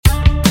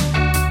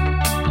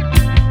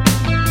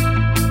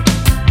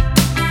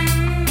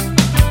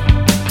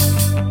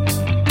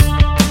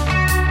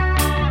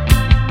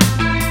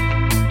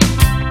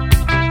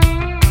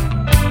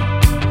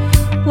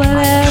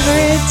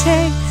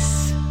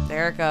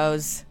it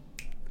goes.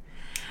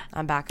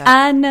 I'm back up.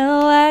 I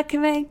know I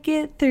can make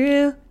it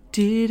through.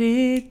 Do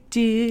do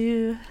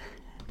do.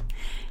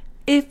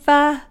 If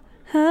I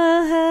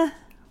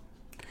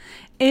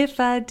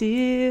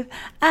do,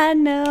 I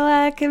know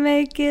I can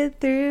make it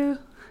through.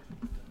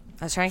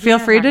 I was trying to Feel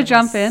free to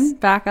jump in,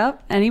 back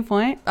up, any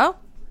point. Oh.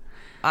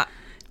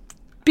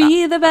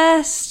 Be the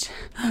best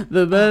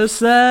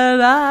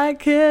that I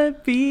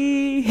could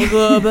be.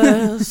 The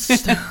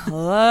best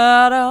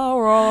that I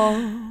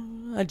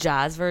wrote. A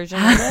jazz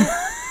version of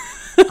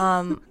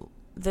it.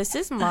 This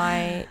is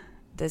my,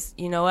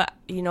 you know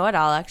what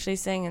I'll actually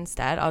sing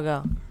instead? I'll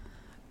go,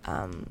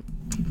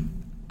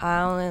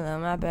 I only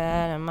love my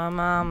bed and my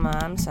mama,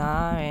 I'm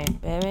sorry,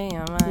 baby,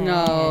 you're my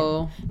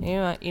No.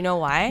 head. You know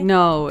why?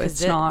 No, it's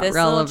this not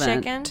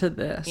relevant chicken, to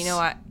this. You know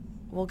what?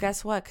 Well,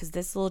 guess what? Because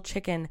this little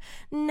chicken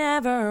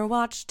never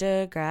watched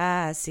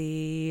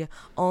Degrassi.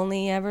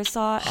 Only ever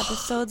saw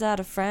episodes at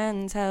a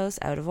friend's house,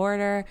 out of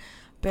order.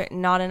 But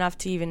not enough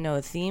to even know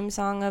a theme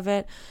song of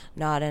it.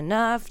 Not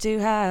enough to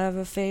have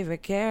a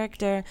favorite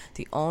character.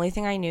 The only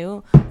thing I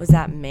knew was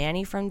that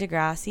Manny from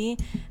Degrassi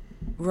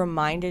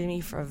reminded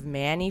me of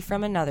Manny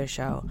from another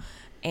show.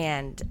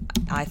 And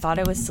I thought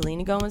it was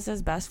Selena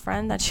Gomez's best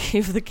friend that she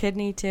gave the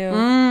kidney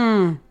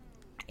to.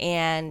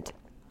 And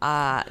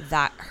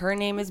that her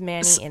name is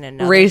Manny in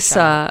another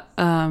Raisa,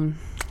 show.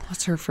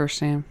 What's her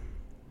first name?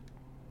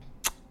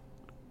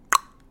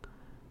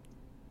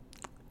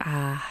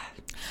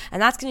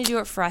 And that's going to do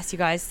it for us, you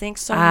guys.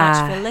 Thanks so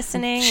much for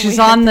listening. She's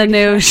on the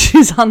new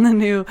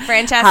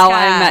Francesca. How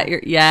I Met Your...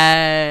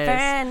 Yes.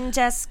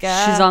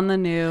 Francesca. She's on the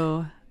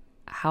new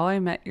How I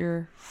Met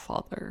Your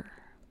Father.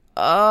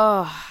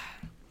 Oh.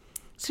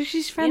 So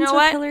she's friends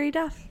with Hilary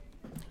Duff.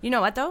 You know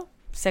what, though?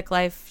 Sick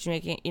life. She's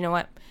making... You know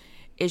what?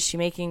 Is she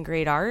making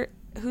great art?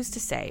 Who's to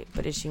say?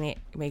 But is she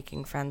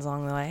making friends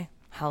along the way?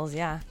 Hells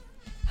yeah.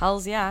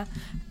 Hells yeah.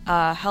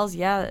 Hells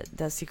yeah.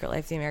 The Secret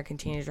Life of the American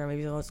Teenager,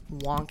 maybe the most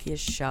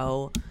wonkiest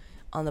show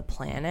on the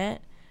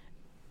planet.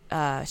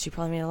 She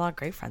probably made a lot of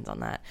great friends on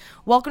that.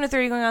 Welcome to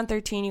 30 Going on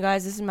 13, you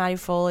guys. This is Maddie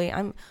Foley.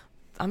 I'm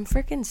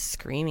freaking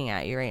screaming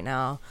at you right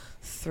now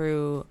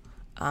through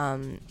a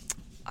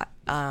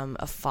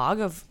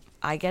fog of...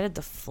 I get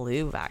the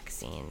flu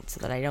vaccine so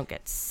that I don't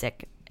get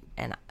sick.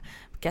 And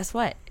guess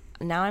what?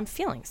 Now I'm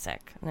feeling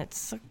sick, and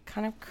it's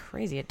kind of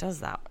crazy. It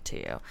does that to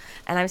you.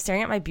 And I'm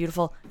staring at my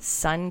beautiful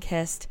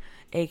sun-kissed,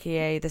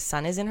 aka the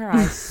sun is in her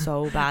eyes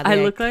so badly. I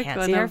look I like can't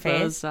one see her of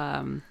face. Those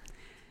kind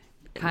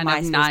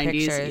MySpace of 90s.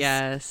 pictures.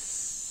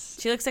 Yes.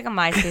 She looks like a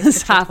MySpace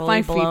picture. Half totally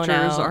my blown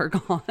features out. are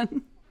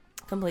gone.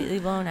 Completely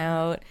blown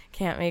out.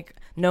 Can't make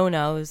no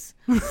nose.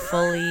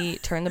 Fully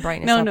turn the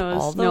brightness no up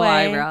nose, all the no way.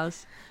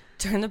 eyebrows.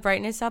 Turn the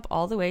brightness up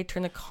all the way.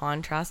 Turn the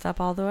contrast up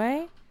all the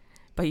way.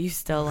 But you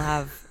still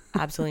have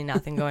absolutely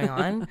nothing going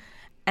on.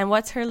 And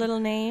what's her little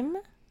name?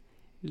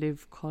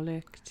 Live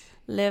collect.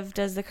 Liv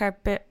does the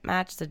carpet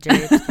match the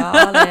drapes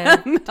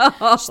collect.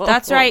 No.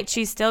 That's right.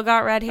 She's still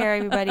got red hair,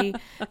 everybody.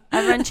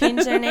 Everyone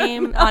changed their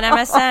name on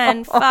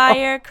MSN.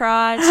 Fire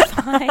crotch.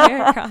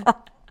 Fire crotch.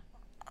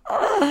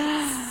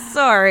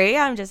 Sorry,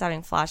 I'm just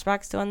having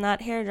flashbacks to when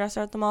that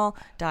hairdresser at the mall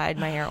dyed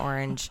my hair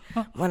orange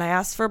when I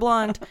asked for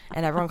blonde,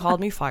 and everyone called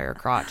me Fire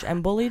Crotch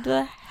and bullied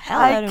the hell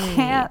out of me. I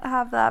can't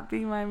have that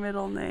be my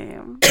middle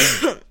name.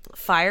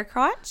 Fire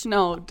Crotch?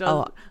 No,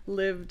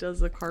 Liv does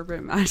the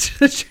carpet match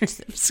the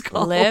drapes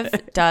collect.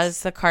 Liv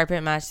does the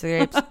carpet match the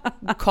drapes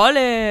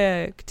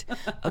collect.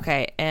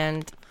 Okay,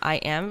 and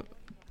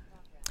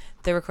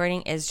the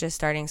recording is just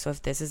starting, so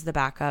if this is the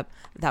backup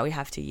that we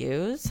have to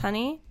use,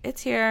 honey,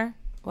 it's here.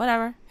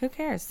 Whatever. Who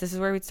cares? This is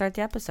where we'd start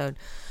the episode.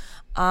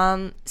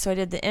 So I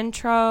did the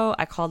intro.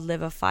 I called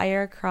Liv a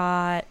fire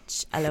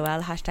crotch.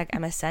 LOL. Hashtag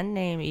MSN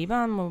name.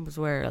 Ebon's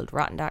World.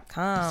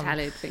 Rotten.com.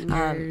 Salad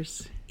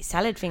fingers.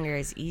 Salad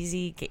fingers.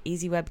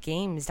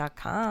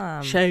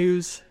 Easywebgames.com.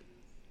 Shows.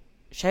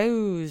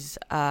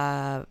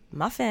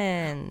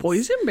 Muffins.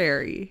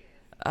 Boysenberry.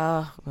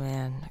 Oh,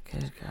 man.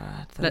 Good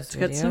God. Let's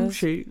get some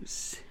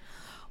shoes.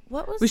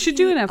 We should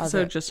do an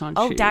episode just on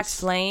shoes. Oh, Dax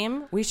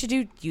Flame. We should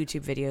do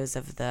YouTube videos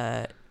of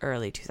the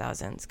early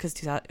 2000s because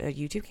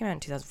YouTube came out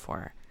in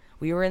 2004.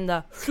 We were in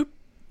the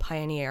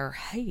pioneer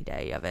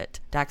heyday of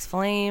it. Dax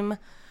Flame,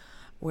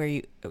 where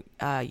you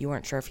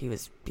weren't sure if he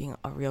was being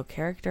a real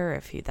character,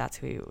 if that's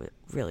who he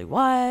really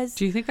was.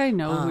 Do you think I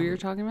know who you're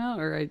talking about,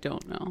 or I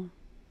don't know?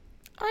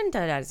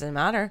 That doesn't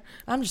matter.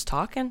 I'm just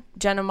talking.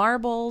 Jenna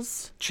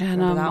Marbles.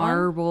 Jenna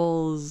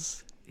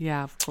Marbles.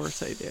 Yeah, of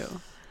course I do.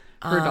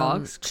 Her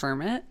dog's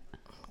Kermit.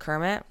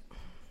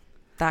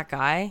 That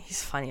guy.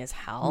 He's funny as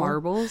hell.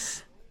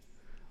 Marbles.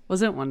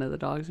 Wasn't one of the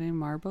dogs named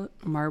Marbles?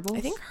 I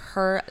think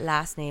her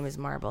last name is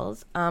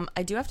Marbles.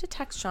 I do have to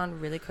text Sean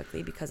really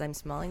quickly because I'm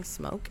smelling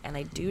smoke, and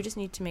I do just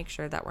need to make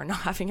sure that we're not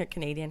having a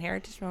Canadian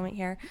heritage moment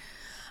here.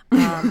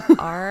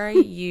 Are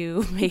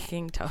you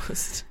making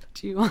toast?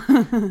 Do you want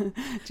to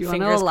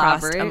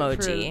elaborate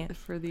emoji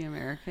for the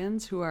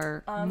Americans who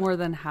are more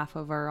than half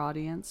of our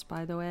audience,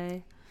 by the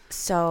way?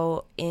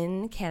 So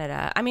in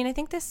Canada, I mean, I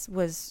think this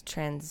was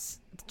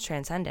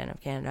transcendent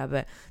of Canada,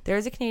 but there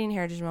is a Canadian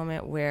Heritage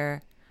moment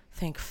where,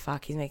 thank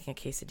fuck, he's making a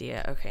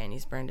quesadilla. Okay, and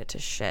he's burned it to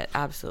shit.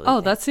 Absolutely.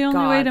 Oh, that's the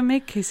only way to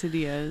make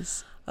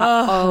quesadillas.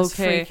 I was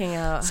freaking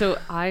out. So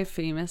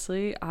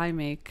I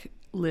make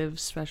Live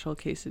special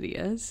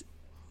quesadillas,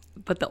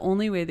 but the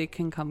only way they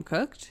can come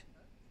cooked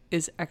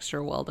is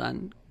extra well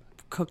done,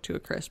 cooked to a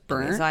crisp,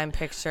 burnt. So I'm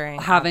picturing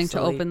having to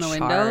open the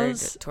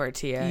windows.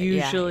 Tortilla.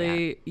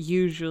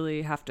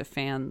 Usually have to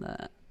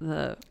fan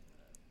the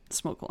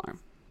smoke alarm.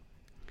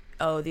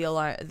 Oh, the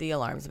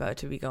alarm's about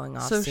to be going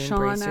off so soon. Sean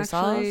Brace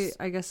yourselves. actually,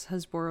 I guess,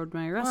 has borrowed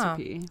my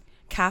recipe. Wow.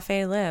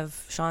 Cafe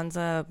Live. Sean's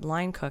a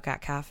line cook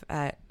at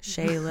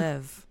Chez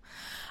Live.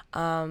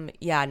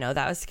 Yeah, no,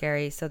 that was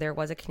scary. So there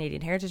was a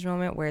Canadian Heritage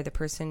moment where the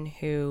person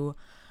who,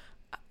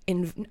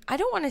 I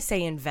don't want to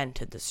say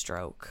invented the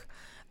stroke,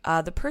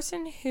 the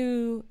person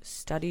who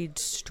studied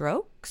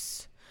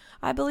strokes,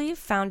 I believe,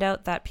 found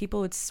out that people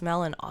would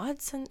smell an odd,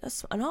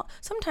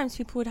 sometimes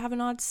people would have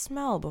an odd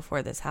smell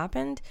before this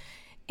happened,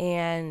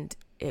 and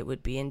it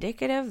would be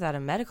indicative that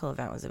a medical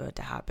event was about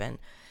to happen.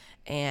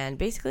 And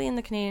basically in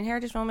the Canadian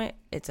Heritage moment,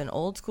 it's an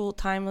old school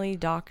timely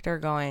doctor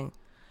going,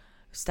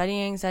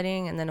 studying,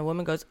 and then a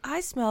woman goes,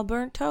 I smell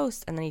burnt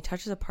toast, and then he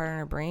touches a part on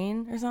her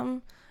brain or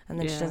something, and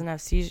then she doesn't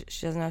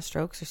have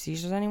strokes or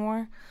seizures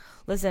anymore.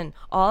 Listen,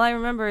 all I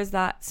remember is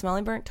that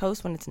smelling burnt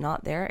toast when it's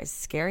not there is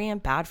scary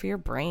and bad for your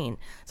brain.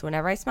 So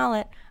whenever I smell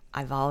it,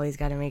 I've always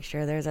got to make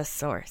sure there's a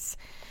source,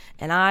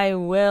 and I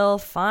will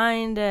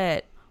find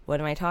it. What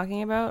am I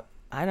talking about?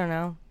 I don't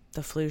know.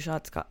 The flu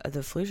shot's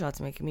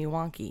making me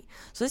wonky.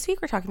 So this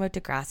week we're talking about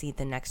Degrassi,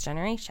 The Next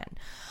Generation.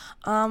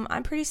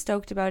 I'm pretty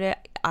stoked about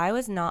it. I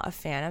was not a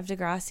fan of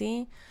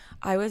Degrassi.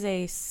 I was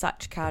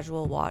such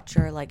casual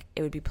watcher. Like,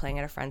 it would be playing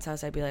at a friend's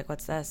house. I'd be like,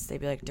 what's this? They'd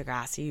be like,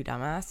 Degrassi, you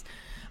dumbass.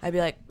 I'd be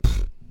like,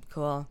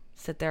 cool.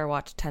 Sit there,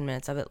 watch 10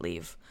 minutes of it,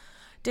 leave.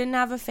 Didn't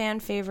have a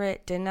fan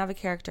favorite. Didn't have a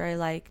character I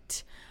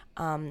liked.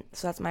 So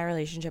that's my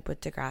relationship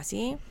with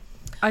Degrassi.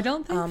 I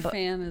don't think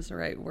fan is the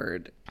right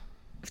word.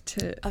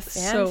 A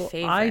fan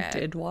favorite. I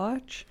did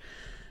watch.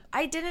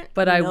 I didn't,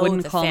 but I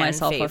wouldn't call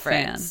myself favorites. A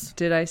fan.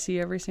 Did I see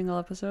every single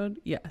episode?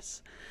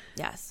 Yes.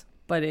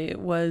 But it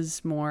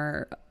was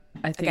more,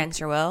 I think, against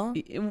your will.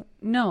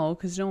 No,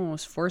 because no one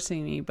was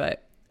forcing me.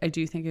 But I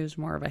do think it was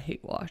more of a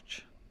hate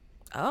watch.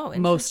 Oh,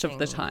 most of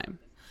the time.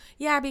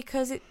 Yeah,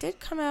 because it did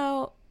come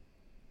out.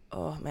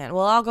 Oh man.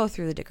 Well, I'll go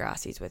through the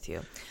Degrassis with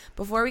you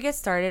before we get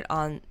started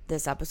on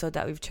this episode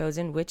that we've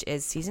chosen, which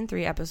is season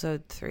 3,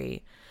 episode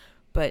 3,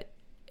 but.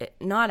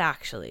 Not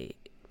actually,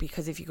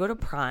 because if you go to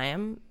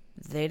Prime,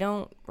 they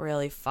don't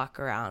really fuck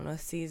around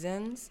with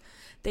seasons.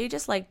 They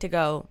just like to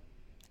go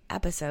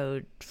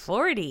episode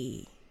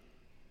 40.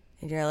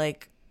 And you're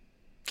like,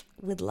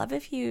 would love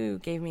if you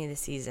gave me the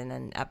season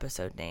and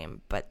episode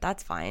name, but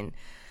that's fine.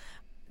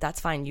 That's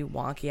fine, you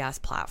wonky ass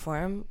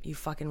platform. You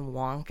fucking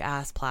wonk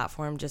ass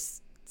platform,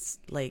 just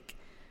like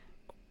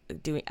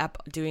doing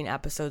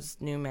episodes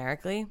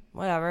numerically.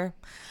 Whatever.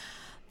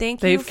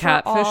 They've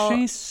catfished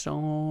me so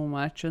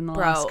much in the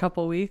last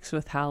couple weeks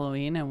with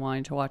Halloween and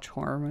wanting to watch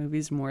horror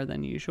movies more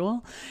than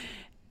usual.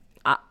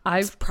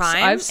 I've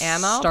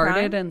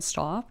started and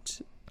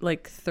stopped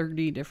like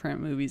 30 different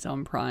movies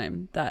on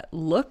Prime that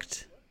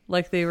looked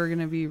like they were going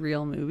to be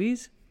real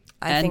movies.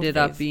 Ended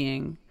up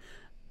being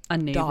a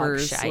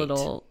neighbor's flick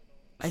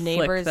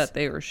that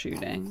they were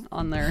shooting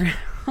on their ended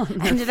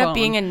phone. Ended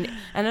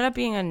up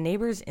being a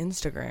neighbor's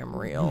Instagram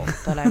reel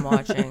that I'm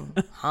watching.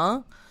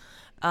 Huh?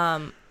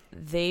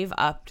 They've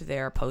upped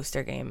their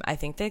poster game. I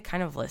think they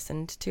kind of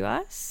listened to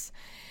us,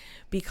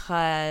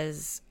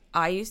 because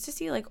I used to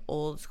see like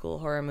old school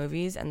horror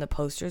movies and the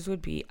posters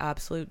would be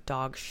absolute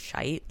dog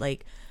shite.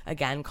 Like,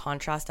 again,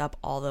 contrast up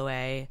all the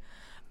way,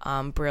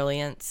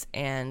 brilliance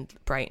and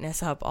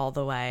brightness up all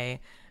the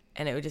way.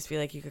 And it would just be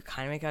like, you could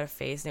kind of make out a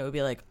face and it would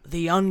be like,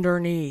 the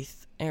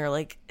underneath. And you're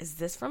like, is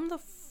this from the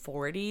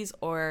 40s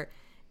or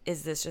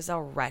is this just a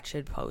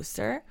wretched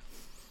poster?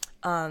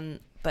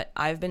 But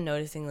I've been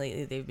noticing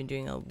lately they've been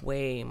doing a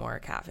way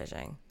more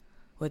catfishing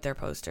with their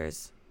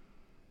posters.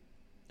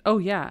 Oh,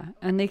 yeah.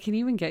 And they can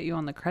even get you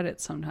on the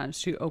credits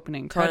sometimes too,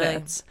 opening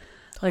credits.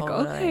 Like,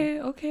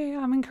 okay,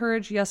 I'm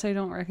encouraged. Yes, I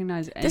don't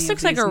recognize any this of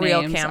looks these like a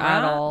real names camera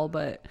at all,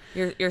 but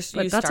that's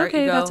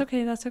okay.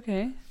 That's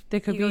okay.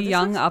 They could be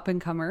young up and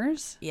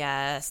comers.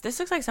 Yes, this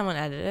looks like someone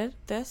edited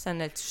this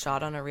and it's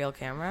shot on a real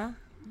camera,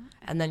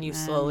 and then you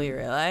slowly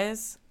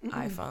realize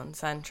iPhone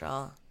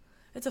Central.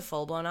 It's a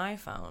full-blown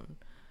iPhone.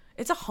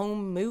 It's a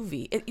home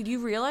movie.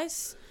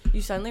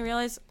 You suddenly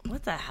realize,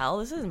 what the hell?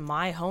 This is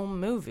my home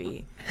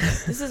movie.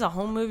 This is a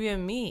home movie of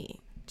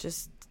me.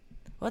 Just,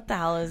 what the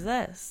hell is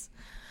this?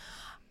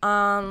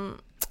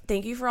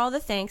 Thank you for all the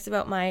thanks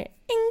about my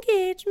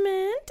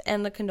engagement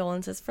and the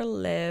condolences for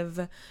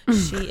Liv.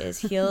 She is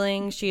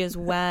healing. She is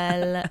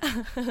well.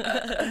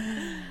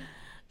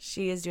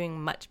 She is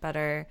doing much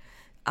better.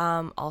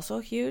 Also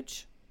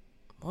huge.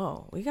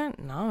 Whoa, we got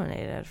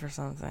nominated for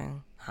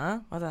something. Huh?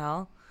 What the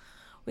hell?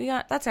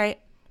 That's right.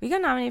 We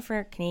got nominated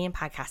for Canadian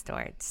Podcast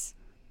Awards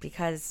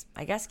because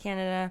I guess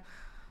Canada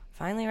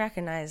finally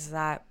recognized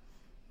that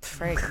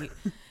Frig,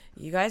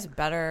 you guys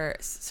better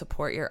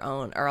support your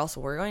own, or else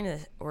we're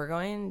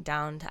going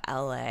down to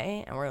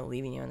LA and we're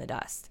leaving you in the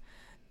dust.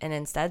 And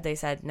instead they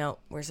said, no,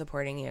 we're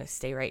supporting you.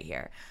 Stay right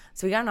here.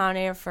 So we got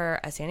nominated for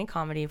Outstanding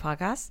Comedy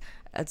Podcast,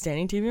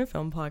 Outstanding TV and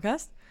Film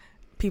Podcast,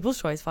 People's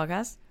Choice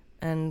Podcast,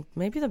 and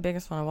maybe the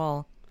biggest one of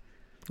all,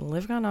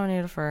 Liv got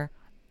nominated for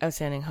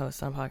Outstanding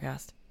Host on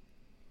Podcast.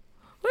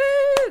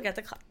 Woo! Get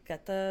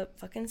the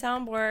fucking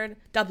soundboard.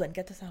 Dublin,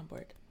 get the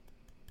soundboard.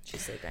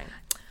 She's sleeping.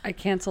 I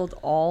canceled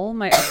all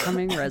my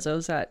upcoming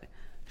rezos at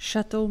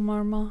Chateau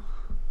Marmont,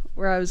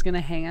 where I was going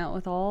to hang out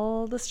with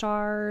all the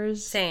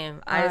stars.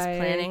 Same. I was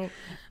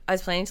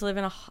planning to live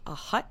in a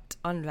hut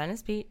on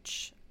Venice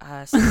Beach,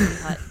 a sleeping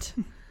hut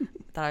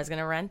that I was going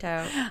to rent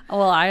out.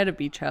 Well, I had a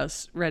beach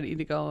house ready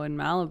to go in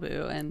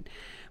Malibu,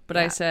 but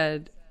I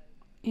said,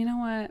 you know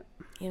what?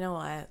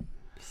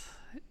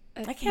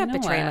 I can't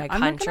betray my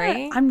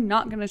country. I'm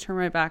not going to turn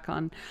my back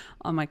on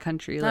my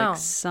country like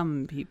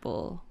some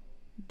people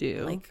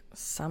do. Like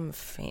some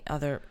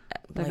other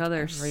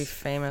every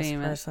famous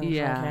person from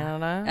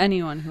Canada.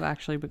 Anyone who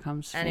actually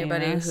becomes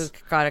Anybody famous. who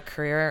got a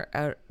career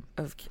out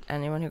of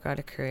anyone who got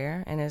a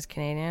career and is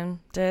Canadian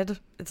did.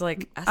 It's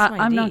like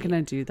I'm not going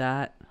to do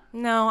that.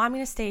 No, I'm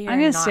going to stay here. I'm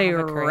going to stay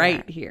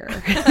right here.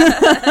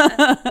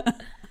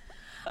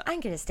 I'm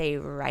going to stay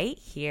right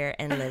here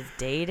and live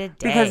day to day.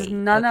 Because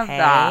none of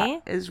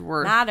that is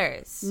worth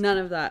matters. None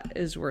of that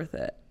is worth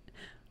it.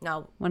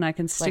 No. When I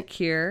can stick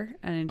here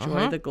and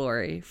enjoy the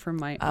glory from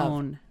my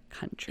own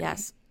country.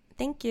 Yes.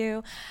 Thank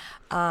you.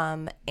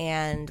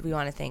 And we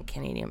want to thank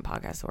Canadian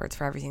Podcast Awards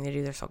for everything they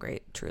do. They're so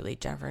great. Truly.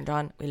 Jennifer and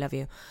John, we love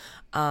you.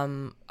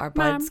 Our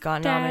buds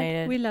got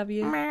nominated. We love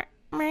you.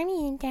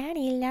 Mommy and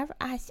Daddy love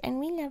us and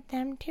we love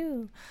them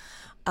too.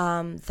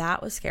 That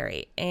was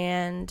scary.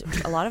 And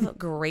a lot of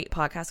great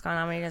podcasts got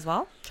nominated as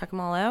well. Check them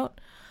all out.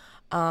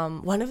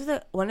 One of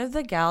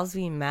the gals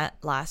we met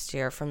last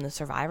year from the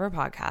Survivor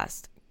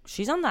podcast,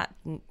 she's on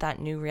that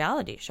new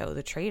reality show,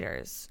 The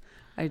Traitors.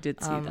 I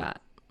did see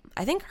that.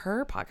 I think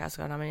her podcast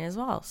got nominated as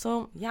well.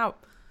 So, yeah.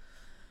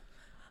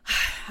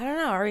 I don't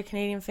know. Are we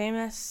Canadian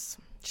famous?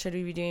 Should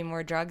we be doing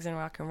more drugs and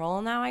rock and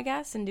roll now, I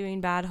guess, and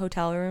doing bad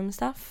hotel room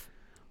stuff?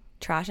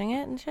 Trashing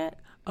it and shit?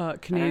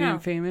 Canadian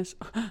famous?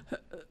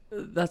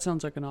 That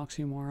sounds like an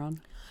oxymoron.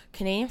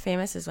 Canadian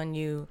famous is when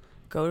you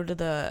go to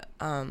the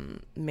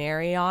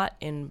Marriott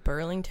in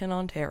Burlington,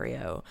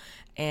 Ontario,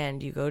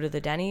 and you go to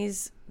the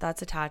Denny's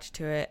that's attached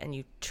to it, and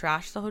you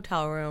trash the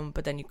hotel room,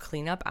 but then you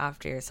clean up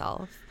after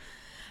yourself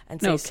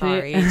and say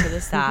sorry to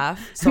the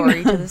staff.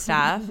 Sorry to the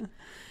staff.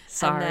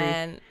 Sorry. And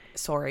then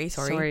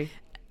sorry.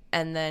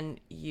 And then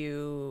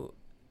you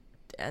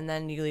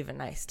leave a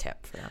nice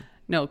tip for them.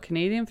 No,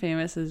 Canadian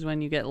famous is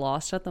when you get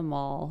lost at the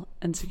mall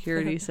and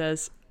security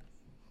says,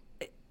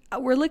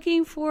 we're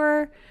looking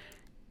for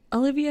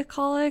Olivia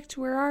Collect.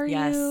 Where are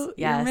you? Yes.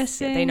 You're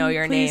missing. They know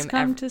your name. Please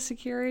come to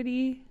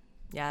security.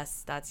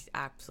 Yes, that's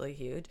absolutely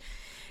huge.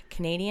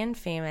 Canadian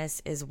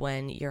famous is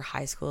when your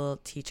high school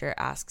teacher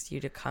asks you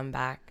to come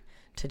back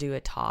to do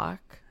a talk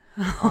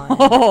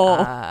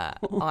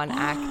on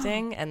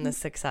acting and the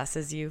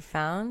successes you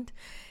found,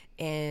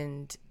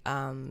 and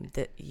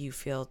that you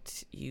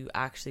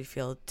actually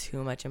feel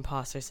too much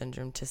imposter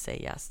syndrome to say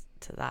yes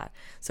to that,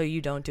 so you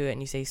don't do it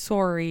and you say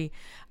sorry,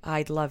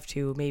 I'd love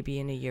to, maybe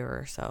in a year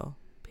or so,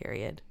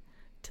 period,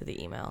 to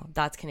the email.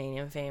 That's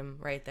Canadian fame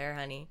right there,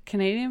 honey.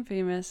 Canadian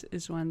famous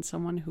is when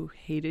someone who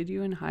hated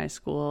you in high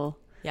school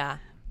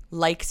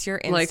likes your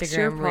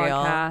Instagram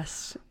reel,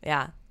 podcast,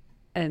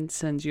 and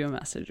sends you a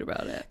message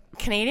about it.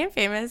 Canadian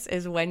famous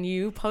is when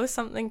you post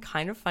something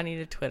kind of funny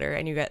to Twitter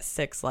and you get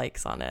 6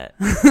 likes on it.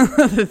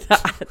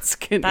 That's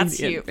Canadian. That's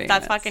huge. Famous.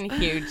 That's fucking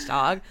huge,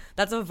 dog.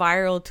 That's a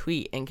viral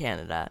tweet in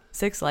Canada.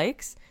 6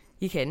 likes?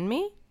 You kidding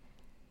me?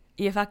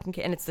 You fucking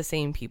and it's the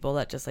same people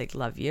that just like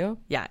love you.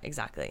 Yeah,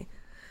 exactly.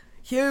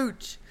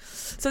 Huge.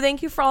 So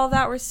thank you for all of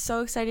that. We're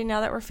so excited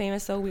now that we're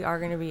famous, though. We are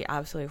going to be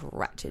absolutely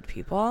wretched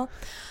people.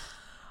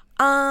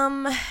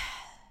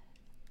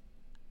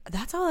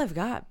 That's all I've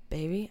got,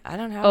 baby. I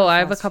don't have. I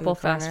have a couple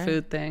fast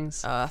food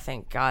things. Oh,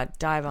 thank God.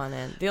 Dive on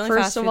in. The only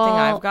fast food thing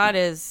I've got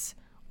is,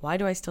 why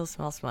do I still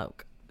smell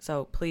smoke?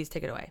 So please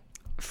take it away.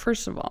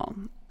 First of all,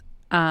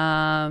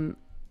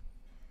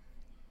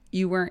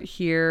 you weren't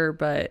here,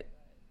 but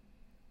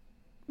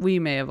we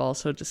may have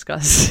also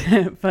discussed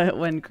it. But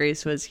when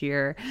Grace was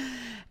here,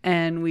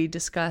 and we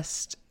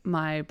discussed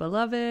my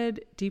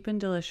beloved Deep and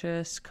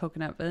Delicious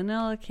coconut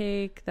vanilla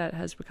cake that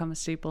has become a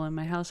staple in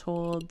my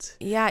household.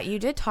 Yeah, you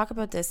did talk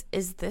about this.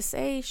 Is this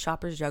a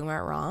Shoppers Drug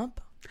Mart romp?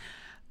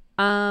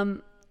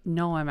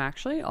 No, I'm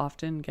actually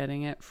often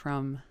getting it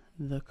from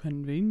the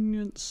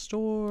convenience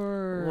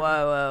store.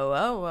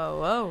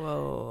 Whoa.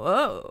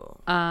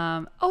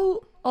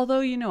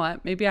 Although, you know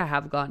what? Maybe I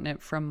have gotten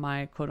it from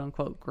my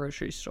quote-unquote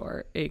grocery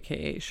store,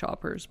 aka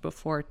Shoppers,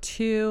 before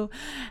too.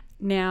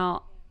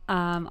 Now,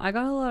 I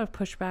got a lot of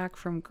pushback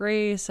from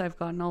Grace. I've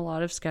gotten a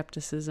lot of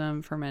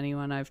skepticism from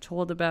anyone I've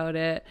told about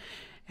it,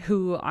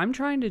 who I'm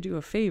trying to do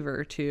a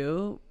favor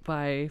to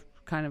by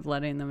kind of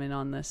letting them in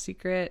on the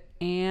secret.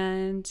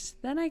 And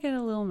then I get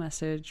a little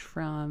message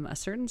from a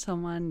certain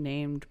someone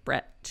named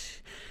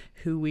Brett,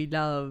 who we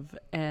love.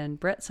 And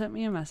Brett sent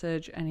me a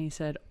message and he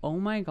said, "Oh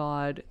my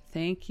God,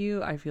 thank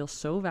you. I feel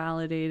so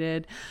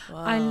validated. Wow.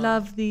 I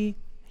love the,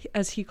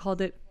 as he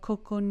called it,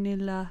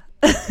 coconilla."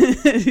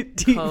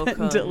 Deep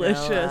and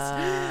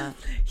delicious.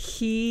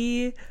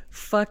 He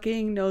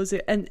fucking knows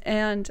it.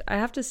 And I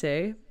have to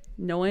say,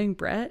 knowing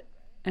Brett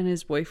and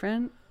his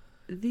boyfriend,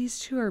 these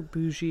two are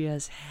bougie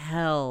as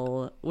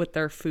hell with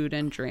their food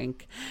and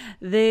drink.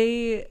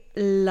 They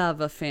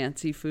love a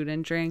fancy food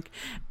and drink.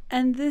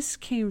 And this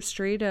came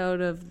straight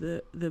out of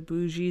the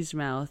bougie's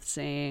mouth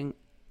saying,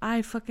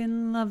 "I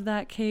fucking love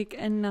that cake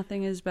and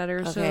nothing is better."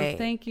 Okay. So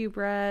thank you,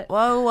 Brett.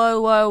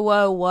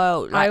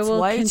 Whoa. That's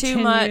way too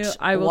much.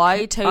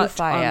 Way too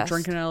fast. I'm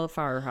drinking out of the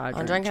fire hydrant.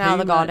 I'm drinking out of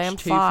the goddamn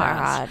fire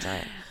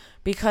hydrant.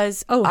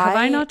 Because have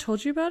I not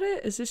told you about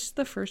it? Is this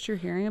the first you're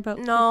hearing about?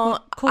 No,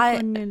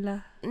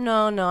 coconilla?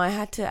 No. I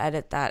had to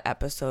edit that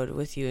episode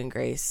with you and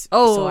Grace.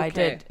 Oh, so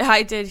okay.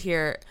 I did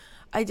hear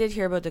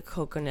about the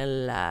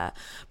coconilla,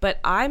 but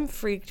I'm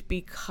freaked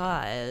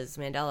because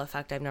Mandela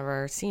effect. I've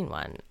never seen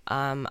one.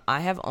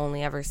 I have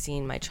only ever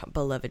seen my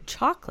beloved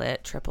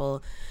chocolate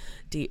triple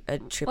dish.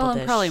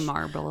 Probably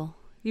marble.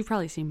 You've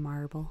probably seen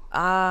marble.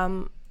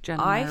 Jenna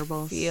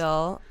Marbles. I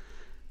feel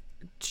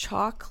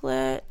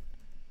chocolate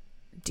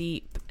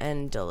deep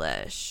and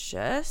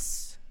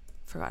delicious.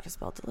 Forgot to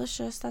spell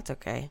delicious. That's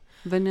okay.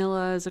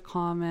 Vanilla is a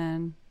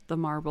common. The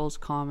marble's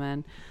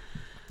common.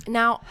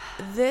 Now,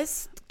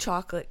 this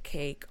chocolate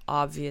cake,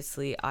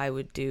 obviously, I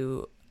would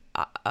do.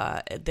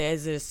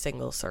 There's a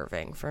single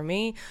serving for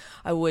me.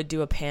 I would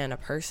do a pan a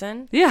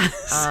person. Yes.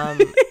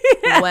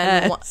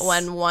 Yes.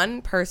 When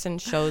one person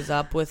shows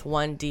up with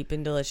one deep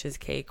and delicious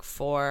cake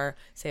for,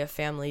 say, a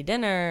family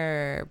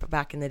dinner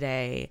back in the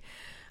day,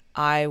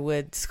 I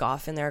would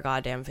scoff in their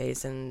goddamn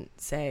face and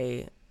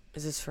say,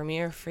 "Is this for me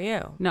or for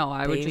you?" No,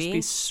 I would just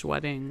be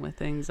sweating with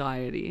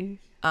anxiety.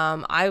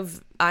 I'm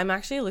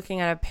actually looking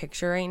at a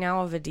picture right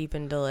now of a Deep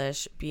and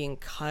Delish being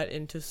cut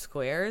into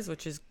squares,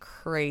 which is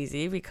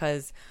crazy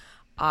because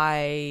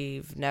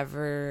I've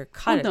never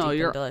cut a Deep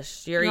and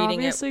Delish. You're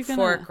eating it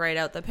fork right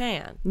out the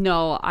pan.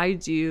 No, I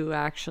do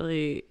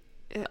actually.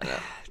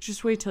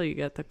 Just wait till you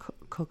get the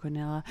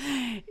coconilla.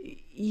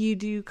 You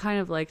do kind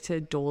of like to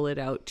dole it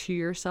out to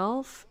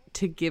yourself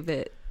to give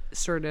it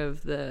sort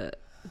of the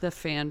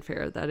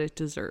fanfare that it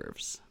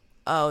deserves.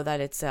 Oh,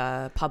 that it's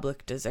a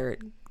public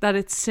dessert. That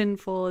it's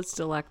sinful, it's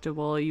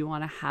delectable. You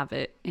want to have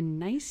it in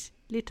nice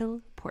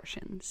little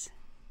portions.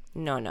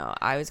 No.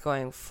 I was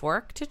going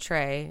fork to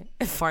tray,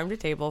 farm to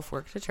table,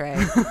 fork to tray.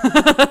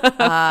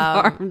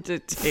 Farm to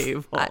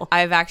table.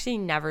 I've actually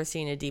never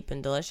seen a Deep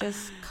and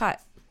Delicious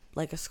cut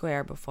like a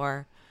square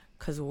before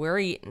because we're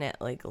eating it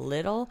like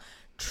little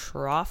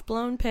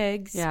trough-blown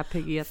pigs. Yeah,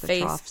 piggy at the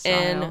trough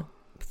style.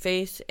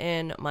 Face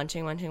in,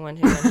 munching.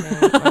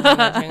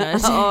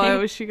 Oh, I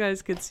wish you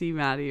guys could see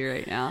Maddie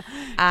right now.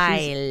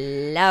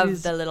 I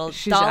love the little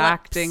she's dollops.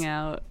 Acting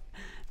out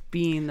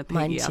being the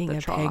piggy munching at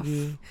the trough.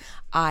 Piggy.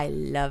 I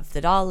love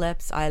the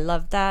dollops. I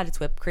love that. It's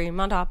whipped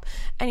cream on top.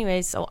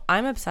 Anyways, so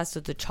I'm obsessed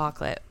with the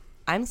chocolate.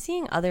 I'm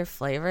seeing other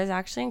flavors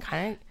actually and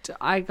kind of...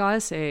 I gotta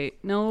say,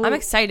 no... I'm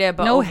excited,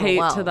 but no hate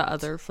to the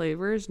other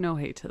flavors.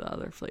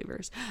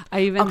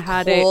 I even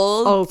had it...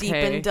 Cold, deep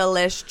and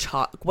delish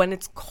chocolate. When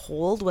it's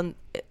cold, when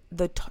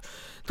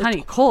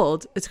Honey,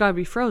 cold, it's gotta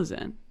be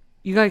frozen.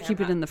 You gotta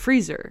keep it in the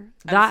freezer.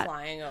 I'm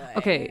flying away.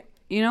 Okay,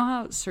 you know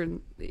how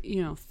certain...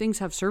 things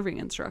have serving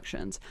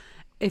instructions.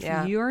 If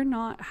you're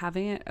not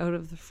having it out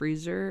of the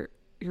freezer,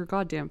 you're a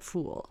goddamn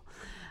fool.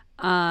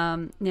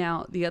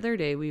 Now, the other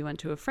day we went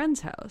to a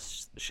friend's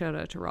house. Shout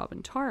out to Rob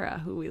and Tara,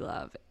 who we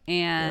love.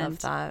 And love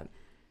that.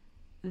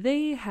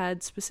 They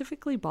had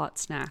specifically bought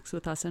snacks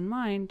with us in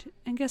mind.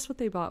 And guess what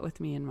they bought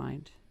with me in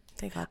mind?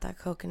 They got that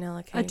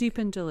coconilla cake. A deep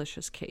and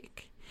delicious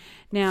cake.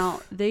 Now,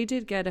 they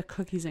did get a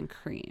cookies and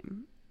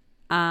cream.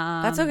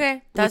 That's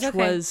okay. That's which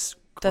okay. was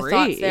the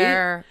great.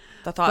 The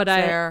thoughts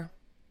there.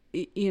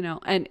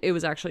 And it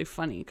was actually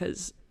funny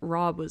because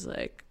Rob was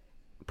like,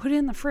 "Put it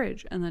in the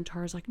fridge," and then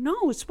Tara's like,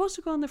 "No, it's supposed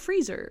to go in the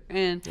freezer."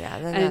 And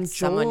that's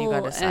someone you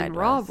got to side and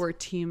Rob were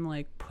team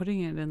like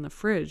putting it in the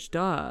fridge,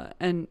 duh.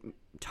 And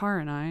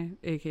Tara and I,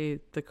 aka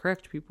the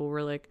correct people,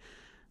 were like,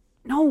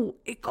 "No,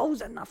 it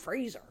goes in the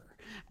freezer."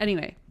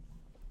 Anyway,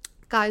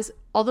 guys,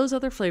 all those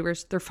other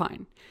flavors, they're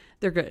fine,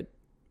 they're good,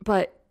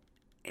 but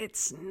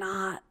it's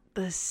not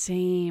the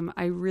same.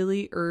 I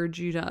really urge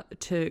you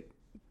to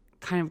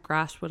kind of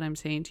grasp what I'm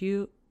saying to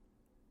you.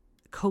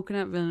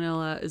 Coconut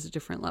vanilla is a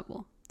different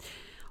level.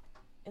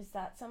 Is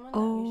that someone that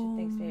we should...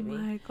 Thanks, baby.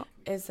 My God.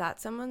 Is that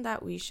someone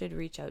that we should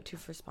reach out to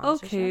for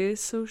sponsorship? Okay,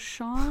 so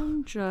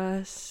Sean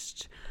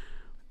just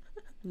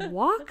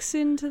walks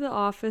into the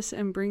office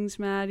and brings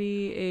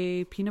Maddie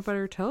a peanut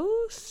butter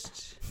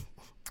toast.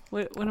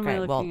 What am I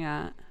looking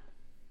at?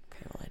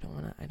 Okay, well, I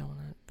don't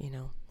want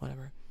to,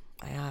 whatever.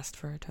 I asked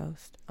for a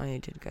toast. I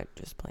did get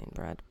just plain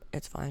bread.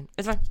 It's fine.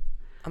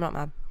 I'm not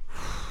mad.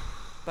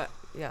 But,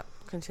 yeah,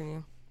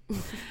 continue.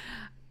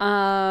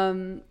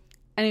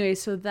 Anyway,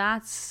 so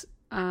that's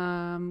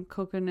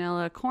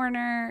Coconella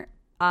Corner.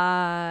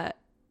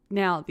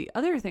 Now, the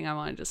other thing I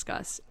want to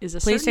discuss is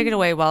Please take it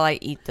away while I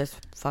eat this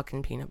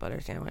fucking peanut butter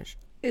sandwich.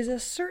 Is a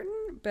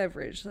certain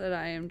beverage that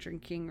I am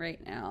drinking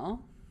right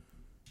now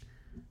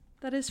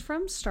that is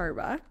from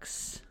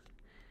Starbucks.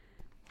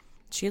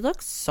 She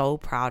looks so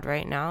proud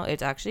right now.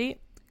 It's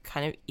actually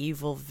kind of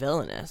evil,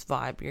 villainous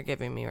vibe you're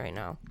giving me right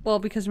now. Well,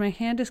 because my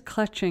hand is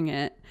clutching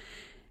it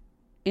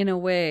in a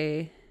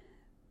way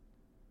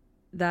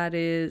that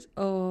is,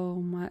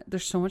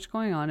 there's so much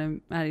going on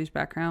in Maddie's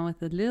background with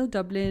the little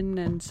Dublin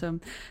and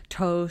some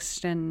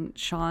toast, and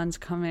Sean's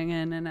coming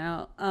in and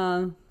out.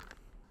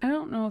 I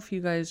don't know if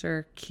you guys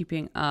are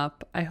keeping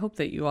up. I hope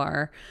that you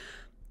are.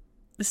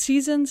 The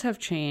seasons have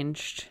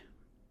changed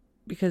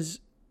because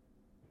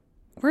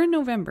we're in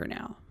November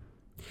now,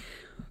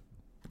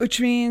 which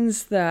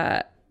means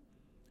that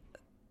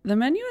the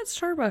menu at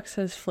Starbucks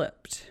has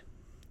flipped.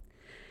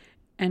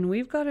 And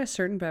we've got a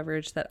certain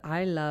beverage that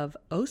I love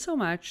oh so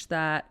much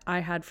that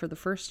I had for the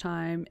first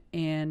time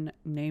in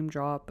name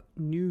drop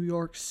New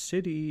York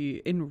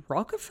City in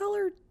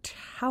Rockefeller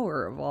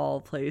Tower of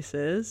all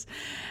places.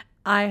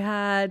 I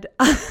had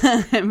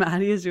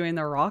Maddie is doing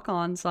the rock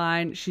on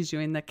sign. She's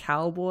doing the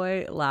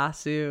cowboy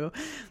lasso.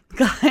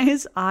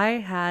 Guys, I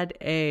had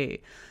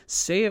a,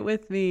 say it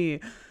with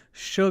me,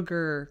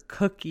 sugar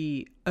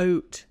cookie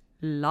oat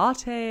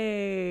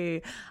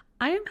latte.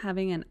 I am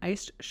having an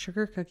iced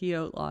sugar cookie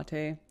oat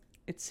latte.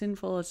 It's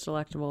sinful, it's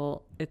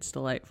delectable, it's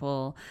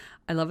delightful.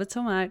 I love it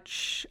so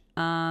much.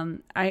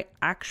 I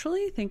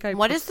actually think I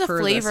What is the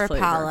flavor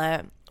flavor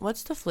palette?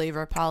 What's the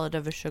flavor palette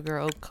of a sugar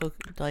oat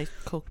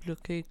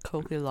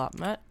cookie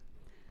latte?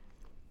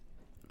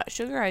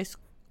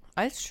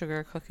 Iced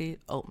sugar cookie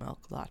oat milk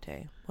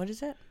latte. What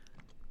is it?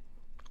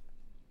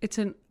 It's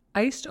an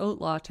iced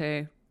oat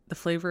latte. The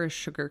flavor is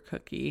sugar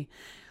cookie.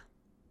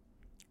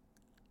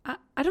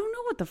 I don't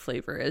know what the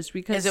flavor is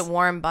because... Is it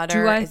warm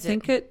butter? Do I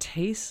think it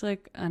tastes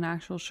like an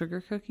actual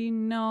sugar cookie?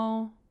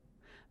 No.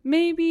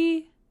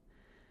 Maybe.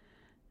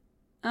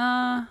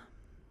 I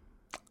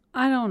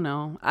don't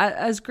know.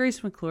 As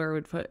Grace McClure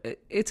would put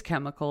it, it's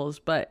chemicals,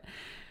 but...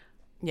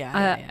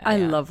 I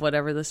love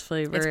whatever this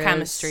flavor is. It's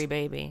chemistry,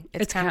 baby.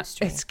 It's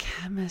chemistry. It's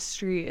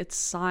chemistry. It's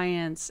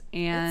science.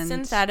 And... It's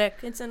synthetic.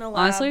 It's in a lab.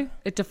 Honestly,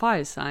 it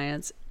defies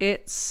science.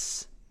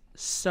 It's...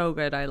 so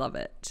good. I love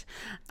it.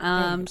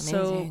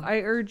 So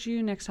I urge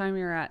you next time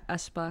you're at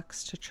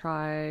Sbux to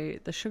try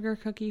the sugar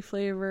cookie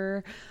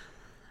flavor.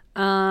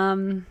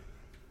 And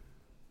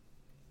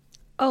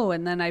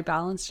then I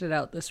balanced it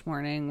out this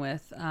morning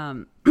with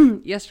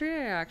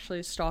yesterday I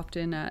actually stopped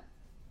in at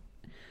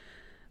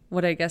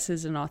what I guess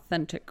is an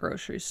authentic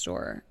grocery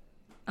store,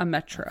 a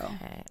Metro.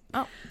 Okay.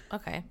 Oh,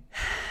 okay.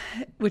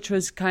 Which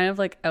was kind of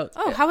like out.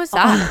 Oh, how was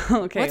that?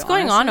 Okay, what's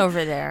going on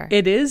over there?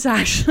 It is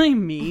actually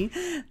me,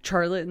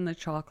 Charlot and the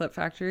Chortlet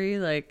Factory.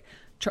 Like,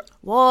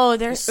 whoa,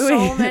 there's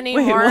so many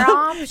more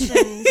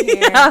options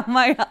here. Yeah,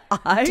 my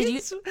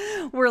eyes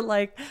were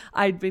like,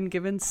 I'd been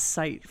given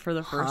sight for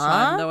the first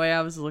time the way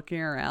I was looking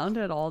around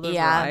at all the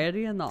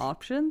variety and the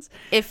options.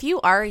 If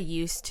you are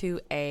used to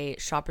a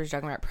Shoppers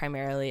Drug Mart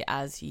primarily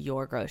as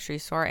your grocery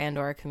store and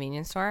or a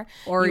convenience store,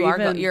 or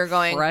you're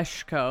going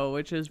Freshco,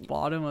 which is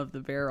bottom of the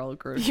barrel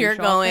grocery you're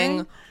shopping.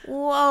 Going,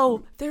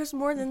 whoa, there's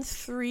more than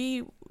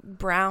 3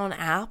 brown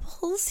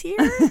apples here.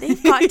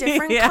 They've got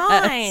different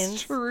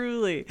kinds.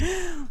 Truly.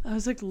 I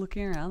was like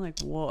looking around like,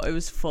 whoa. It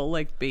was full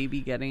like baby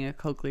getting a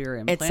cochlear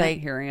implant. It's like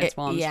hearing its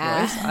mom's voice.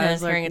 I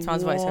was hearing its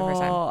mom's voice for the first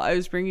time. I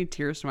was bringing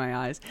tears to my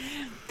eyes.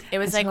 It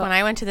was like when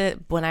I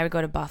would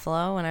go to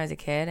Buffalo when I was a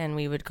kid, and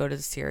we would go to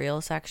the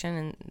cereal section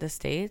in the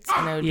States,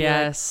 and I would be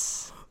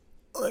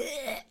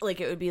like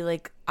it would be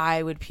like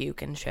I would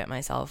puke and shit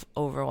myself,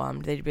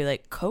 overwhelmed. They'd be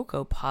like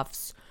Cocoa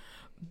Puffs,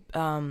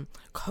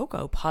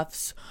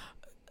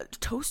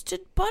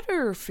 toasted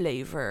butter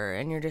flavor,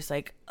 and you're just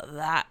like,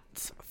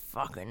 that's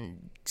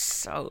fucking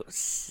so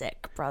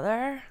sick,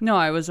 brother. No,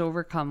 I was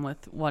overcome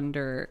with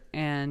wonder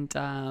and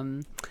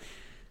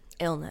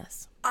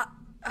illness.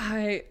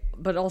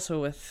 But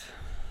also with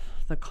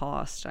the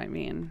cost. I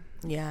mean,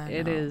 yeah,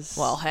 it is.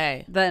 Well,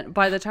 hey, then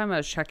by the time I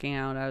was checking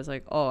out, I was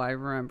like, oh, I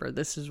remember.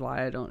 This is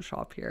why I don't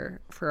shop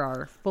here for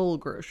our full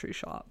grocery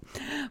shop.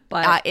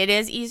 But it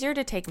is easier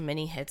to take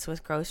mini hits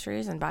with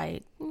groceries and buy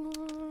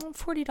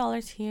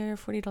 $40 here,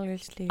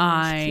 $40 there,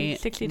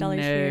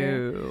 $60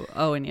 here.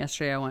 Oh, and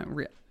yesterday I went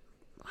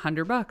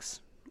 $100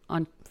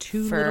 on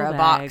 2 for little a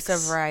bags.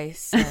 box of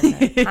rice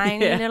and a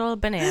tiny little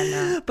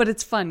banana. But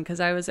it's fun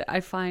because I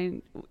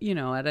find,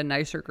 at a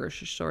nicer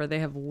grocery store, they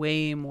have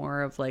way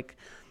more of like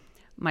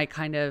my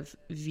kind of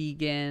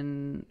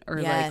vegan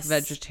or like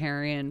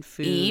vegetarian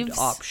food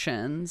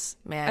options.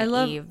 Man, I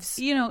love Eve's.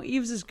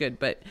 Eve's is good,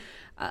 but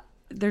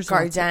there's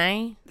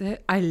Gardin.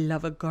 I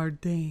love a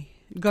Gardin.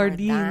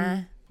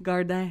 Gardines.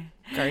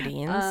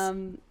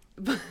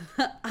 But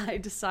I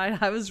decided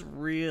I was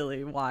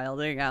really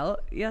wilding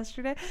out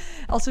yesterday.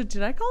 Also,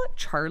 did I call it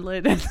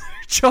Charlotte and the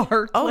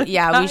Chortlet Oh,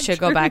 yeah, Factory? we should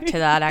go back to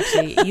that,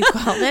 actually. You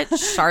called it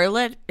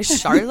Charlotte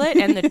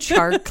and the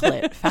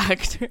Chortlet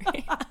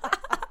Factory.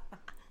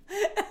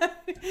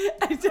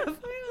 I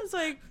definitely was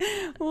like,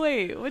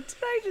 wait, what did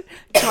I just...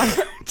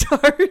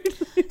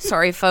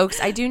 Sorry,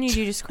 folks. I do need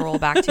you to scroll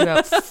back to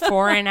about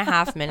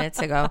 4.5 minutes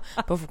ago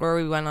before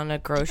we went on a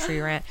grocery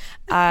rant.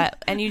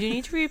 And you do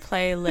need to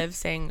replay Liv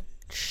saying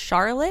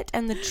Charlotte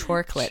and the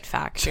Chortlet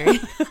Factory.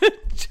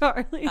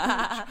 Charlotte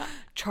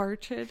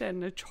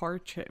and the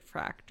Chortlet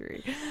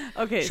Factory.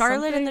 Okay,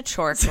 Charlotte and the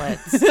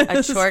Chortlets.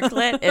 A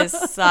chortlet is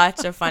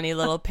such a funny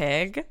little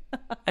pig.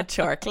 A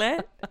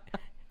chortlet.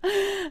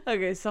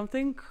 Okay,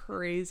 something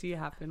crazy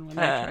happened when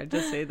I tried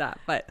to say that,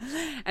 but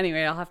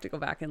anyway, I'll have to go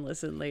back and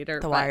listen later.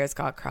 The wires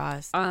got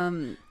crossed.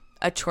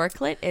 A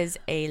chortlet is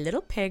a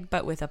little pig,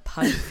 but with a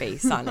pug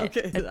face on it.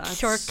 Okay, a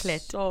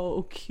chortlet.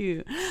 So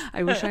cute.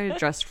 I wish I had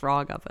dressed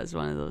Frog up as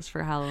one of those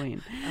for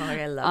Halloween. Oh,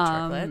 I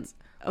love chortlets.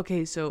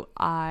 Okay, so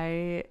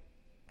I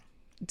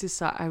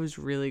was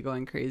really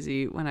going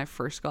crazy when I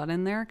first got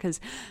in there because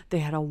they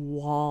had a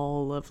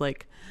wall of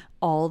like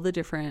all the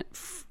different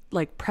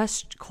like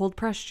cold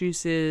pressed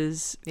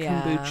juices,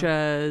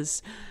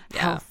 kombuchas,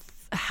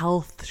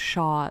 health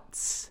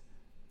shots.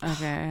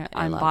 Okay,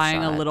 I'm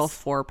buying shots. A little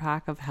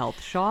 4-pack of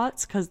health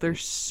shots because they're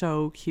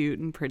so cute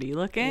and pretty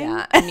looking.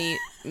 Yeah,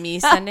 me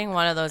sending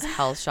one of those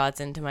health shots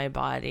into my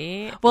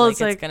body. Well, it's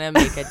gonna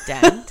make a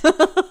dent.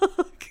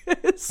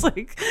 It's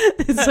like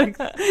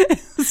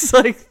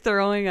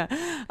throwing a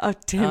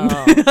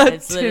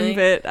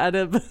timbit at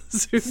a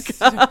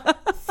bazooka.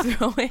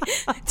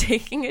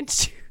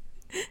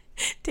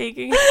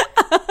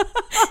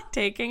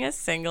 Taking a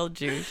single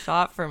juice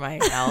shot for my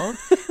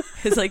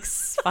health is like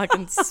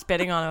fucking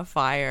spitting on a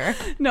fire.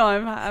 No,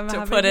 I'm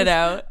to put it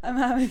out. I'm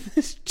having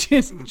this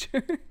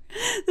ginger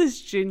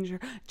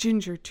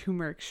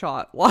turmeric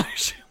shot.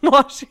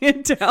 Washing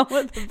it down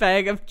with a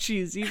bag of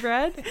cheesy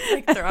bread. It's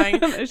like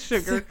throwing a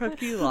sugar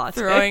cookie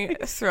latte.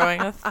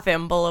 Throwing a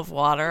thimble of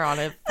water on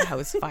a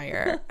house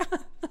fire.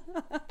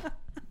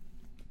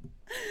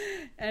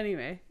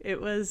 Anyway, it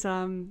was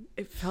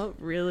it felt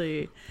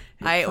really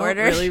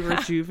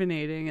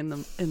rejuvenating in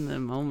the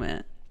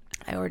moment.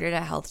 I ordered a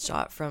health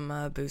shot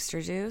from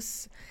Booster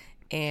Juice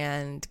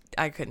and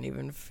I couldn't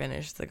even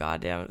finish the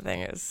goddamn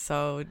thing. It was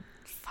so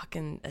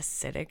fucking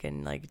acidic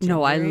and like gingery.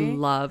 No,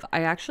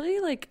 I actually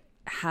like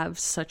have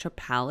such a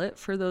palate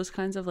for those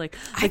kinds of like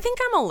I think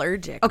I'm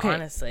allergic, okay,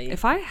 honestly.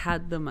 If I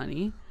had the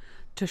money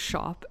to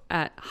shop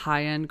at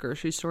high-end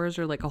grocery stores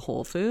or like a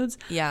Whole Foods,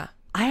 yeah,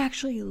 I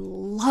actually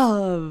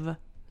love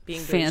being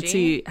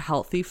fancy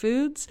healthy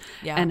foods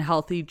and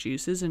healthy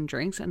juices and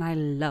drinks, and I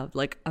love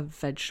like a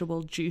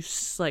vegetable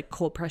juice, like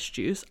cold pressed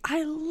juice.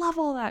 I love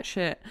all that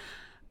shit.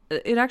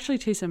 It actually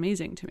tastes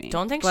amazing to me.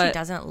 Don't think she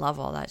doesn't love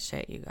all that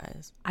shit, you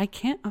guys. I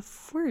can't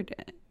afford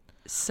it,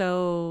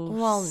 so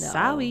no.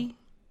 Sorry.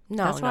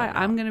 No, that's why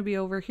I'm going to be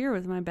over here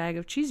with my bag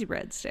of cheesy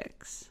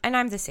breadsticks. And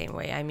I'm the same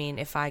way. I mean,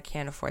 if I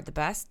can't afford the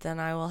best, then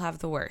I will have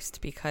the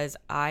worst because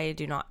I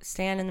do not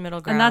stand in the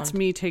middle ground. And that's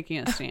me taking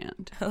a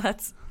stand.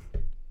 That's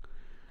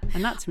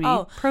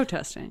me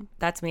protesting.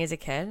 That's me as a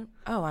kid.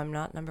 Oh,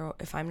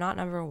 if I'm not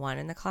number one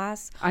in the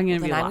class, I'm going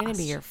to be last. I'm going to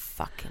be your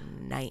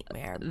fucking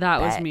nightmare.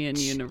 That was me in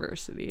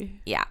university.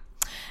 Yeah.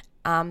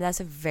 That's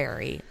a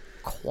very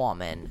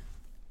common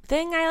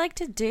thing I like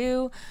to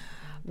do.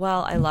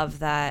 Well, I love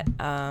that.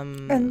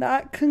 And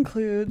that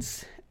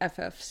concludes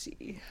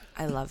FFC.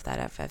 I love that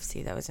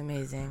FFC. That was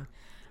amazing.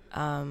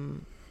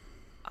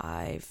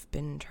 I've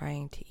been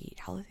trying to eat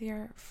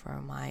healthier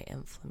for my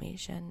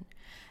inflammation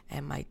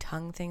and my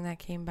tongue thing that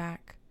came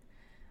back.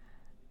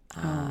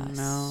 Oh,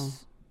 no.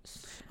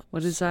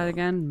 What is that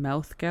again?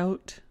 Mouth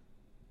gout?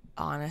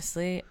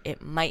 Honestly,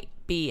 it might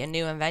be a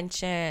new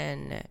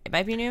invention.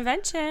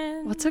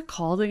 What's it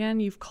called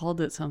again? You've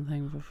called it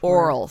something before.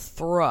 Oral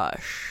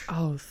thrush.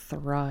 Oh,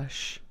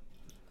 thrush.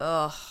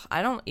 Ugh,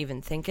 I don't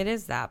even think it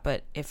is that,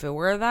 but if it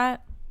were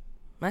that,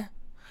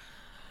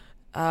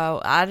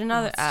 add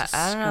another.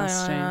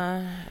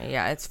 Disgusting.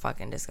 Yeah, it's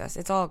fucking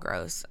disgusting. It's all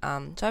gross.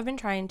 So I've been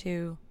trying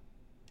to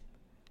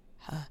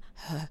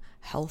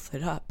health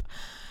it up.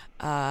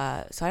 So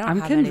I don't.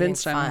 I'm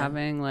convinced I'm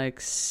having like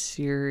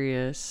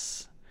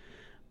serious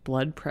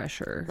blood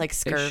pressure, like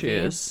scurvy.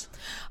 Issues.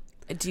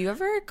 Do you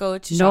ever go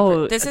to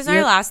No, this is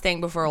our last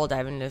thing before we'll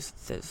dive into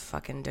the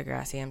fucking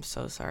Degrassi. I'm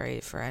so sorry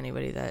for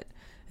anybody that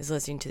is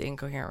listening to the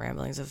incoherent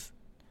ramblings of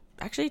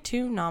actually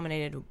 2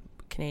 nominated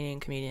Canadian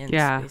comedians.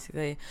 Yeah,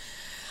 basically.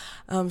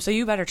 So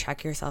you better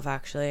check yourself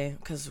actually,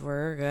 because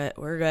we're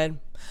good.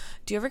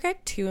 Do you ever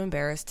get too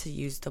embarrassed to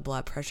use the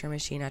blood pressure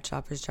machine at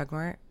Shoppers Drug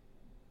Mart?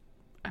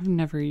 I've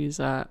never used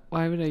that.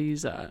 Why would I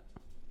use that?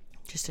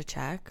 Just to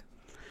check?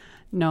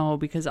 No,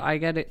 because I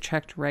get it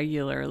checked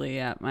regularly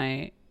at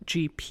my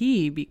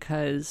GP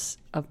because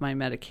of my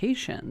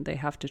medication. They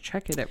have to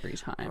check it every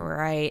time.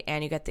 Right.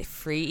 And you get the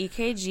free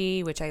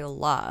EKG, which I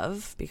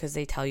love because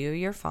they tell you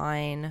you're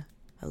fine.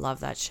 I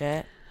love that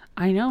shit.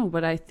 I know,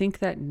 but I think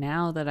that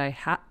now that I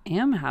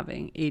am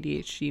having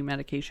ADHD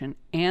medication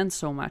and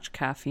so much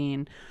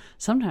caffeine,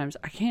 sometimes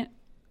I can't,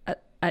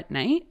 at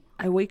night,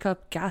 I wake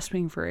up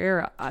gasping for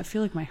air. I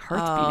feel like my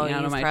heart's beating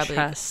out of my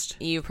chest.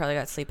 You probably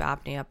got sleep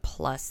apnea,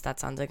 plus that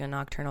sounds like a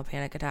nocturnal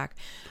panic attack.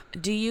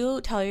 Do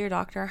you tell your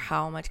doctor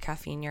how much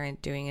caffeine you're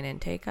doing an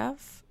intake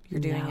of?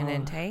 You're doing an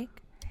intake?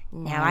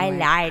 No, I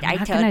lied. I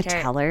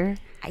told her.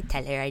 I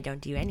tell her I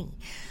don't do any.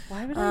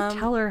 Why would I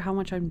tell her how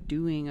much I'm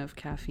doing of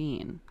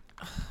caffeine?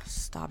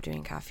 Stop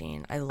doing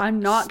caffeine. I'm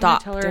not going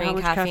to tell her how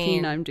much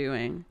caffeine I'm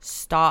doing.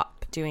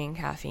 Stop doing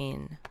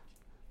caffeine.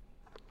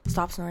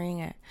 Stop snorting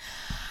it.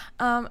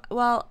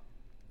 Well,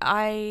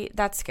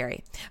 that's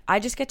scary. I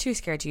just get too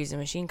scared to use the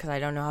machine because I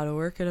don't know how to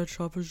work it at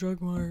Shoppers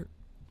Drug Mart.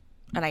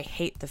 And I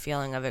hate the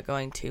feeling of it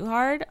going too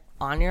hard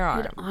on your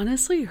arm. It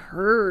honestly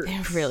hurts.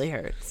 It really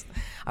hurts.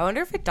 I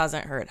wonder if it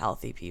doesn't hurt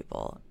healthy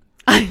people.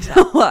 I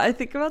know. I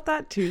think about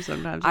that too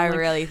sometimes. I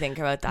really think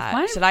about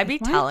that. Should I be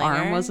telling her? If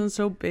my arm wasn't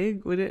so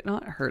big, would it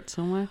not hurt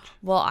so much?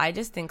 Well, I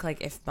just think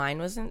like if mine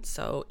wasn't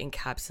so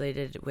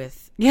encapsulated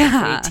with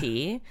FAT,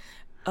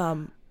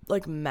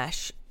 like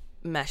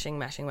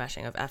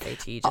meshing of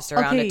FAT just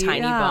around a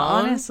tiny bone.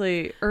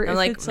 Honestly, or if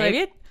like maybe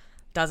it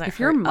doesn't.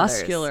 If you're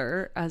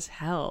muscular as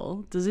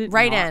hell, does it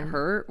not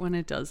hurt when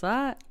it does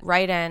that?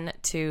 Write in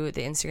to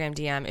the Instagram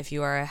DM if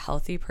you are a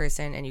healthy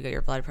person and you get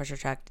your blood pressure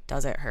checked.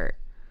 Does it hurt?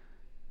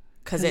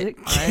 Because it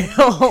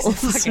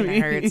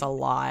fucking hurts a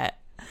lot.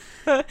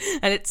 And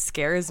it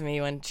scares me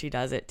when she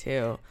does it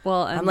too.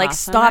 Well, I'm like,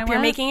 stop,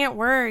 you're making it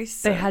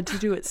worse. They had to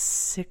do it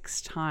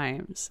 6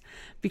 times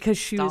because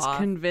she was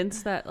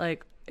convinced that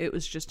like it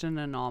was just an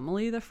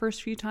anomaly the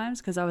first few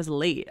times because I was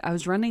late. I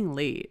was running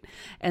late.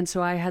 And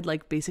so I had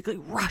like basically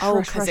rush.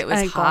 Because it was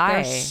and I high.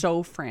 got there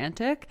so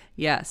frantic.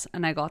 Yes.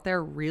 And I got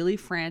there really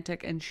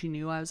frantic and she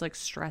knew I was like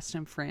stressed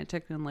and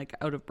frantic and like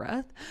out of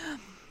breath.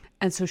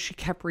 And so she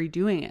kept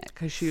redoing it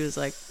because she was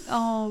like,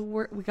 oh,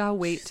 we got to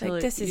wait till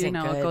like,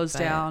 it goes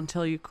down,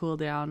 till you cool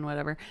down,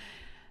 whatever.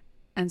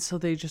 And so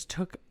they just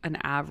took an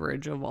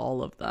average of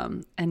all of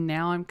them. And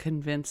now I'm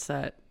convinced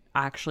that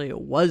actually it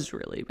was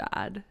really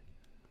bad.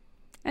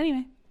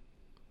 Anyway,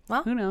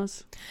 well, who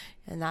knows?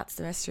 And that's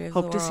the mystery of the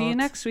world. Hope to see you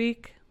next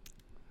week.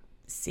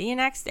 See you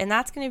next. And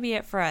that's going to be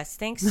it for us.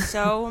 Thanks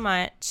so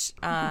much.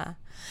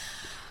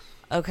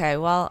 Okay,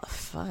 well,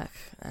 fuck.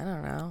 I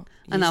don't know.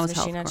 And that was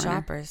Health Corner.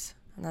 Shoppers.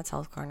 And that's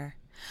Health Corner.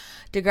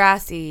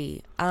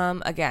 Degrassi.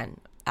 Again,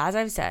 as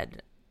I've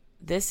said,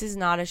 this is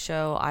not a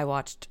show I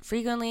watched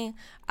frequently.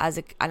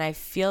 And I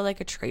feel like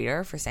a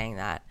traitor for saying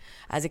that.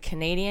 As a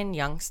Canadian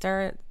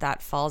youngster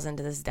that falls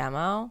into this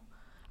demo,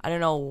 I don't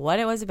know what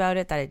it was about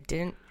it that I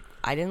didn't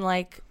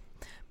like.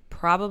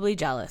 Probably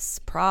jealous.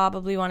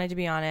 Probably wanted to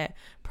be on it.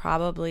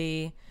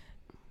 Probably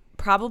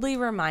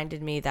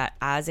reminded me that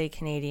as a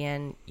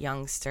Canadian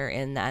youngster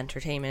in the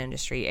entertainment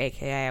industry,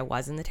 aka I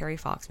was in the Terry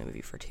Fox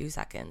movie for 2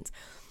 seconds,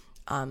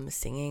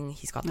 singing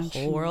He's Got the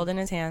Whole World in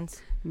His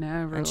Hands.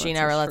 She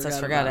never lets us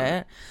forget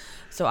it.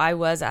 So I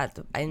was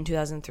in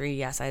 2003,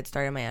 yes, I had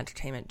started my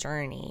entertainment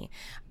journey,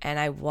 and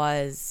I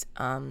was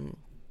in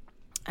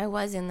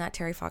that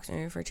Terry Fox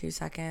movie for 2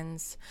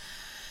 seconds.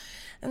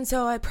 And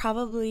so I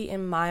probably,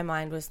 in my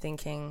mind, was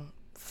thinking,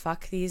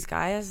 fuck these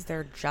guys.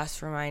 They're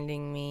just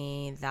reminding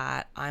me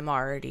that I'm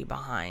already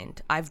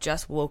behind. I've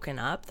just woken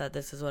up that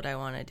this is what I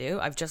want to do.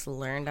 I've just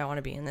learned I want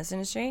to be in this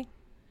industry,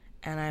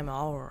 and I'm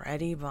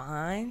already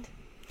behind.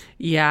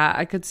 Yeah,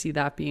 I could see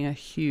that being a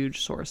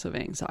huge source of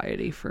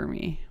anxiety for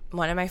me.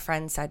 One of my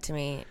friends said to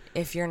me,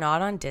 if you're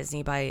not on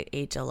Disney by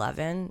age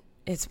 11,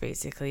 it's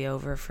basically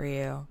over for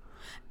you.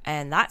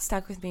 And that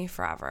stuck with me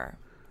forever.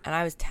 And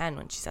I was 10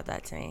 when she said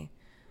that to me.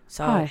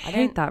 So I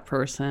hate that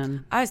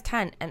person. I was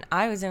 10 and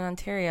I was in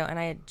Ontario and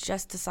I had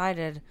just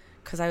decided,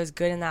 because I was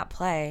good in that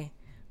play,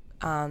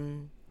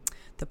 the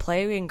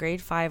play in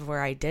grade 5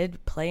 where I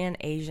did play an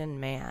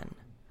Asian man.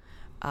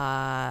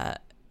 My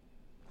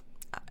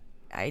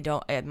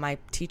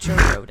teacher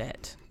wrote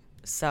it.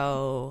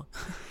 So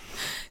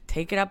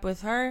take it up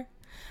with her.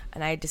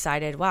 And I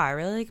decided, wow, I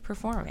really like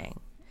performing.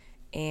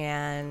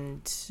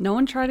 And no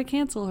one tried to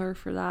cancel her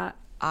for that.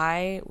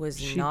 I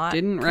was not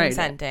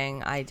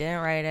consenting. I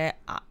didn't write it.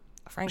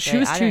 Frankly, she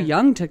was too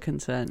young to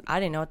consent.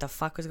 I didn't know what the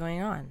fuck was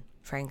going on,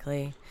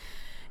 frankly.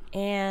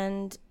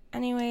 And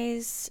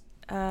anyways,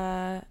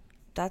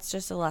 that's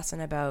just a lesson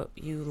about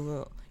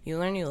you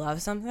learn you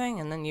love something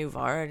and then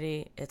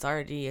it's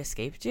already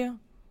escaped you.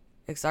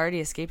 It's already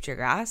escaped your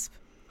grasp,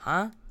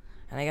 huh?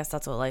 And I guess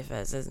that's what life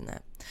is, isn't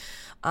it?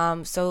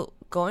 So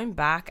going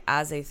back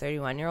as a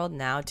 31-year-old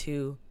now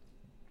to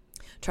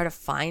try to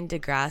find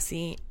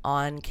Degrassi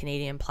on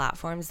Canadian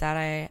platforms that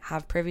I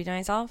have privy to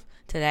myself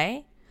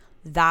today,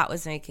 that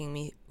was making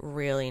me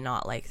really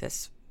not like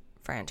this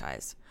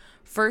franchise.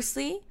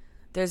 Firstly,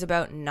 there's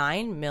about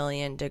 9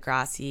 million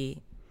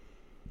Degrassis.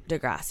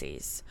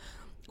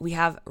 We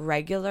have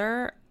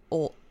regular,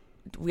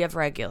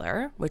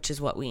 which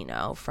is what we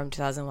know from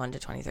 2001 to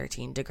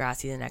 2013,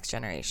 Degrassi: The Next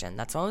Generation.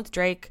 That's the one with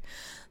Drake.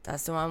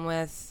 That's the one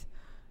with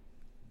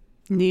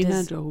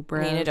Nina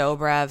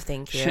Dobrev,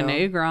 thank you.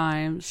 Shanae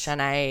Grimes.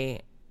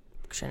 Shanae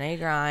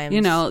Grimes.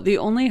 You know, the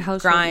only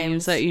household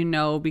names that you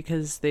know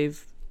because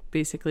they've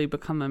basically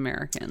become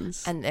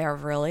Americans. And they're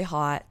really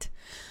hot.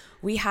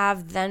 We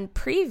have then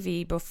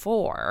Preview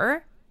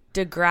before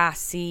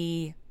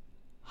Degrassi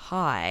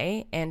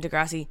High and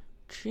Degrassi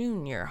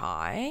Junior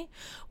High,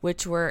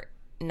 which were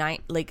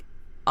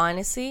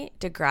honestly,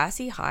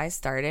 Degrassi High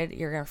started,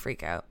 you're going to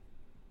freak out,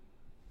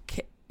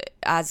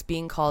 as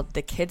being called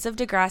The Kids of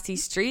Degrassi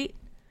Street,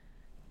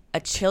 a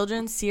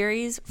children's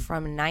series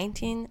from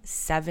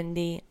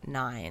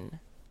 1979.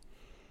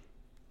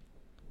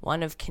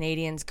 One of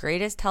Canadians'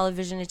 greatest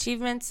television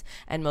achievements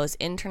and most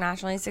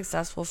internationally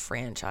successful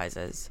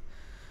franchises.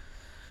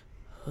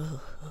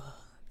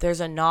 There's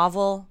a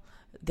novel,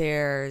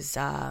 there's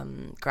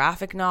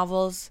graphic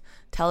novels,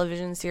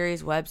 television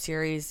series, web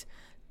series,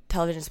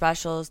 television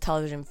specials,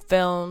 television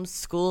films.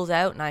 School's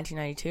Out,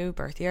 1992,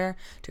 birth year.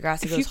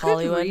 Degrassi Goes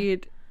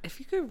Hollywood. If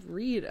you could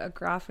read a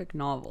graphic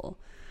novel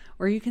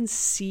where you can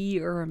see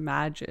or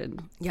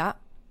imagine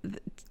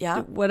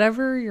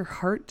whatever your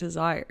heart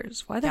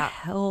desires, why the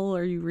hell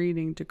are you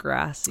reading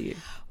Degrassi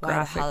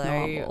graphic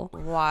novel?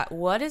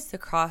 What is the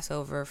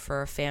crossover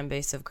for a fan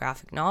base of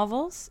graphic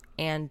novels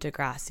and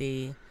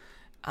Degrassi,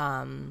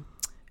 and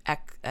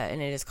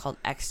it is called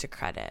Extra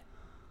Credit.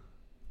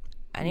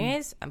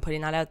 Anyways, I'm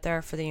putting that out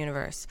there for the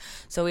universe.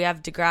 So we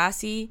have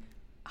Degrassi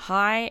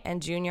High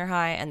and Junior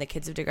High and the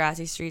Kids of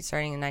Degrassi Street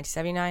starting in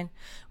 1979.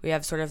 We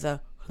have sort of the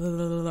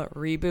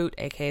reboot,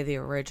 aka the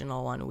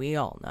original one we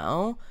all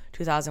know,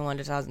 2001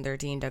 to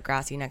 2013,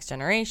 Degrassi Next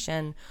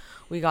Generation.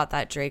 We got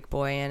that Drake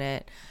boy in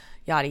it,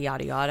 yada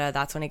yada yada.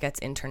 That's when it gets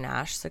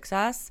international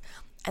success.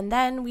 And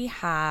then we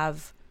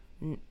have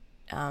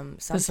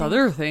this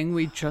other thing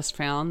we just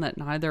found that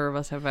neither of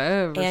us have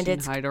ever seen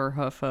hide or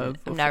hoof of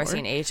before. I've never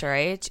seen H or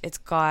H. It's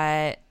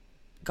got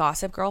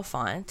Gossip Girl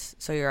font,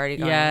 so you're already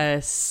going.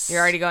 Yes,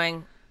 you're already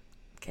going.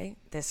 Okay,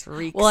 this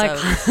reeks of.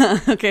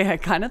 I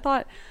kind of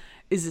thought,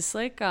 is this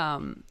like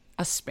a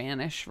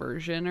Spanish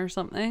version or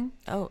something?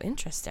 Oh,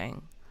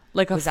 interesting.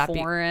 Like a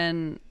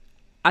foreign.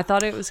 I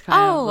thought it was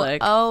kind of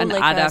like an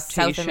like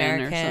adaptation a South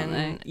American, or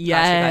something.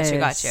 Yes,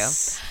 got you.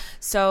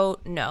 So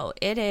no,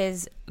 it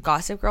is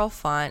Gossip Girl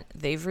font.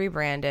 They've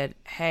rebranded.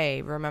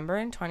 Hey, remember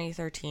in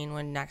 2013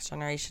 when Next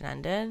Generation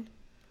ended?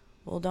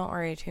 Well, don't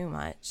worry too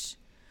much,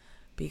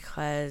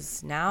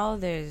 because now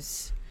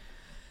there's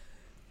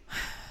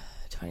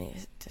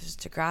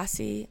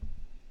Degrassi,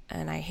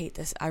 and I hate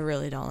this. I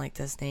really don't like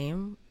this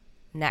name.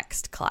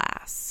 Next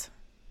Class,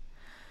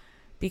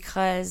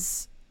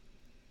 because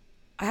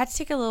I had to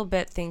take a little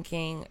bit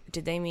thinking,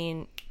 did they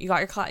mean you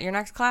got your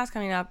next class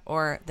coming up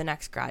or the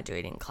next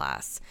graduating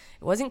class?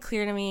 It wasn't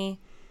clear to me.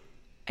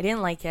 I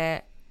didn't like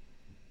it.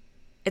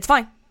 It's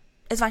fine.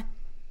 It's fine.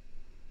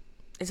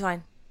 It's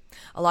fine.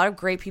 A lot of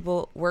great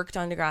people worked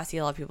on Degrassi.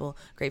 A lot of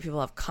great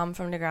people have come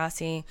from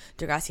Degrassi.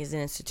 Degrassi is an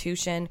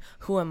institution.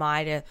 Who am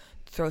I to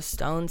throw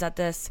stones at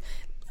this?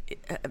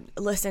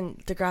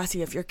 Listen,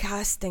 Degrassi, if you're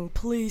casting,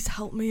 please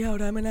help me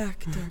out. I'm an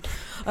actor.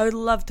 I would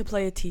love to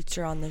play a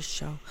teacher on this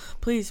show.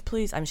 Please,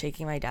 please. I'm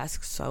shaking my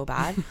desk so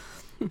bad.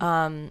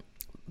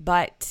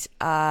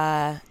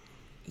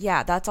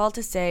 Yeah, that's all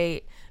to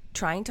say.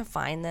 Trying to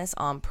find this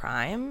on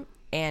Prime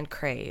and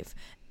Crave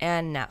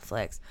and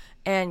Netflix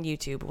and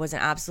YouTube was an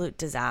absolute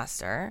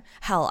disaster.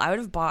 Hell, I would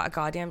have bought a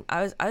goddamn.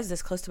 I was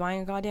this close to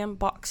buying a goddamn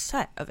box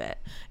set of it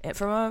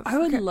from a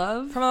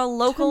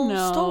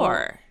local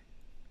store.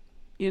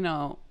 You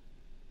know,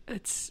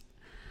 it's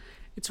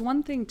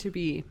one thing to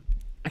be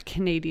a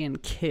Canadian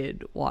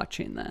kid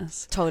watching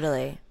this.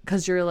 Totally.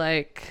 Because you're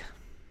like,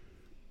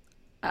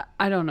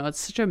 I don't know,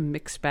 it's such a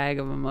mixed bag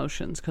of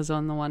emotions. Because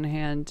on the one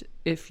hand,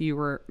 if you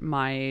were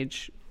my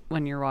age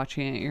when you're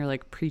watching it, you're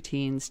like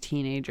preteens,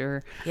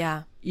 teenager.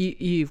 Yeah.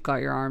 You've got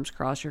your arms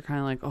crossed. You're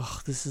kind of like,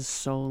 oh, this is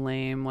so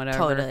lame, whatever.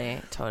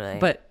 Totally.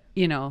 But,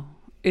 you know,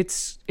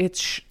 it's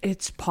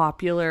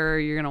popular,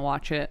 you're gonna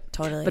watch it,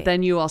 totally. But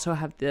then you also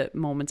have the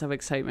moments of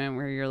excitement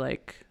where you're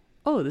like,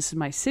 oh, this is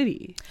my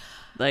city,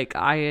 like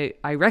I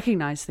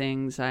recognize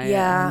things.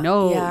 I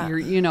know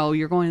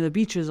you're going to the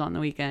beaches on the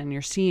weekend,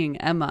 you're seeing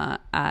Emma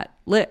at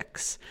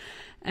Licks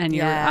and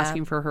you're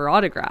asking for her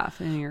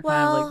autograph, and you're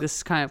kind of like, this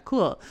is kind of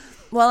cool.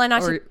 Well, and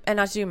not to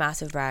do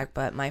massive brag,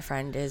 but my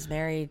friend is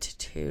married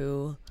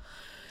to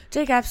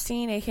Jake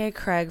Epstein, aka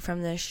Craig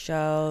from this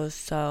show,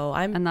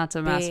 and that's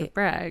a massive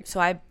brag. So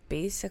I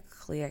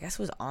basically, I guess,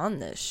 was on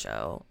this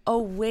show.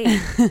 Oh wait,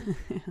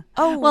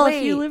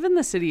 if you live in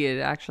the city, it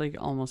actually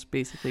almost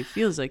basically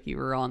feels like you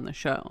were on the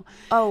show.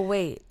 Oh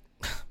wait,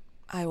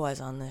 I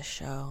was on this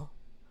show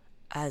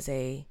as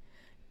a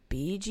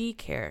BG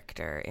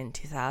character in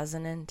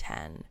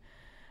 2010.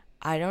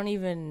 I don't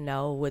even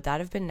know. Would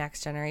that have been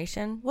Next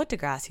Generation? What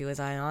Degrassi was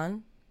I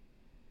on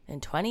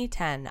in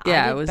 2010?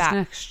 Yeah, it was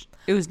next.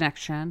 It was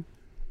Next Gen.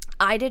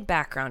 I did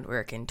background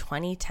work in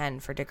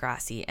 2010 for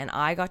Degrassi, and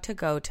I got to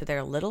go to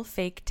their little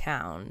fake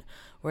town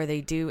where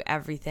they do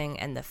everything,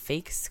 and the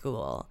fake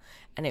school.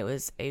 And it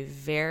was a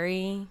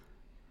very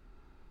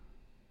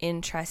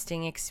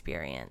interesting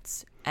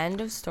experience. End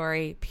of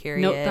story,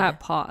 period. Note that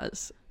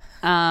pause.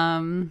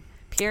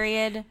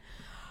 Period.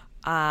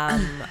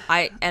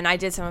 I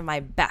did some of my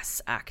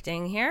best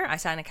acting here. I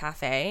sat in a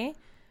cafe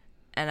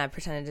and I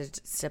pretended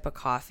to sip a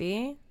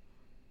coffee.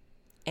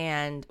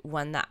 And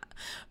when the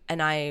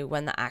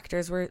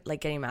actors were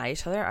like getting mad at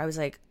each other, I was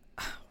like,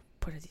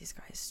 what are these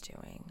guys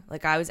doing?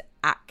 Like, I was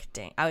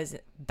acting. I was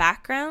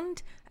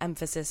background,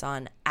 emphasis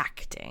on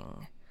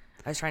acting.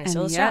 I was trying to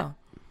steal the show.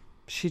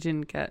 She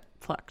didn't get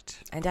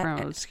plucked from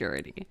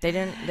obscurity. They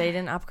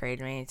didn't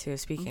upgrade me to a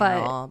speaking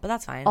role, but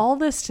that's fine. All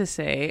this to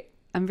say,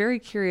 I'm very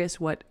curious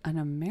what an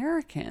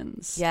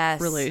American's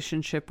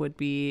relationship would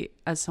be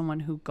as someone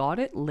who got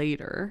it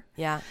later.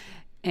 Yeah.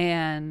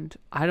 And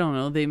I don't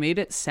know, they made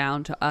it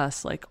sound to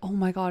us like, oh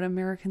my God,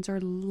 Americans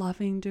are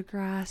loving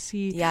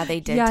Degrassi. Yeah,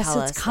 they did tell us that.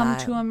 Yes, it's come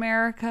to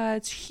America.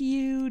 It's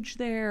huge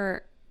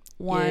there.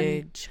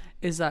 One,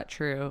 is that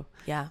true?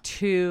 Yeah.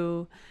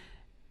 Two,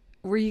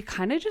 were you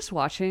kind of just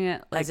watching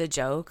it like as a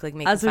joke, like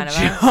making fun of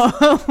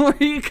us? Were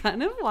you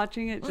kind of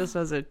watching it just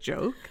as a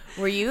joke?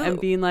 Were you? And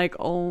being like,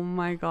 oh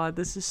my God,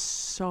 this is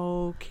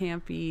so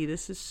campy.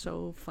 This is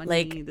so funny.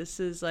 Like,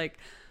 this is like...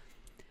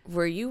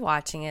 Were you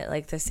watching it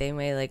like the same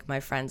way like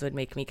my friends would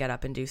make me get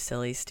up and do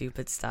silly,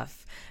 stupid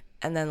stuff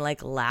and then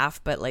like laugh,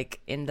 but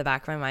like in the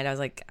back of my mind I was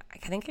like, I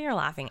think you're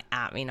laughing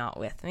at me, not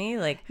with me.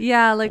 Like,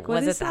 yeah, like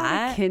what is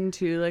that akin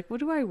to? Like,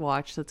 what do I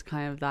watch that's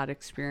kind of that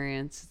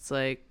experience? It's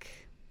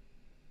like,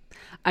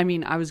 I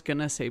mean, I was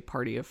gonna say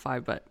Party of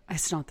Five, but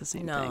it's not the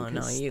same thing.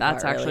 No, you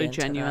that's got actually really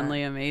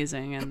genuinely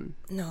amazing, and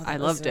I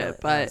loved really, it.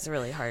 But it's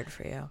really hard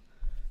for you.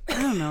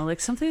 I don't know,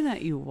 like something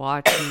that you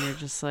watch and you're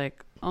just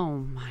like, oh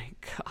my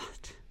God.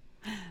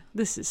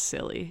 This is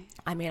silly.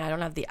 I mean, I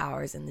don't have the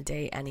hours in the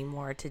day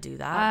anymore to do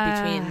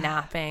that between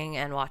napping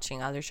and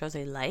watching other shows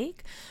I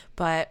like.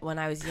 But when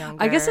I was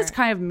younger, I guess it's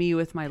kind of me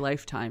with my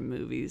Lifetime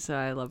movies that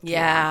I love to watch.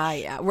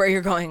 Yeah. Where you're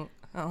going,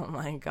 oh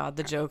my God,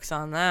 the joke's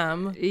on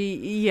them.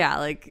 Yeah,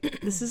 like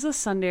this is a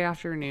Sunday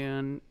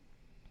afternoon.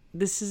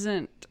 This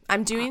isn't.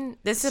 I'm doing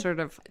this is sort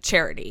of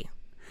charity.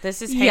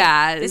 This is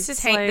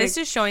this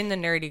is showing the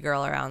nerdy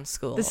girl around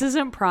school. This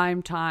isn't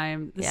prime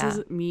time. This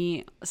is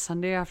me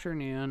Sunday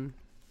afternoon.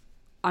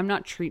 I'm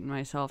not treating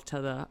myself to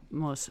the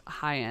most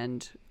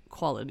high-end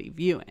quality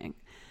viewing.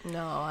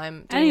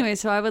 No, anyway,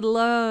 so I would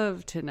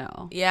love to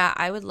know. Yeah,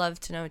 I would love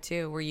to know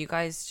too. Were you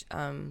guys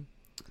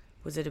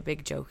was it a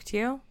big joke to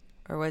you?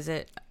 Or was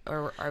it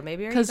or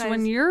maybe because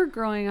when you're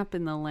growing up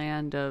in the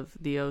land of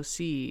the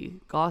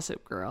OC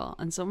Gossip Girl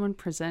and someone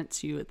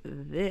presents you with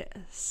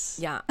this.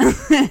 Yeah.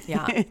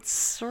 It's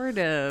sort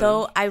of.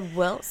 Though I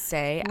will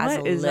say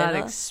what is that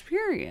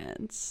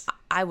experience?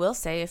 I will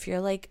say if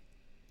you're like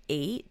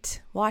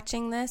 8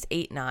 watching this,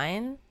 8,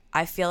 9,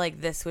 I feel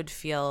like this would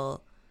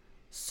feel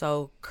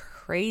so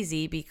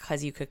crazy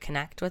because you could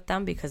connect with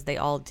them because they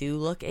all do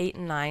look 8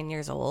 and 9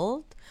 years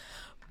old,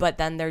 but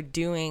then they're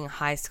doing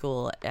high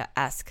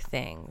school-esque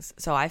things.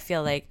 So I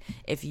feel like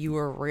if you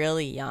were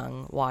really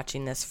young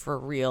watching this for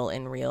real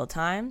in real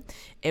time,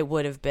 it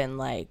would have been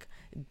like,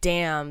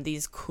 damn,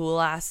 these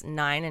cool-ass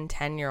 9 and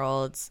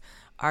 10-year-olds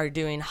are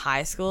doing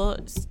high school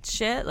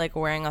shit, like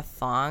wearing a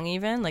thong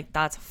even. Like,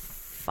 that's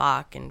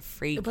fucking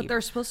freaky. But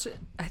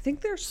I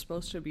think they're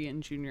supposed to be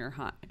in junior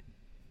high.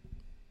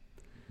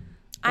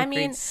 I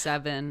mean, grade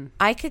 7.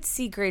 I could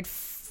see grade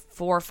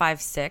 4,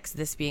 5, 6,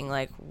 this being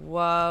like,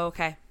 whoa,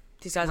 okay,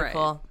 these guys are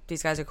cool.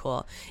 These guys are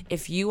cool.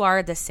 If you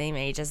are the same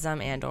age as them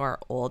and or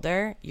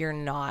older, you're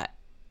not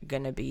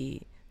going to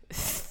be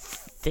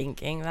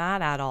thinking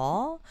that at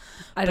all.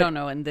 I don't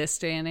know. In this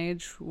day and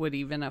age, would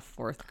even a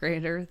 4th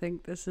grader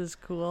think this is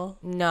cool?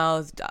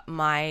 No,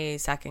 my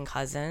second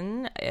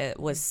cousin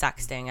was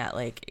sexting at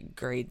like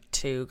grade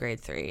 2, grade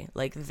 3.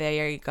 Like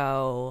they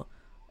go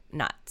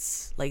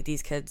nuts. Like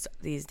these kids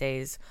these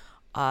days,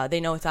 they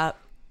know what's up,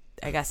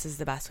 I guess is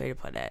the best way to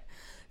put it.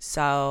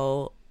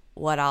 So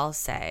what I'll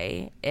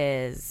say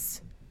is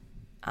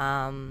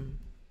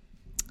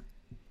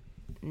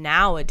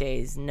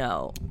nowadays,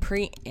 no.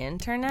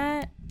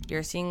 Pre-internet,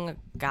 you're seeing a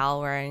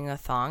gal wearing a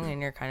thong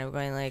and you're kind of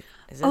going like,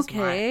 is this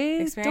my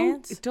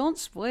experience? Don't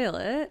spoil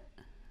it.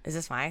 Is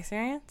this my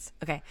experience?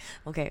 Okay.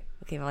 Well,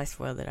 I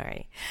spoiled it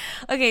already.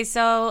 Okay,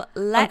 so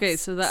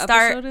let's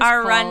start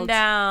our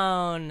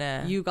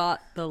rundown. You got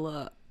the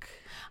look.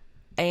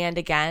 And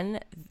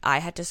again, I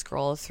had to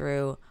scroll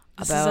through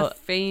This is a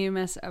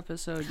famous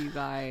episode, you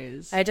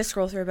guys. I had to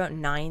scroll through about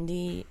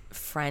 90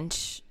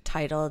 French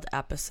titled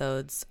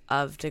episodes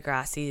of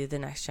Degrassi, The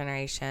Next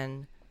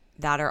Generation,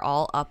 that are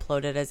all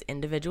uploaded as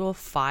individual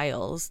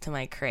files to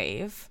my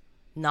Crave.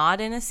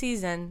 Not in a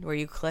season where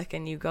you click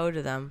and you go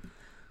to them.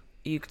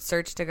 You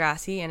search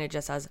Degrassi and it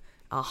just has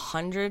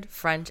 100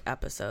 French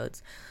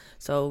episodes.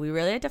 So we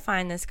really had to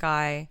find this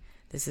guy.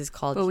 This is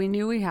called... But we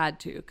knew we had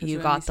to. You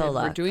got the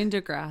look. We're doing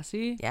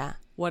Degrassi. Yeah.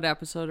 What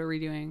episode are we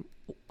doing?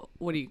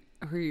 Who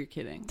are you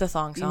kidding? The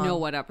thong song. You know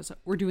what episode?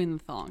 We're doing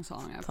the thong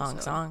song episode.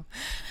 Thong song.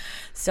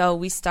 So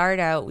we start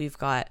out, we've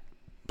got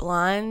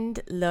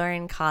blonde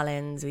Lauren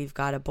Collins. We've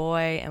got a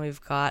boy and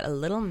we've got a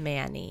little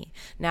Manny.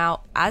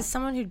 Now, as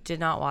someone who did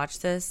not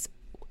watch this,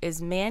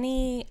 is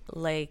Manny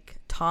like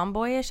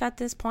tomboyish at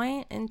this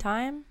point in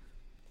time?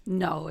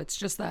 No, it's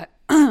just that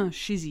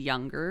she's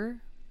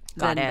younger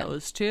than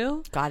those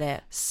two. Got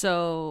it.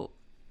 So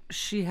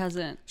she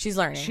hasn't. She's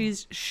learning.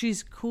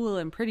 She's cool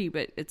and pretty,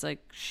 but it's like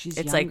she's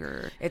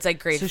younger. It's like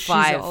grade 5.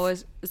 She's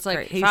always. It's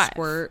like, hey, 5.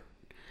 Squirt.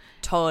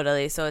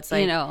 Totally. So it's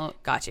like,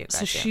 got you.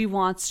 So she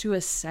wants to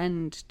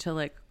ascend to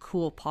like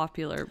cool,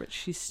 popular, but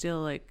she's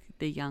still like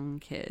the young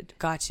kid.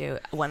 Got you.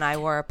 When I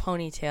wore a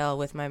ponytail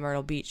with my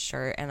Myrtle Beach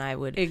shirt and I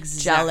would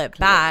gel it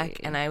back,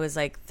 and I was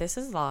like, this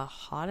is the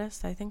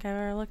hottest I think I've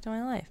ever looked in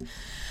my life.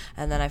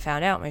 And then I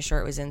found out my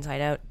shirt was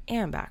inside out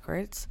and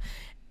backwards.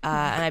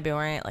 And I've been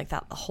wearing it like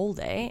that the whole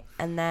day.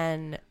 And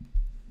then,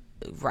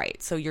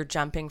 right. So you're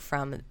jumping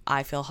from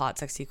I feel hot,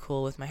 sexy,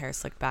 cool with my hair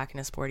slicked back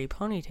in a sporty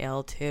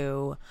ponytail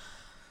to,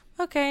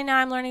 okay, now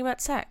I'm learning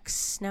about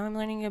sex. Now I'm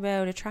learning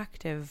about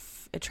attracting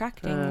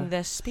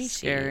this species.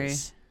 Scary.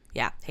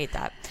 Yeah, hate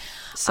that.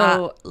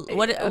 So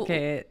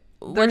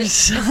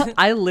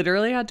I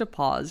literally had to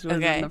pause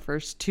within the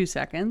first 2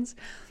 seconds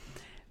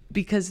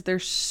because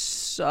there's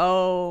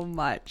so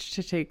much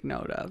to take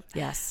note of.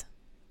 Yes.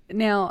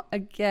 Now,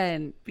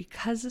 again,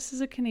 because this is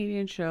a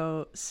Canadian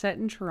show set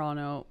in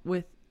Toronto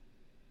with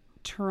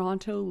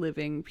Toronto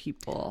living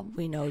people,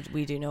 we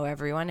do know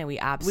everyone, and we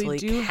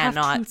absolutely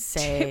cannot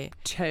say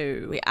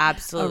tiptoe. We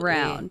absolutely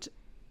around.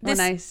 When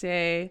I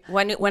say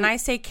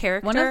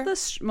character, one of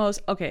the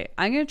most I'm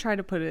going to try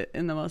to put it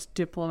in the most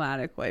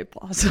diplomatic way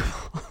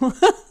possible.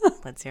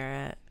 Let's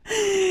hear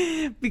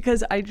it.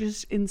 Because I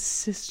just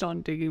insist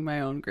on digging my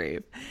own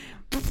grave.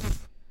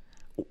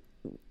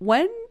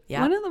 One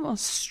of the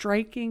most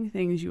striking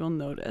things you will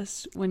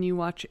notice when you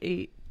watch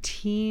a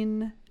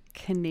teen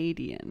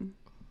Canadian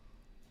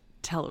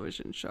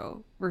television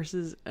show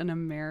versus an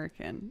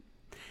American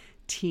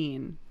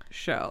teen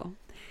show.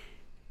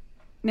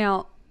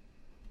 Now,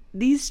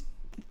 I'm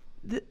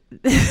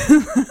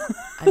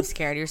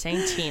scared. You're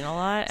saying teen a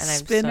lot, and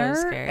Spinner I'm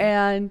so scared.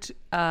 And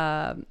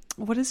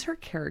what is her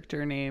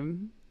character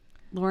name?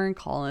 Lauren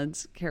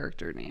Collins'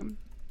 character name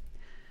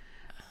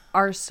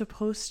are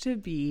supposed to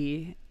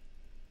be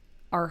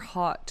our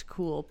hot,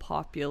 cool,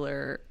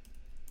 popular,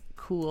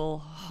 cool,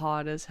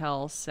 hot as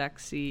hell,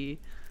 sexy,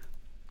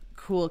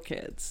 cool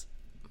kids.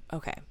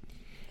 Okay,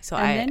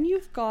 then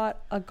you've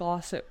got a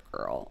Gossip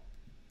Girl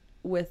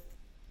with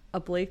a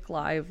Blake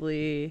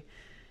Lively,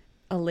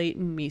 a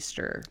Leighton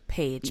Meester,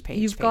 Paige.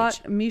 You've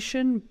got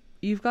Misha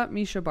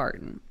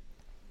Barton.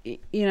 You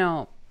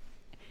know,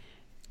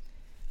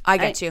 I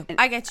get you.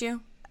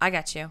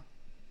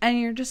 And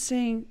you're just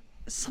saying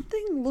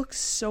something looks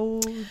so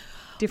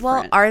different.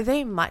 Well, are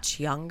they much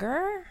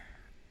younger?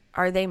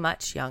 Or are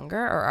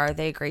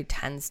they grade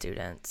 10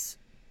 students?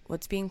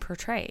 What's being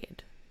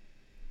portrayed?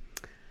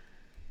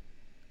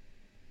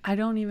 I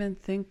don't even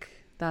think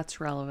that's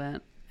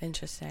relevant.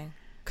 Interesting.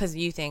 Because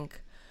you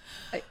think...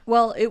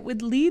 Well, it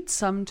would lead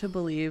some to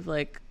believe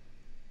like,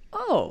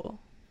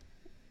 well,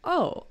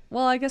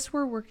 I guess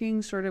we're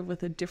working sort of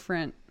with a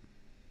different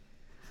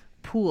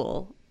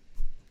pool.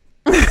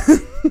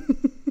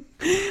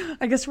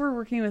 I guess we're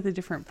working with a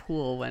different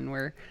pool when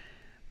we're...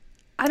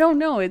 I don't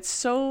know. It's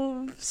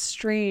so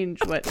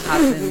strange what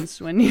happens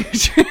when you...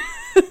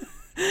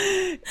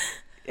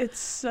 It's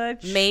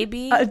such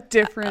a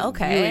different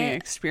viewing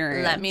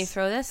experience. Let me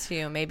throw this to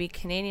you. Maybe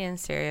Canadian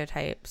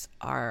stereotypes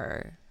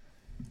are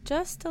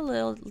just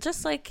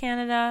like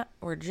Canada,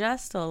 we're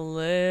just a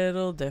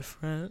little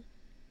different.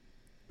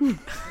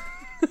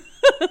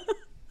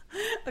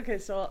 Okay,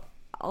 so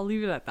I'll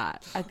leave it at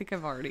that. I think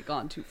I've already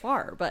gone too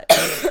far. But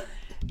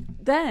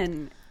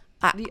then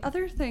the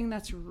other thing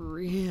that's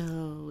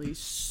really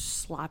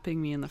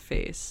slapping me in the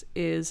face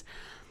is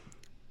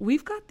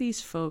we've got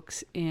these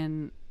folks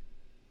in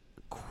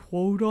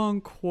quote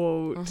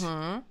unquote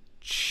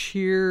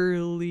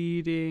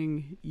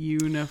cheerleading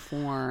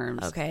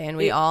uniforms. Okay, and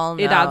we all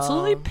know it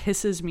absolutely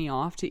pisses me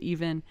off to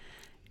even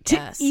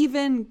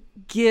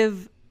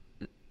give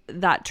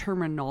that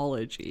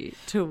terminology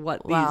to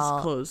what these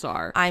clothes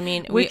are. I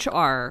mean,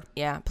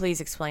 please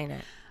explain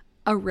it.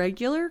 A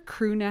regular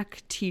crew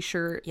neck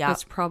t-shirt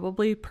that's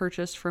probably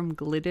purchased from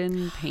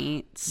Glidden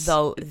Paints.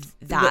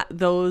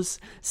 Those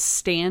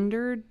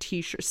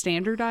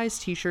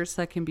standardized t-shirts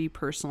that can be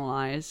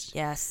personalized.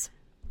 Yes.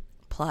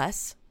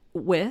 Plus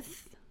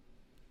with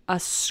a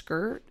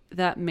skirt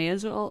that may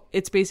as well,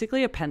 it's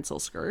basically a pencil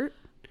skirt,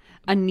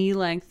 a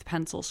knee-length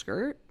pencil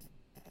skirt.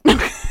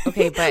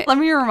 Okay, but let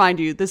me remind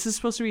you, this is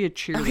supposed to be a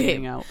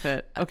cheerleading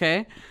outfit.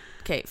 Okay.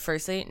 Okay,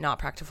 firstly, not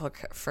practical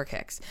for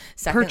kicks.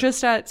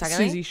 Purchased at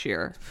Susie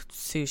Shear.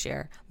 Sue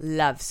Shear.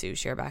 Love Sue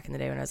Shear back in the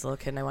day when I was a little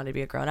kid and I wanted to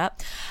be a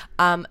grown-up.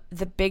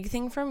 The big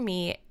thing for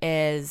me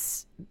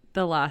is...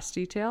 the last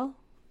detail?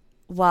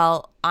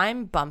 Well,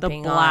 I'm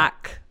bumping the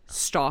black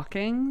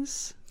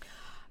stockings.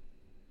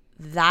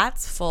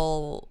 That's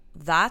full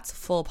that's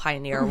full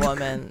pioneer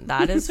woman.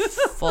 That is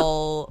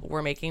full,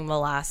 we're making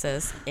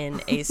molasses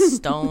in a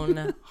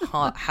stone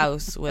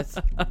house with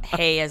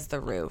hay as the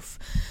roof.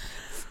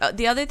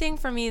 The other thing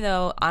for me,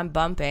 though, I'm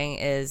bumping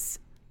is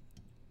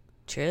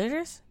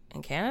cheerleaders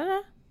in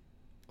Canada.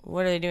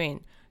 What are they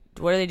doing?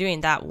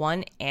 That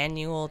one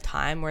annual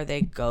time where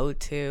they go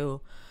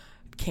to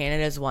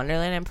Canada's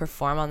Wonderland and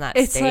perform on that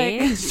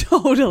stage?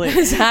 Like, totally.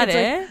 Is that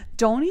it? Like,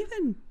 don't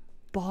even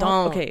bother.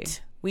 Don't. Okay.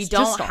 We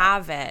don't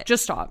have it.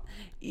 Just stop.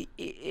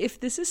 If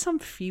this is some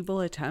feeble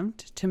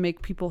attempt to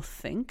make people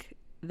think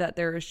that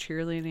there is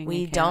cheerleading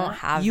we in Canada, don't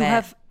have you it.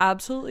 have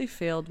absolutely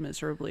failed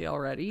miserably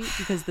already,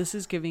 because this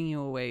is giving you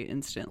away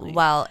instantly.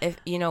 Well, if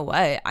you know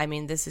what, I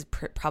mean, this is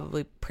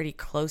probably pretty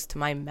close to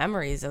my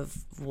memories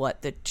of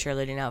what the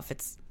cheerleading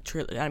outfits,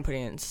 I'm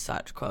putting it in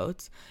such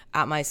quotes,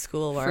 at my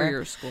school were. For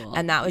your school.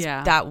 And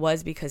that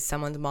was because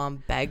someone's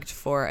mom begged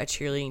for a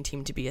cheerleading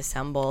team to be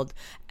assembled,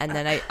 and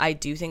then I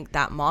do think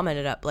that mom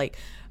ended up like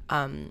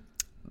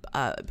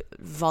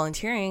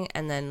volunteering,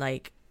 and then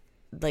like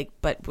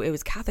but it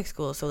was Catholic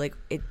school, so like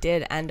it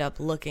did end up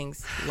looking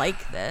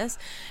like this.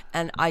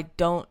 And I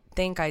don't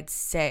think I'd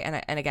say,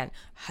 and again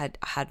had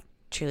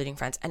cheerleading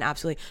friends, and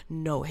absolutely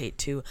no hate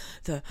to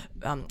the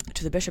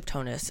Bishop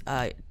Tonus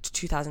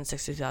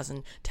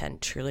 2006-2010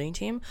 cheerleading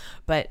team,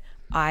 but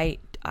I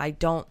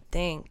don't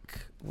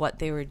think what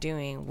they were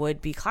doing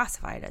would be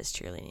classified as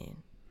cheerleading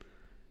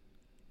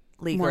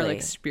legally. More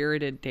like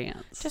spirited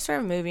dance, just sort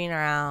of moving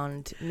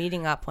around,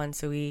 meeting up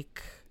once a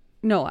week.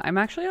 No, I'm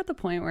actually at the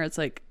point where it's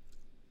like,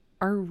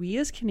 are we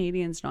as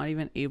Canadians not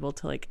even able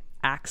to like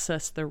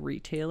access the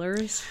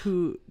retailers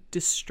who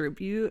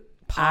distribute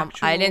POM?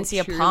 I didn't see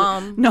a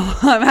POM. No,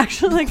 I'm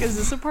actually like, is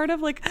this a part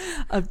of like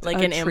an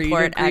trade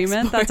import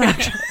agreement? Export. That's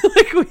actually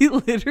like, we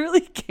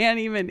literally can't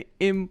even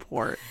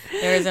import.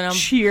 There's an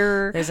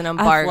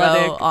embargo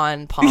athletic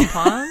on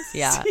pom-poms.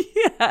 Yeah.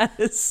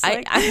 Yes.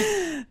 Like,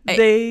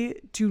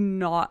 they do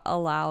not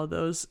allow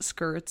those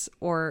skirts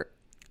or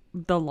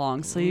the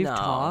long sleeve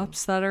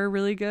tops that are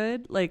really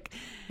good. Like,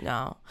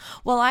 no.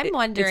 Well, I'm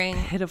wondering.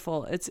 It's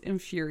pitiful. It's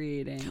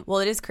infuriating. Well,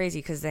 it is crazy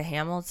because the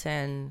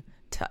Hamilton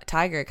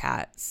Tiger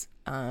Cats,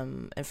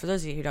 and for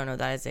those of you who don't know,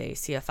 that is a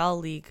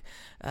CFL league.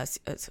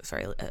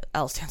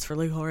 L stands for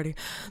league already.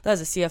 That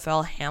is a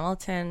CFL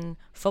Hamilton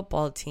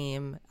football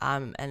team,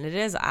 and it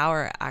is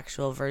our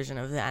actual version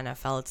of the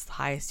NFL. It's the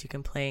highest you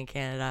can play in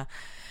Canada.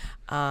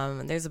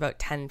 There's about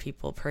 10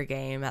 people per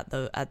game at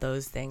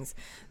those things.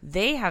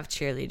 They have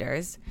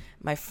cheerleaders.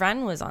 My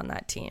friend was on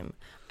that team.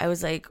 I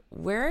was like,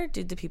 where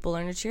did the people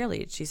learn to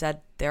cheerlead? She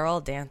said, they're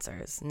all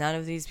dancers. None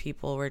of these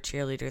people were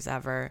cheerleaders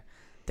ever.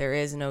 There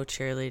is no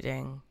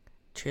cheerleading.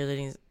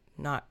 Cheerleading's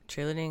not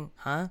cheerleading,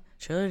 huh?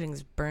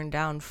 Cheerleading's burned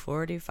down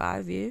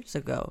 45 years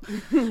ago.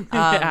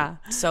 Yeah.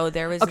 So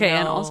there was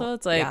and also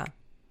it's like,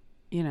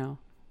 you know,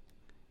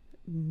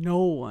 no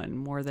one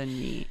more than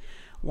me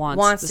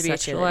wants to be a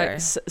cheerleader.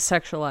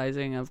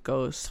 Sexualizing of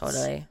ghosts,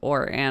 totally,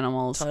 or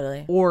animals,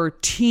 totally, or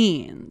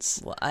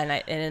teens. Well, and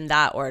in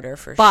that order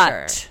for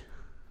sure.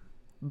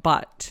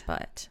 But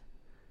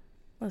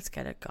let's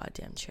get a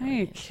goddamn cheerleader. Are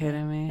you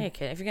kidding me? Hey,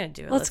 kid, if you're gonna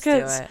do it, let's do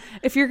it.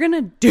 If you're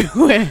gonna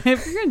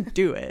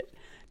do it,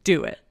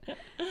 do it.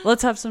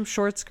 Let's have some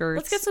short skirts.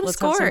 Let's get some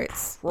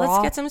skirts.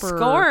 Let's get some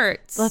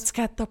skirts. Let's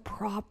get the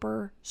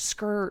proper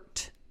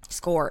skirt.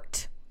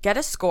 Skort. Get a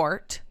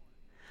skort.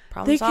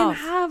 They can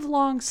have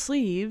long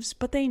sleeves,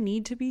 but they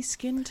need to be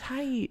skin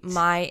tight.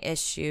 My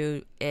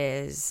issue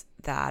is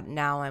that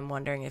now I'm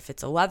wondering if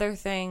it's a weather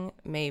thing.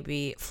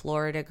 Maybe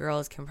Florida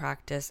girls can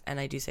practice, and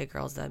I do say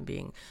girls, then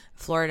being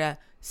Florida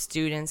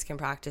students can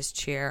practice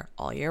cheer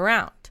all year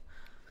round.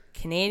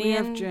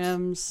 Canadians, we have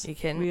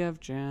gyms. We have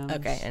gyms.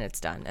 Okay, and it's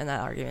done. And that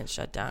argument's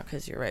shut down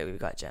because you're right, we've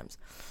got gyms.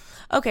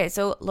 Okay,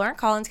 so Lauren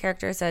Collins'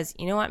 character says,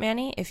 you know what,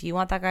 Manny? If you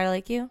want that guy to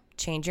like you,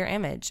 change your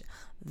image.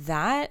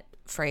 That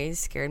phrase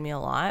scared me a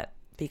lot,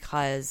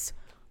 because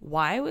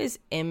why was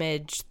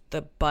image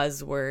the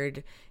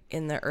buzzword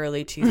in the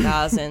early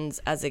 2000s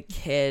as a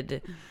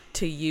kid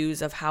to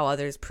use of how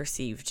others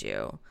perceived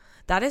you?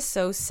 That is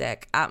so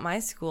sick. At my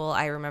school,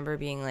 I remember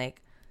being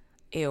like,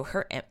 ew,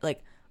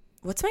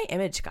 what's my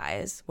image,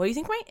 guys? What do you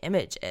think my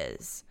image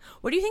is?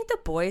 What do you think the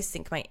boys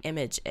think my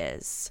image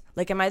is?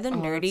 Like, am I the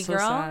nerdy girl?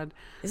 Sad.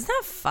 Isn't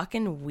that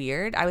fucking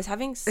weird? I was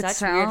having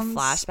such weird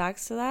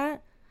flashbacks to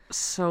that.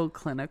 So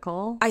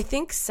clinical. I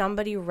think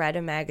somebody read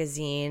a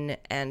magazine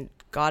and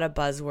got a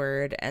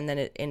buzzword, and then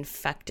it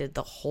infected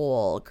the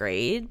whole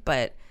grade.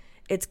 But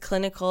it's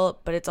clinical,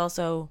 but it's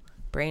also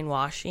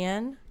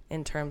brainwashian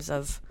in terms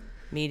of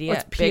media.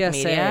 It's big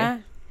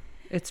media.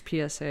 It's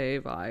PSA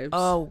vibes.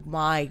 Oh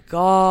my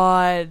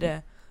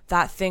god.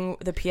 That thing,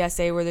 the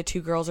PSA where the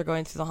two girls are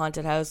going through the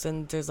haunted house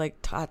and there's like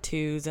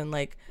tattoos and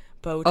like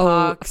Botox.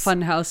 Oh,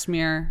 Funhouse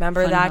mirror.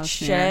 Remember that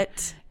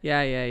shit?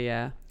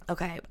 Yeah.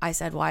 Okay, I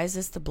said, why is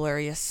this the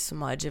blurriest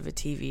smudge of a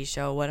TV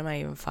show? What am I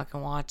even fucking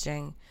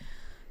watching?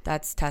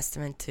 That's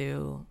testament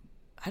to,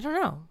 I don't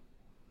know.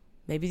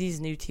 Maybe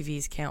these new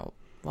TVs can't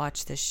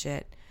watch this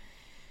shit.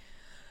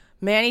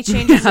 Manny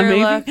changes her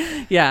look.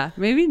 Yeah,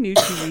 maybe new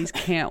TVs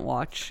can't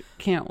watch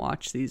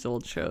these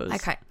old shows.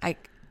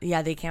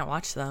 Yeah, they can't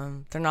watch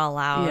them. They're not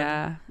allowed.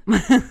 Yeah.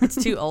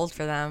 It's too old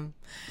for them.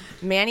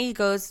 Manny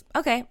goes,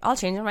 okay, I'll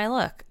change my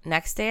look.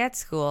 Next day at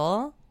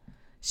school,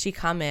 she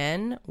come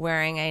in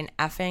wearing an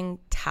effing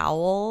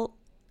towel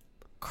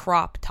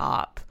crop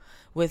top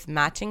with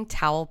matching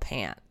towel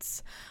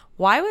pants.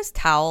 Why was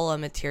towel a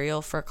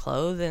material for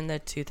clothes in the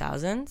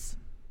 2000s?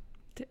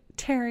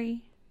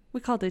 Terry.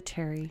 We called it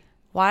Terry.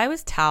 Why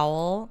was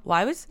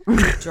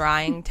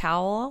drying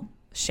towel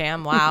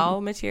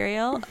ShamWow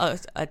material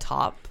a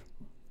top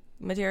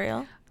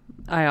material?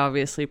 I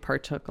obviously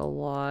partook a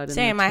lot in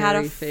Same. the Terry I had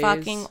a phase.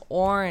 fucking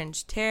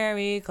orange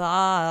terry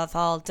cloth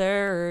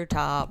halter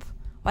top.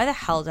 Why the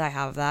hell did I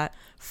have that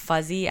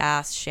fuzzy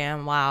ass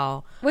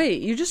ShamWow?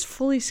 Wait, you just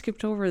fully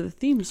skipped over the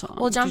theme song.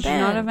 Well, jump in. Did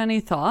you not have any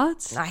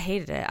thoughts? I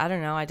hated it. I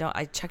don't know.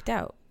 I checked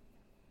out.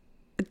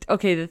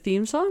 Okay, the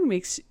theme song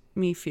makes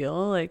me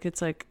feel like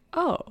it's like,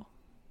 oh,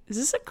 is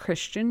this a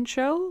Christian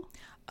show?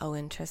 Oh,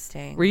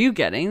 interesting. Were you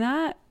getting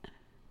that?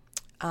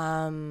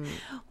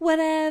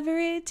 Whatever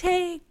it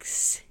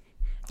takes.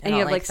 And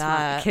you have like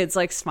kids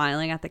like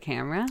smiling at the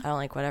camera. I don't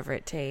like whatever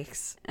it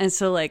takes. And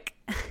so like,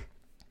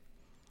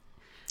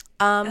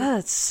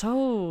 it's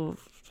so.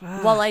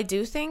 Well, I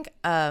do think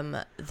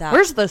that.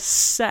 Where's the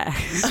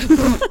sex?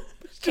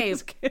 Okay,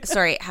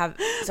 sorry. But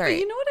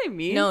you know what I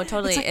mean? No,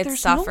 totally. Like, it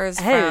suffers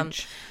from.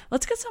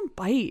 Let's get some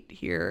bite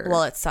here.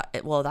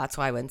 Well, that's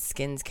why when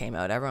Skins came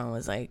out, everyone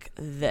was like,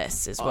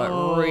 "This is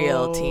what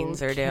real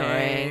teens are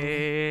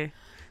doing."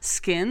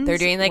 Skins. They're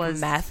doing like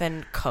meth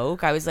and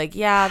coke. I was like,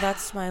 "Yeah,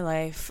 that's my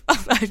life."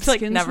 I've like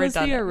Skins never was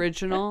done the it.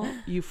 original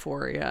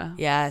Euphoria.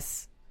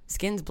 Yes,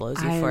 Skins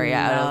blows Euphoria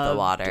out of the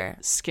water.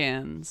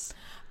 Skins.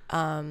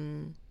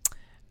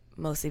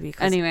 Mostly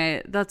because.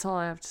 Anyway, that's all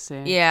I have to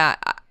say. Yeah,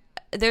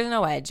 there's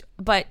no edge.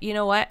 But you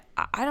know what?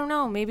 I don't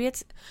know. Maybe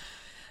it's.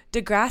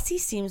 Degrassi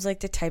seems like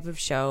the type of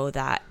show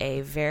that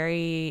a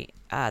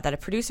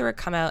producer would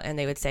come out and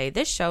they would say,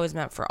 this show is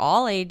meant for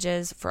all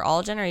ages, for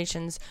all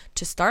generations,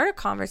 to start a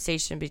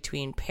conversation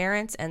between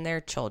parents and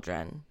their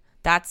children.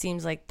 That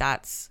seems like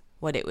that's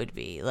what it would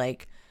be.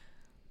 Like,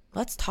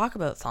 let's talk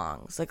about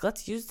thongs. Like,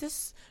 let's use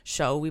this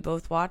show we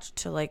both watched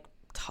to, like,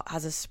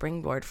 as a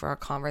springboard for our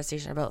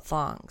conversation about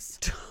thongs.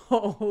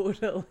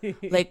 Totally.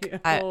 Like,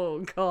 oh,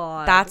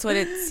 God. That's what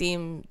it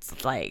seems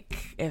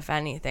like, if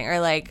anything. Or,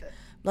 like,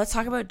 let's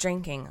talk about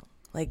drinking.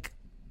 Like,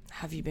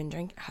 have you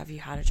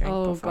had a drink before?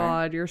 Oh,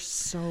 God, you're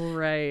so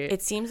right.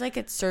 It seems like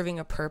it's serving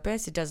a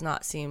purpose. It does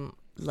not seem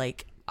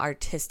like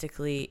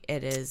artistically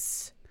it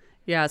is.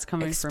 Yeah, it's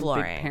coming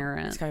exploring. From Big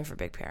Parent. It's coming from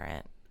Big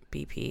Parent.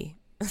 BP.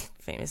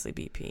 Famously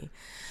BP.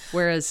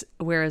 Whereas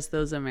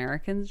those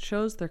American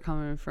shows, they're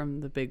coming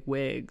from the big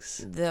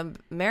wigs. The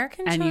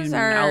American shows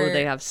and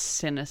they have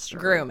sinister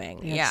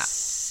grooming.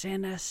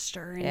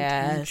 Sinister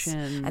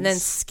intentions. And then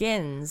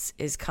Skins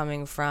is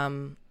coming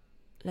from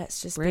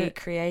let's just be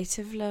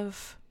creative,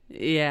 love.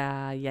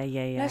 Yeah.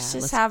 Let's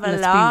just have a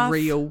laugh. Let's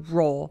be real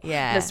raw.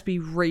 Yeah. Let's be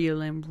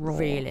real and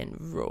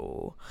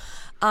raw.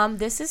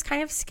 This is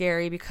kind of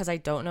scary because I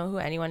don't know who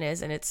anyone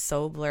is and it's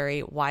so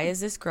blurry. Why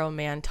is this grown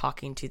man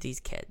talking to these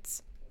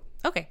kids?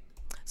 Okay.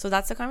 So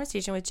that's the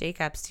conversation with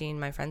Jake Epstein,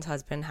 my friend's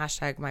husband,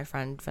 # my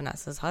friend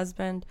Vanessa's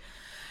husband,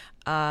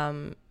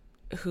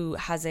 who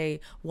has a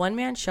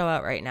one-man show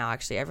out right now.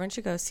 Actually, everyone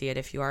should go see it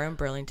if you are in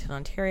Burlington,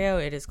 Ontario.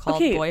 It is called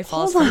Boy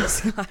Falls from the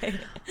Sky.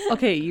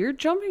 Okay, you're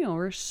jumping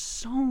over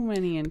so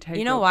many integral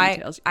You know why?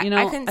 details. I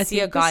couldn't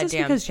see a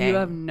goddamn because thing. you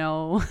have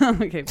no...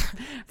 Okay,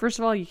 first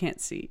of all, you can't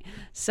see.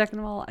 Second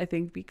of all, I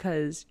think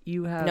because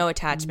you have... No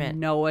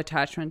attachment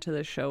to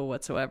the show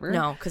whatsoever.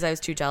 No, because I was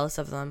too jealous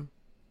of them.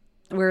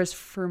 Whereas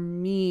for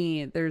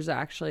me, there's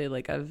actually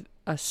like a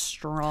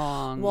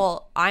strong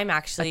I'm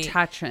actually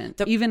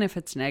attachment, even if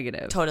it's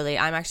negative. Totally.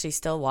 I'm actually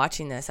still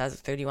watching this as a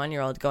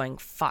 31-year-old going,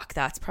 fuck,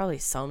 that's probably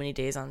so many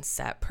days on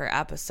set per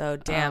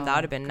episode. Damn, that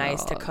would have been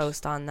nice to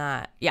coast on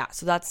that. Yeah,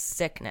 so that's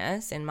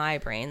sickness in my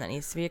brain that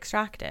needs to be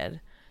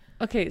extracted.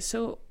 Okay,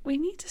 so we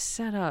need to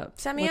set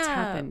what's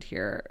happened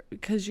here,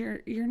 because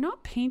you're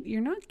not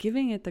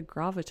giving it the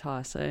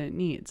gravitas that it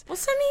needs. Well,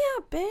 set me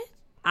up, bitch.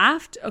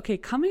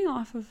 Coming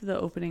off of the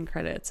opening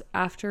credits,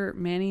 after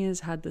Manny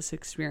has had this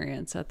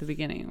experience at the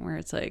beginning where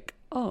it's like,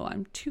 oh,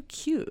 I'm too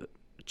cute.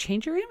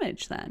 Change your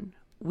image then.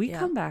 We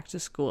come back to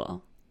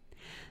school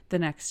the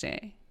next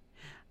day.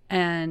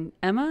 And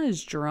Emma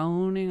is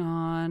droning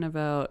on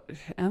about...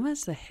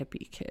 Emma's the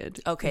hippie kid.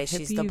 Okay,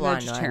 she's the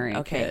blonde vegetarian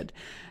one. Okay. Kid.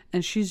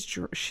 And she's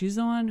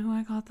the one who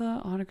I got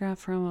the autograph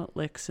from at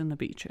Licks in the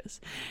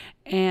Beaches.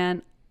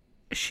 And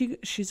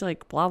she's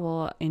like, blah,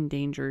 blah,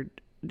 endangered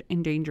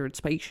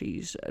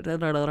species. We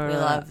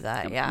love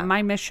that, yeah.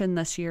 My mission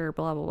this year,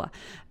 blah, blah, blah.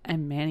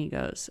 And Manny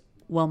goes,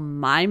 well,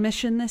 my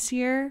mission this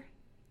year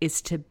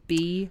is to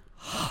be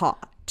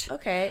hot.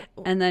 Okay.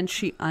 And then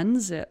she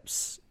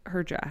unzips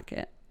her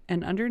jacket,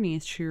 and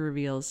underneath she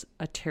reveals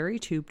a terry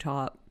tube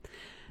top,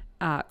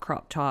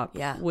 crop top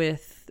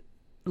with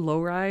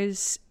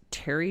low-rise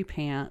terry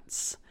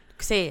pants.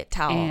 Say it.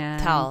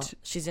 Towel.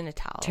 She's in a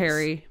towel.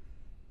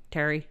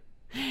 Terry.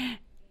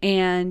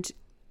 And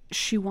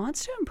she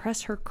wants to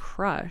impress her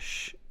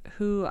crush,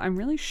 who I'm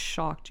really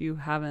shocked you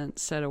haven't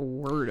said a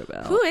word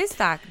about. Who is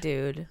that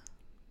dude?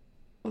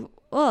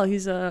 Well,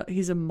 he's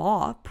a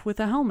mop with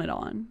a helmet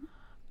on.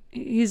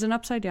 He's an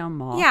upside down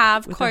mop. Yeah,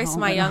 of course,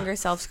 my younger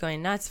self's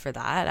going nuts for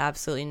that.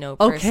 Absolutely no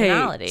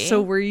personality. Okay,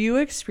 so were you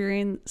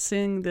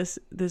experiencing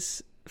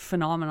this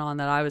phenomenon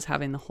that I was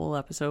having the whole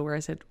episode where I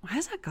said, why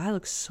does that guy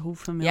look so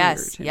familiar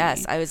to me?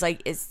 Yes. I was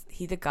like, is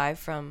he the guy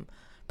from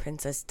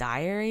Princess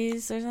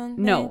Diaries or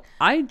something? No,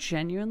 I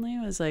genuinely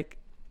was like,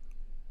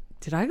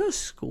 did I go to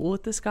school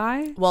with this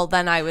guy? Well,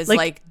 then I was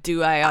like,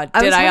 did I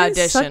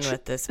audition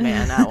with this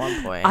man at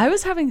one point? I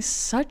was having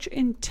such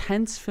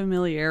intense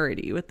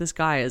familiarity with this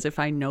guy as if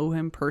I know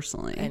him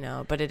personally. I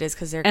know, but it is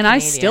because they're and Canadian. I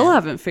still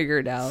haven't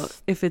figured out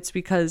if it's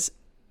because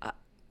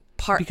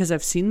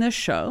I've seen this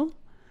show.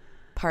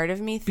 Part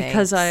of me thinks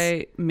because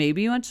I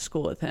maybe went to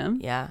school with him.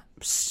 Yeah.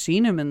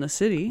 Seen him in the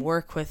city.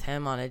 Work with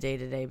him on a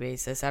day-to-day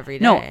basis every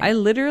day. No, I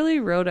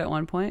literally wrote at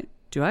one point,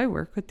 do I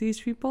work with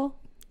these people?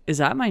 Is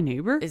that my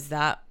neighbor? Is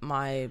that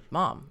my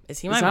mom? Is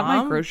he my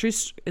mom?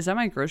 Is that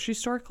my grocery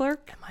store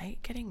clerk? Am I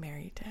getting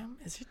married to him?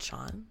 Is it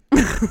Sean?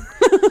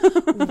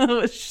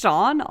 Was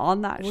Sean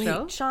on that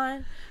show? Wait,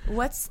 Sean.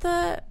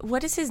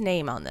 What is his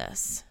name on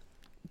this?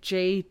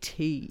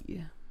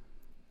 JT.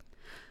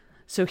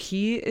 So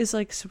he is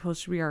like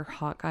supposed to be our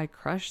hot guy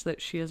crush that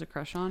she has a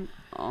crush on.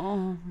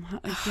 Oh,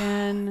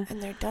 again.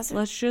 And there doesn't.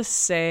 Let's just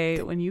say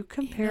when you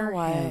compare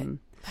him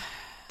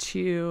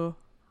to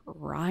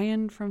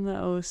Ryan from the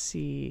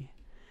OC,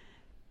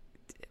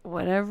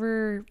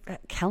 whatever,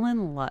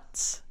 Kellen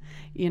Lutz,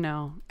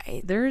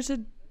 there's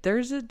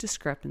a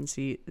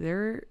discrepancy.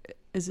 There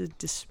is a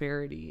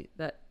disparity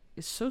that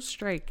is so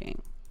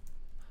striking.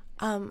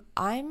 I'm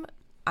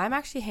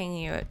actually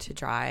hanging you out to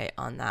dry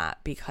on that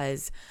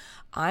because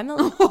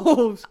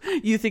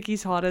you think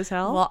he's hot as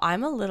hell? Well,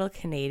 I'm a little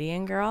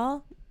Canadian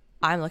girl.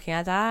 I'm looking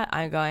at that.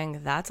 I'm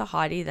going, that's a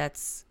hottie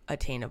that's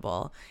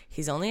attainable.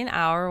 He's only an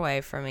hour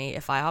away from me.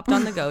 If I hopped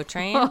on the GO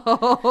train,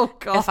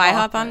 if I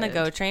hop on the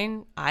GO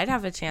train, I'd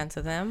have a chance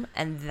with him.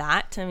 And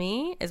that to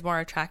me is more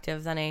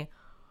attractive than a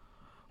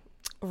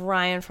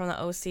Ryan from the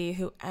OC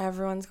who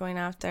everyone's going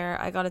after.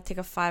 I got to take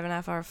a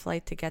 5.5 hour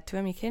flight to get to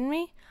him. You kidding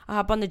me? I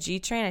hop on the G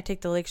train. I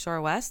take the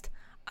Lakeshore West.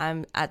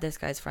 I'm at this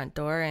guy's front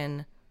door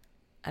in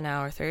an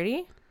hour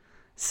 30.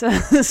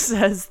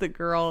 Says the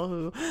girl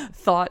who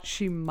thought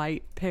she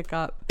might pick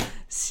up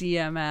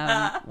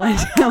CMM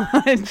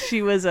when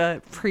she was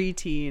a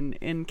preteen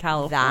in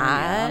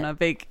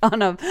California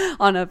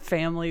on a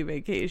family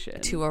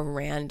vacation to a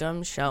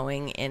random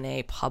showing in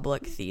a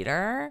public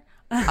theater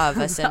of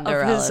a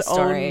Cinderella of his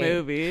story own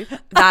movie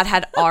that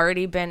had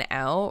already been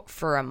out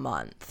for a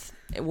month.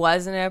 It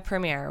wasn't a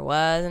premiere,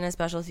 wasn't a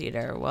special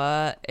theater.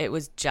 It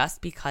was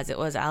just because it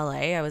was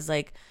LA. I was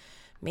like,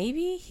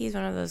 maybe he's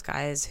one of those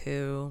guys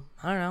who,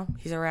 I don't know,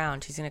 he's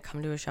around. He's going to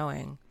come to a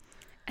showing.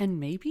 And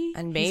maybe he's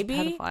a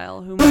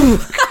pedophile who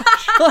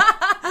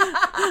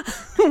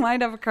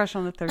might have a crush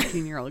on a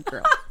 13-year-old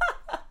girl.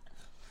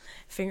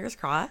 Fingers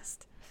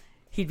crossed.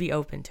 He'd be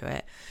open to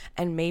it.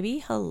 And maybe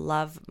he'll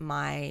love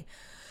my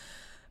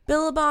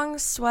Billabong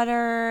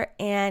sweater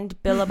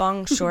and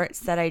Billabong shorts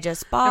that I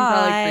just bought. And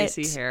probably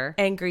greasy hair.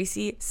 And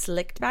greasy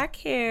slicked back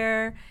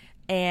hair.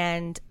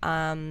 And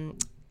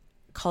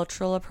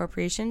cultural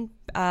appropriation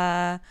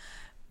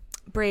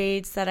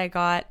braids that I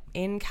got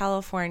in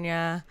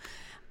California,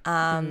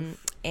 and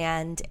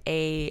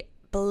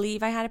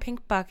believe I had a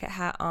pink bucket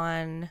hat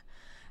on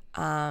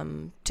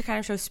to kind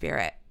of show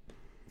spirit.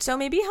 So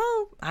maybe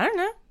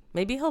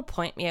he'll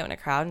point me out in a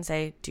crowd and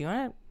say, do you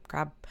want to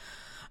grab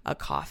a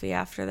coffee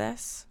after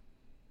this?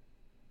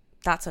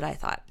 That's what I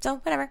thought. So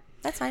whatever,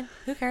 that's fine.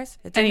 Who cares?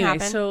 It didn't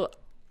happen. So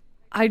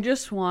I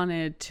just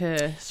wanted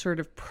to sort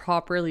of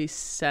properly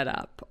set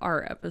up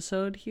our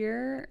episode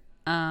here.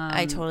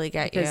 I totally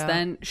get you. Because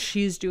then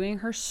she's doing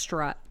her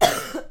strut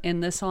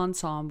in this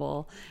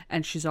ensemble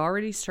and she's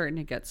already starting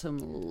to get some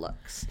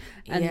looks.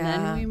 And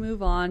then we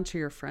move on to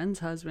your friend's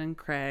husband,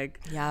 Craig.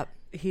 Yep.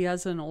 He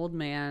has an old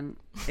man,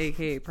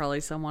 aka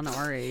probably someone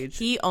our age.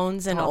 He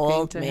owns an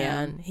old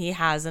man. He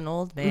has an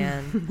old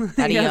man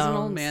that he has an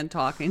old man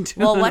talking to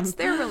him. Well, what's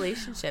their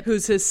relationship?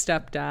 Who's his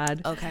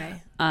stepdad?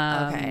 Okay.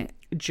 Okay.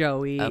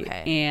 Joey.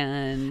 Okay.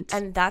 And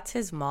that's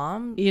his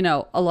mom.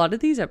 A lot of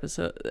these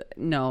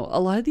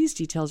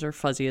details are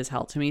fuzzy as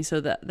hell to me.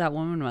 So that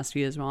woman must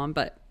be his mom.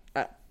 But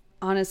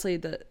honestly,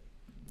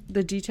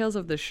 the details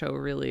of the show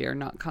really are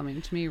not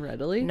coming to me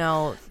readily.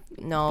 No.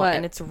 But,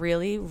 and it's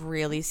really,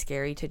 really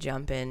scary to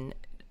jump in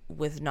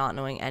with not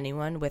knowing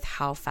anyone with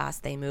how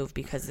fast they move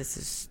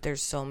because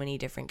there's so many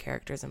different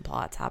characters and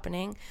plots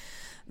happening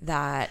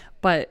that.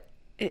 But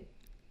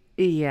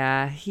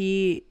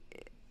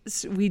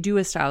we do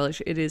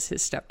establish it is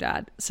his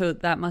stepdad. So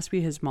that must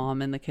be his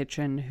mom in the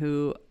kitchen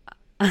who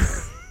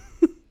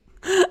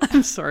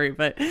I'm sorry,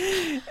 but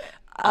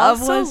I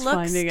was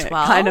finding it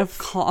kind of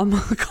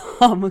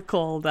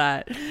comical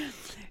that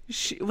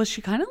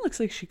She kind of looks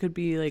like she could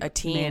be like a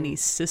teen,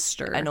 Manny's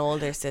sister, an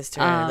older sister,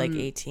 like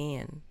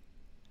 18.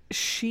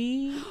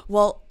 She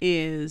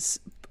is,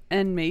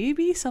 and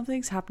maybe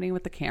something's happening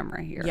with the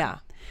camera here. Yeah.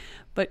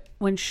 But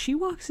when she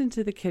walks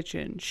into the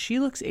kitchen, she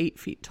looks 8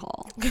 feet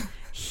tall.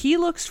 He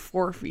looks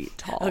 4 feet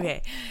tall.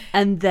 Okay.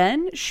 And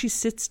then she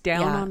sits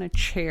down on a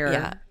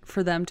chair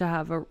for them to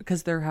have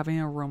because they're having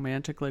a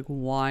romantic like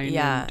wine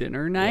and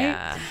dinner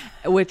night,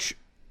 which,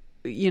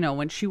 you know,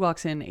 when she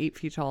walks in 8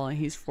 feet tall and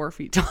he's 4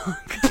 feet tall,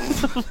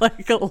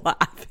 like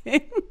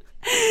laughing.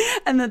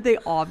 And that they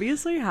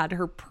obviously had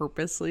her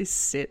purposely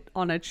sit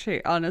on a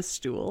chair, on a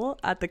stool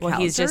at the counter.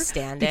 He's just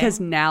standing because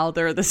now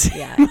they're the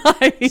same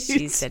height.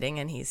 She's sitting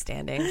and he's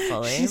standing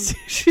fully.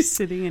 She's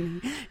sitting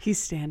and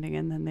he's standing,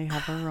 and then they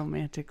have a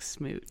romantic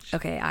smooch.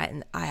 Okay,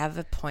 I have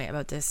a point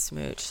about this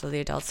smooch. So the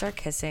adults start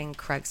kissing.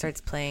 Craig starts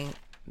playing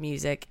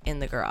music in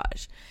the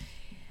garage.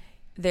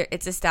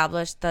 It's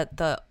established that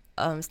the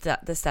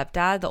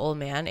stepdad, the old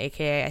man,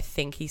 aka I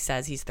think he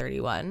says he's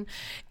 31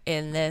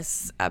 in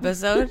this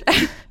episode.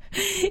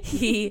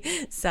 He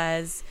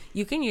says,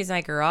 you can use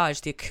my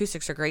garage, the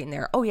acoustics are great in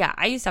there. Oh yeah,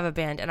 I used to have a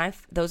band, and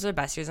those are the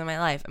best years of my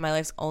life, and my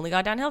life's only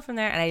got downhill from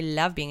there, and I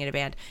love being in a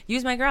band.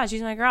 Use my garage.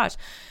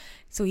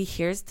 So he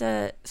hears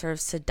the sort of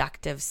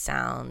seductive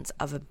sounds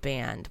of a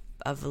band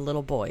of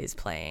little boys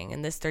playing,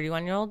 and this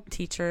 31-year-old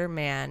teacher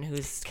man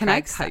who's Can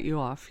I cut you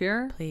off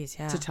here? Please,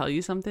 yeah. To tell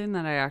you something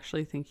that I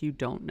actually think you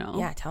don't know.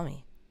 Yeah, tell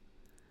me.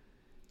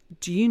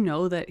 Do you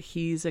know that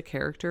he's a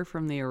character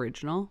from the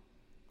original?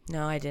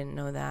 No, I didn't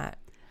know that.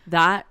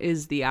 That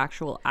is the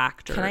actual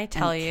actor. Can I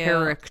tell you?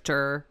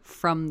 Character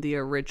from the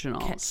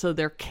original. So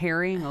they're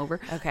carrying over.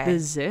 Okay. The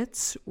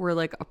zits were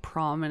like a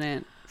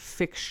prominent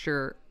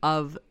fixture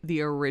of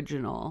the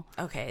original.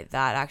 Okay,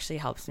 that actually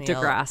helps me.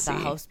 Degrassi.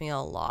 That helps me a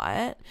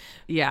lot.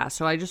 Yeah,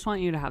 so I just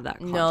want you to have that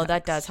context. No,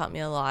 that does help me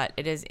a lot.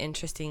 It is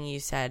interesting you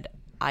said,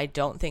 I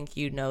don't think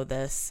you know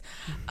this.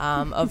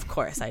 Of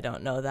course I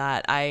don't know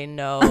that. I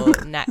know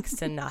next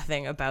to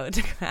nothing about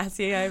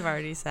Degrassi, I've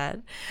already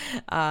said.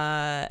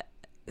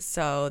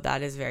 So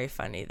that is very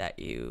funny that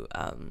you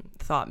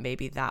thought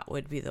maybe that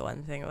would be the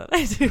one thing that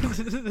I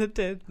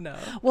did know.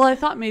 Well, I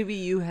thought maybe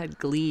you had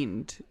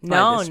gleaned.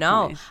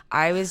 No.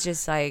 I was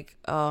just like,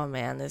 oh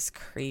man, this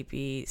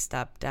creepy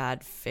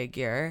stepdad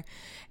figure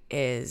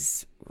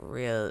is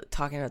real.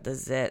 Talking about the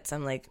zits,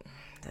 I'm like,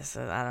 I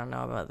don't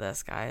know about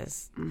this,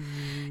 guys.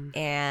 Mm-hmm.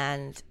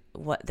 And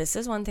this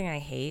is one thing I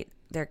hate.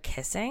 They're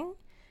kissing,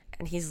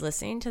 and he's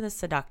listening to the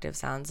seductive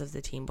sounds of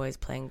the teen boys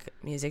playing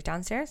music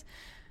downstairs.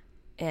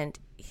 And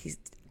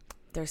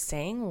they're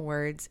saying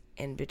words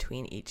in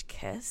between each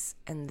kiss,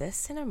 and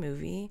this in a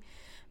movie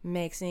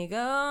makes me go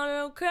a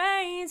little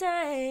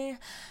crazy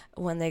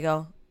when they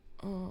go.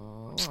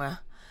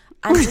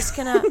 I'm just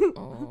gonna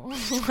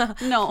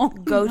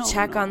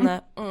check on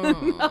the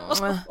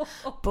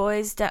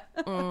boys that.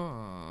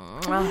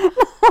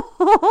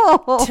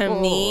 To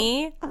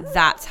me,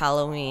 that's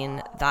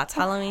Halloween. That's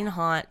Halloween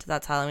haunt.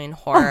 That's Halloween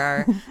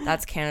horror.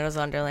 That's Canada's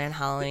Wonderland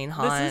Halloween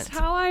haunt. This is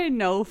how I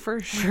know for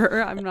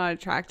sure I'm not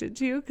attracted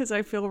to you, because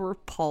I feel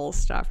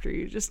repulsed after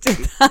you just did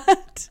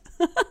that.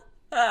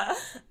 I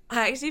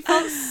actually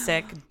felt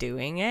sick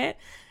doing it,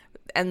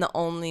 and the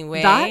only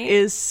way that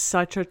is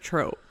such a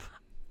trope.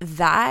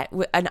 That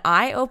an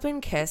eye-open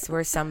kiss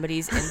where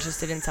somebody's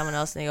interested in someone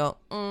else and they go,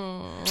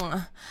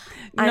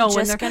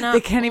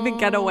 they can't even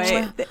get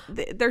away.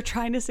 They're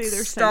trying to say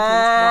their sentence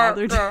while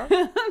they're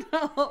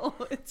no,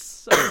 it's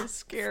so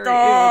scary.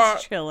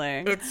 It's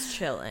chilling. It's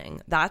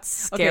chilling. That's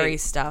scary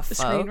stuff,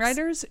 folks.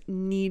 Screenwriters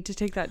need to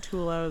take that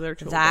tool out of their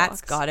toolbox.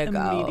 That's gotta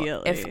go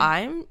immediately. If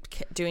I'm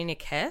doing a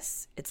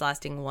kiss, it's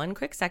lasting 1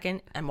 quick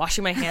second. I'm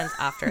washing my hands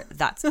after.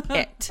 That's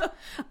it.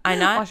 I'm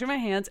not washing my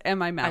hands and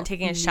my mouth. I'm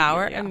taking a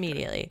shower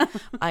immediately.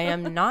 I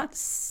am not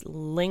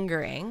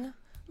lingering.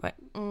 What?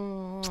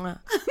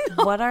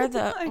 What are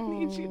the? I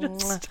need you to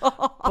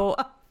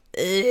stop.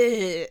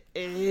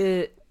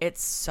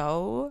 It's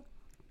so.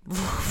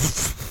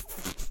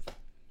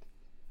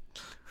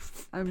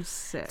 I'm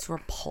sick. It's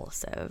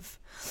repulsive.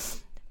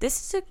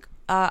 This is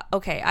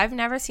okay. I've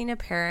never seen a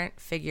parent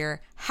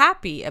figure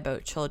happy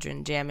about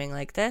children jamming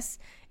like this.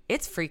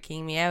 It's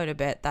freaking me out a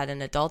bit that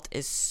an adult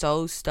is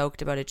so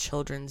stoked about a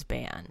children's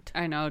band.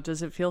 I know.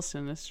 Does it feel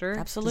sinister?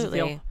 Absolutely.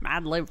 Does it feel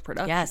Mad Lib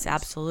Productions? Yes,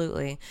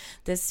 absolutely.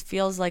 This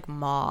feels like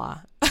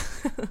Ma.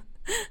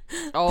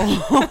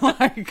 Oh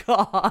my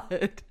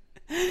God.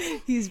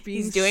 He's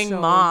doing so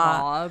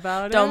Ma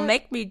about it. Don't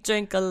make me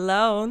drink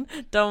alone.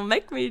 Don't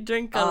make me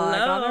drink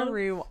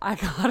alone. I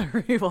gotta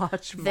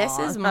rewatch Ma. This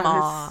is Ma.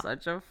 That is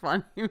such a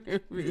funny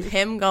movie.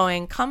 Him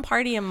going, come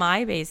party in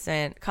my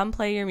basement. Come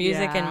play your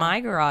music in my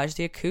garage.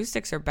 The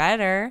acoustics are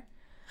better.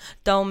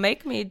 Don't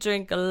make me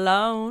drink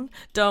alone.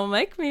 Don't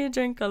make me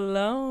drink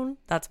alone.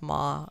 That's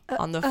Ma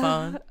on the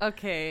phone.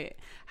 Okay.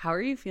 How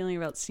are you feeling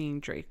about seeing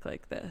Drake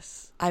like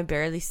this? I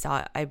barely saw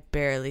it. I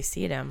barely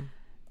seen him.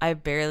 I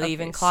barely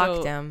even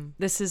clocked him.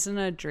 This isn't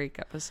a Drake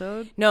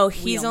episode. No,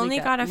 he's only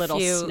got a little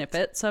few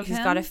snippets of him.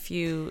 He's got a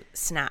few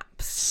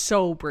snaps.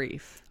 So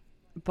brief.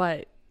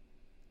 But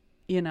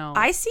you know,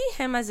 I see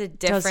him as a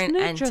different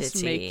entity.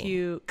 Just make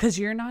you, because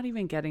you're not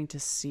even getting to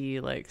see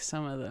like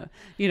some of the,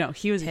 you know,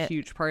 he was a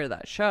huge part of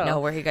that show.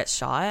 No, where he got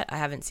shot. I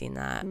haven't seen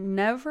that.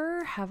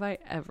 Never have I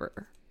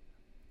ever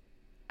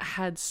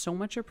had so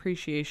much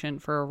appreciation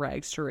for a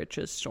rags to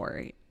riches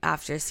story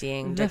after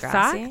seeing the Degrassi.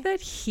 Fact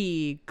that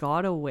he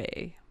got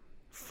away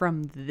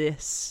from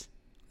this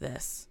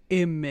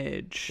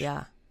image,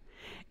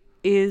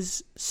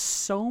 is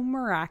so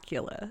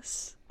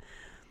miraculous.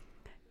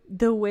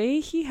 The way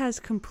he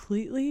has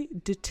completely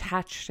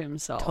detached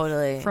himself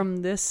from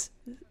this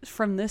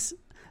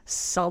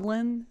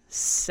sullen,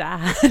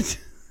 sad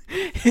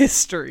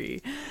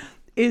history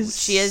is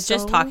she is so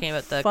just talking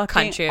about the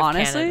country of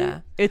honestly,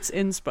 Canada. It's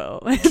inspo.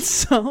 It's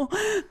so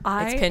it's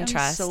Pinterest.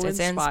 am so it's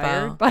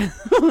inspired inspo. by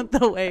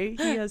the way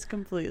he has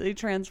completely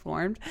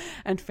transformed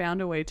and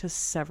found a way to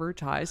sever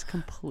ties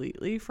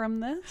completely from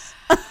this.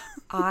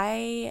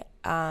 That's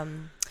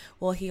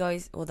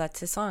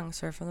his song,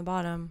 Start from the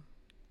Bottom.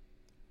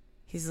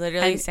 He's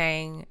literally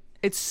saying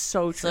it's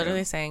so true.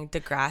 Literally saying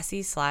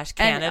Degrassi /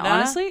 Canada. And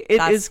honestly,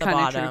 it is kind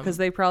of true because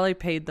they probably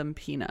paid them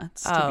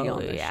peanuts to be on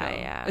the show.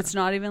 Yeah. It's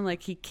not even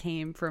like he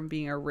came from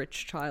being a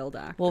rich child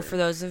actor. Well, for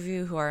those of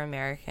you who are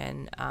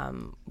American,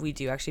 we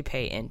do actually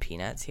pay in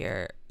peanuts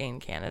here in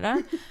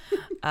Canada.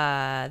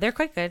 They're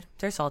quite good.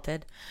 They're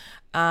salted.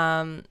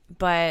 You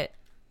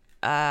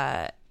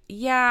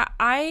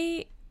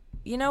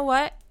know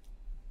what?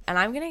 And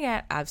I'm gonna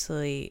get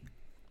absolutely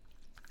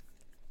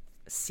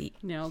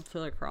nailed to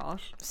the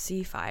cross.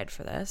 C-fied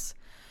for this.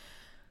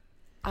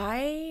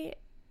 I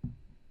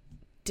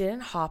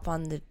didn't hop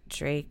on the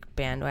Drake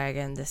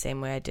bandwagon the same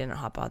way I didn't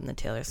hop on the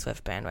Taylor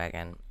Swift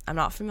bandwagon. I'm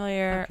not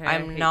familiar. Okay,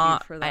 I'm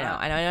not. I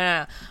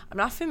know. I'm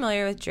not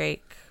familiar with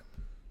Drake,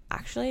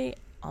 actually,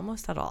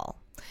 almost at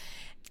all.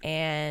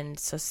 And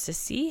so to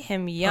see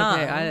him young,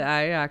 okay,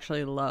 I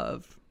actually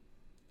love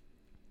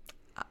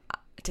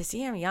to see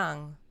him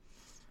young.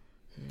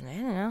 I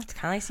don't know. It's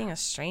kind of like seeing a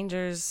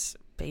stranger's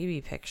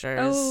baby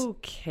pictures.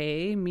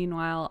 Okay.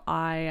 Meanwhile,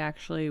 I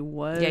actually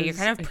was. Yeah, you're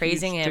kind of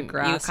praising him.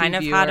 Degrassi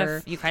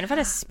you kind of had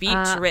a speech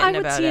written about him.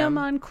 I would see him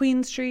on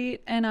Queen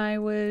Street, and I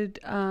would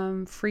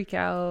freak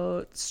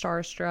out,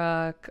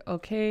 starstruck.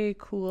 Okay,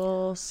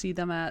 cool. See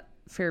them at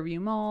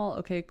Fairview Mall.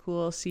 Okay,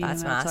 cool. See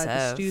That's him outside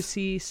massive. the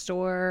Stussy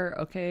store.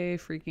 Okay,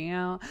 freaking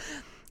out.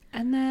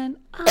 And then,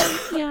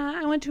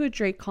 I went to a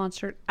Drake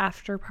concert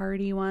after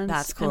party once.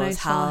 That's cool and as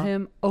I hell. saw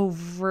him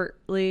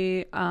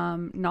overtly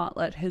not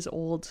let his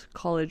old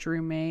college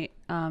roommate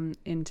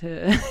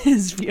into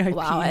his VIP.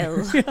 Wow,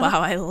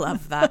 I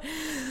love that.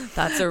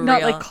 That's a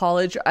not real... like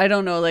college. I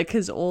don't know. Like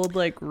his old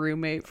like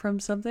roommate from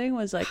something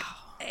was like,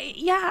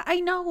 yeah, I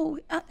know.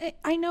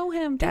 I know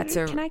him.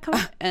 Can I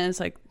come? And it's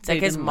like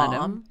his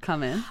mom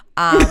come in.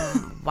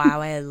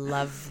 Wow, I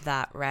love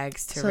that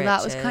rags to riches. So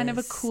that was kind of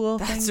a cool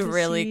thing. That's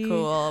really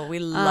cool. We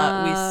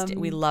love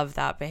we love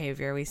that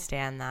behavior. We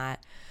stand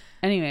that.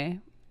 Anyway,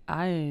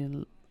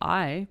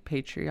 I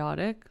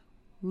patriotic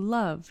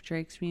love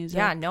Drake's music.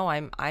 Yeah, no,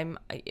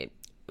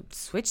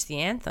 switch the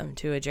anthem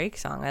to a Drake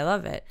song. I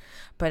love it.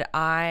 But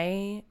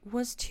I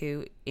was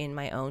too, in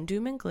my own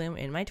doom and gloom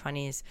in my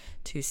 20s,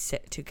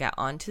 to get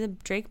onto the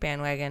Drake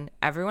bandwagon.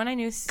 Everyone I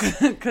knew,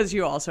 because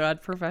you also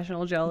had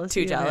professional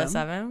jealousy. Too jealous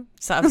of him.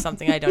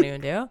 Something I don't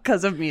even do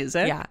because of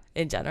music. Yeah,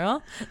 in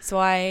general. So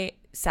I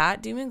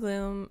sat doom and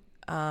gloom.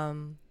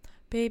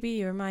 Baby,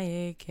 you're my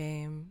A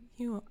game.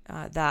 You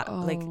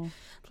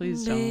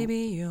please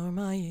baby, don't. you're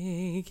my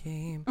A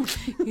game.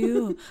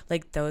 You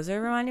like those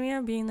are reminding me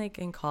of being like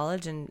in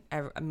college and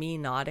me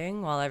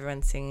nodding while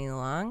everyone's singing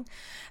along.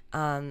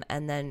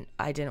 And then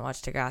I didn't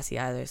watch Degrassi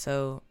either.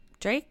 So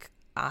Drake,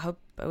 I hope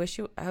you're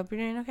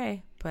doing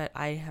okay. But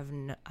I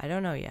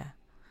don't know you.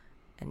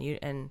 And you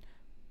and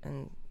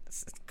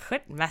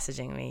quit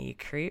messaging me, you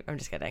creep. I'm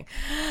just kidding.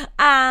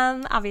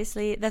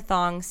 Obviously the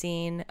thong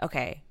scene.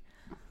 Okay.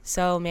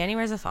 So Manny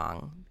wears a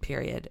thong,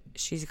 period.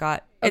 She's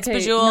got, it's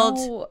bejeweled.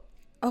 No.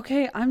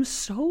 Okay, I'm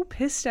so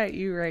pissed at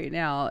you right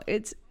now.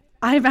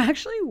 I'm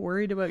actually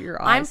worried about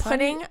your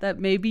eyesight. That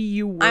maybe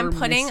you were I'm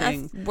putting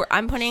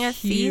a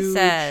huge...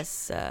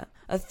 thesis, a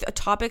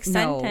topic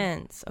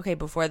sentence. Okay,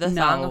 before the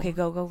thong. Okay,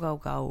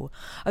 go.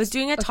 I was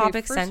doing a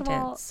topic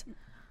sentence.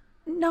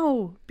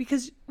 No,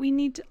 because we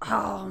need to.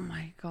 Oh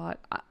my god,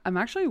 I'm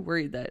actually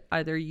worried that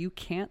either you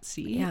can't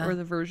see or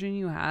the version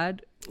you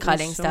had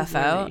cutting stuff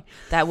out.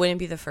 That wouldn't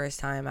be the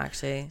first time,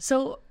 actually.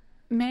 So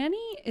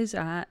Manny is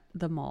at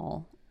the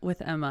mall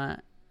with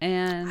Emma,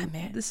 and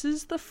this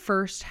is the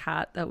first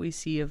hat that we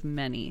see of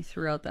many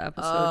throughout the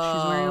episode.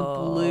 She's wearing a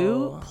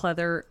blue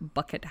pleather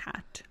bucket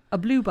hat, a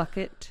blue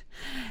bucket,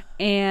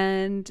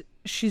 and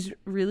she's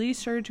really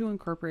started to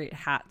incorporate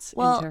hats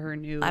into her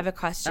new I have a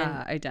question.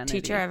 Identity.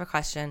 Teacher, I have a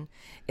question.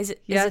 You.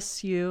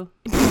 Yes, you.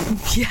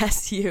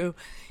 Yes,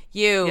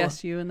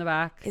 you in the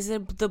back. Is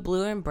it the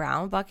blue and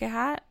brown bucket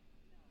hat?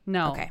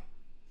 No. Okay.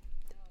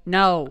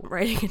 No.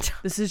 Writing it down.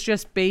 This is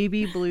just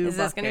baby blue Is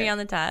this going to be on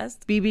the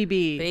test?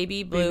 BBB.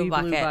 Baby blue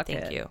bucket.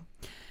 Thank you.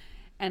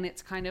 And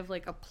it's kind of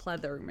like a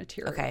pleather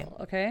material.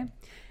 Okay.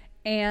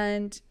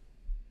 And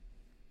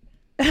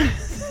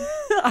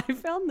I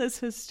found this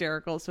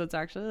hysterical, so it's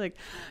actually like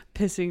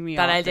pissing me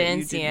off that I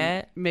didn't see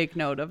it. Make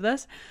note of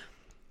this.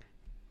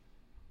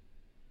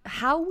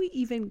 How we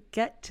even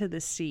get to the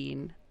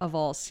scene of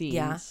all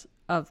scenes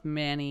of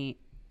Manny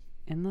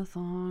in the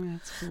thong.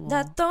 That's cool.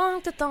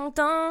 The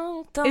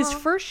thong. Is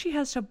first she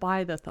has to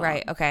buy the thong.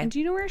 Right, okay. And do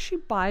you know where she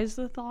buys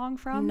the thong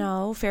from?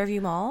 No,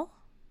 Fairview Mall?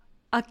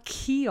 A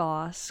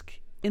kiosk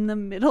in the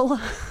middle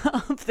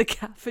of the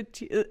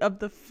cafeteria of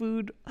the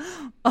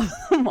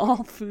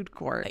mall food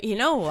court. You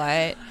know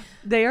what?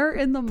 They are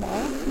in the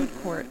mall food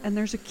court, and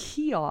there's a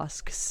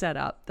kiosk set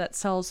up that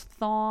sells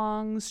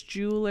thongs,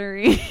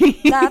 jewelry.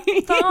 A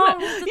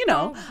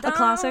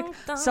classic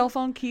cell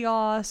phone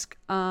kiosk,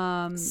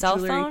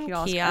 jewelry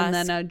kiosk, and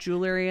then a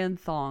jewelry and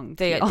thong.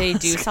 They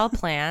do sell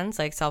plans,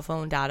 like cell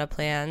phone data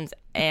plans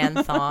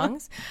and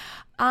thongs.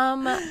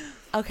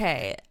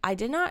 Okay, I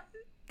did not.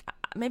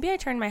 Maybe I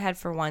turned my head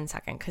for 1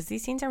 second because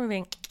these scenes are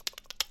moving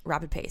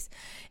rapid pace,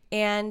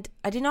 and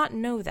I did not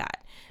know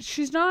that.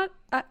 She's not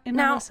in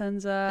a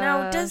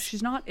senza.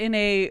 She's not in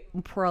a,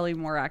 probably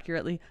more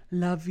accurately,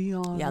 La Vie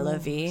en La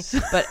Vie,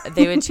 but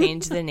they would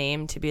change the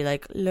name to be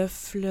like Le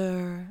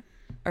Fleur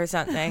or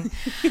something.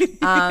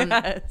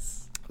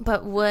 Yes.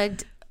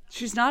 But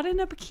she's not in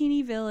a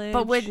bikini village.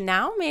 But would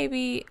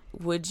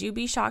you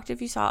be shocked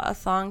if you saw a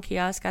thong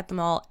kiosk at the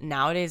mall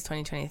nowadays,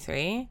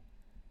 2023?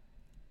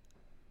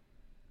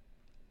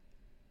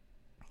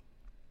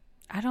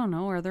 I don't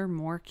know. Are there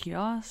more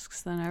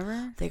kiosks than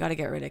ever? They got to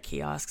get rid of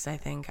kiosks, I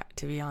think,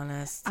 to be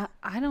honest.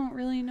 I don't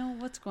really know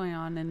what's going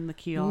on in the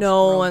kiosk.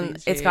 No one.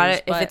 It's got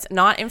to. If it's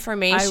not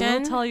information, I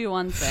will tell you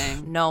one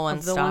thing. No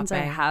one's the stopping. Ones I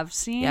have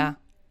seen. Yeah.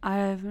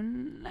 I've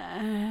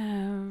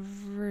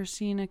never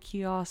seen a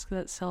kiosk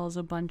that sells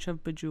a bunch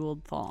of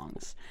bejeweled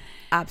thongs.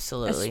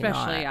 Absolutely,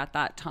 especially not at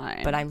that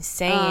time. But I'm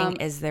saying,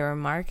 is there a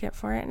market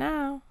for it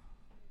now?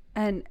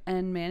 And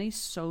Manny's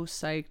so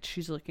psyched.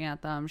 She's looking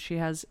at them. She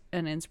has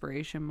an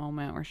inspiration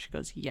moment where she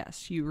goes,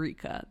 yes,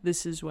 Eureka.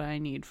 This is what I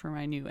need for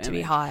my new image. To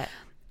be hot.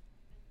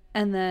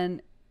 And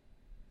then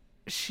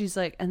she's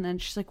like,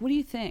 what do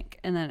you think?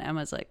 And then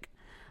Emma's like,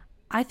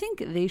 I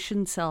think they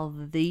should sell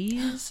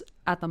these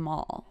at the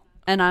mall.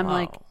 And I'm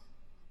like,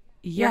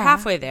 yeah, you're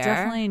halfway there.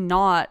 Definitely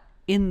not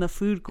in the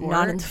food court.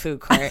 Not in the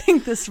food court. I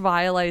think this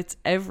violates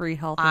every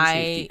health and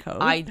safety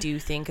code. I do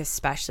think,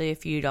 especially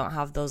if you don't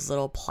have those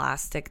little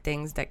plastic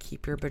things that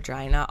keep your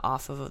vagina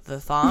off of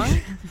the thong.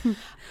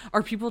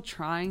 Are people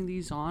trying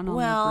these on their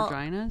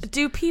vaginas?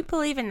 Do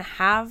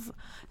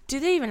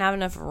they even have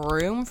enough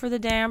room for the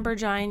damn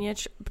vagina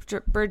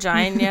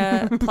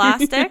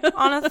plastic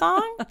on a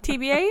thong?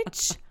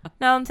 TBH?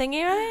 Now I'm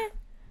thinking of it.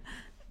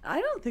 I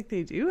don't think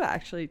they do,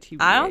 actually, TBH.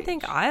 I don't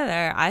think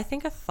either. I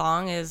think a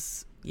thong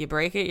is... You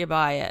break it, you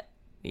buy it.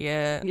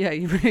 Yeah,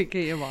 you break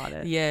it, you bought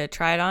it. You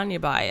try it on, you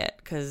buy it.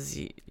 Because,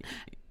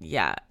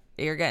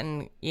 you're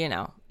getting, you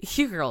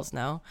girls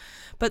know.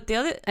 But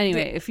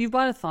if you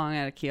bought a thong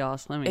at a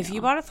kiosk, let me know. If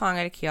you bought a thong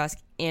at a kiosk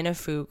in a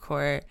food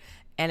court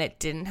and it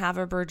didn't have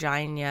a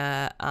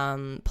Virginia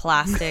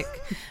plastic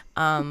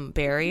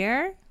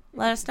barrier,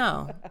 let us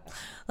know.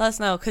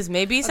 Because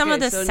maybe some of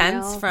the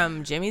scents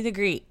from Jimmy the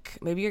Greek,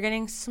 maybe you're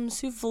getting some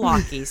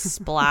souvlaki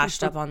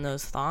splashed up on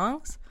those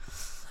thongs.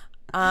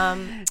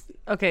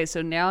 Okay,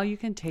 so now you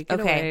can take it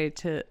away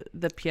to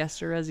the pièce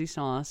de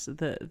résistance,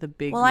 the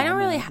big I don't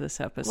really of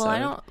this episode.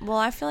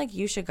 I feel like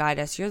you should guide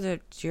us. You're the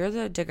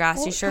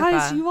Degrassi Sherpa.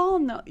 Guys, you all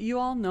know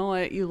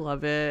it. You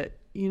love it.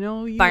 You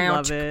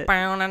love it.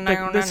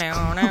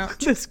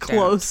 This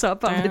close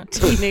up of a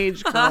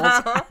teenage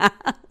girl's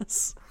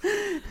ass.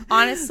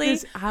 Honestly,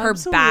 her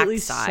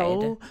backside.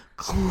 So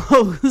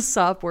close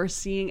up, we're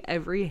seeing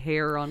every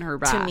hair on her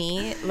back. To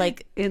me,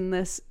 like in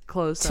this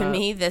close up. To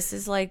me, this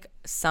is like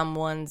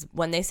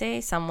when they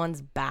say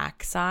someone's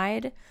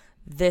backside,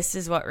 this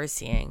is what we're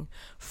seeing.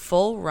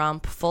 Full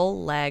rump,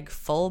 full leg,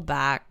 full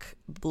back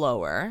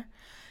blower.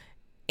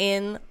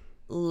 In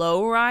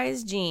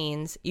low-rise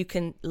jeans,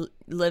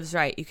 Liv's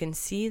right. You can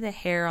see the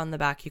hair on the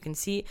back. You can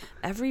see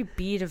every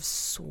bead of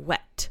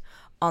sweat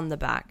on the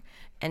back.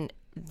 And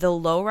the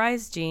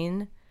low-rise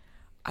jean,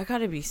 I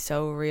gotta be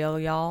so real,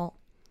 y'all.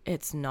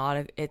 It's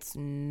not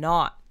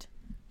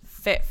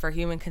fit for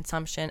human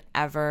consumption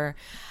ever.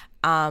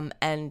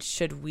 And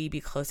should we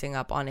be closing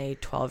up on a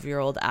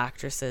 12-year-old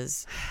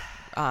actress's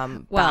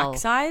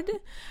backside?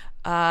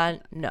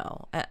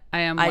 No.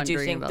 I do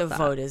think the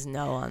vote is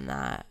no on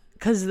that.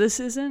 Because this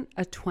isn't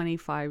a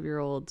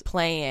 25-year-old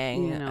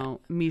playing,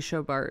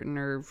 Misha Barton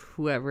or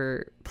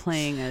whoever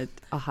playing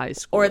a high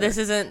school. Or this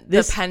isn't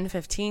the Pen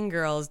 15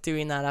 girls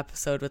doing that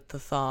episode with the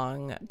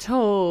thong.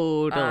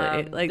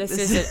 Totally. This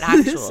is an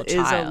actual this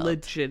child. Is a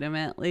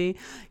legitimately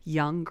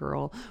young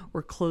girl.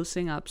 We're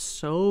closing up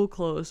so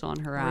close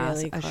on her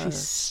ass as she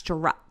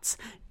struts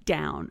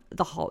down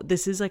the hall.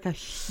 This is like a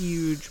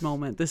huge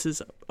moment. This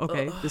is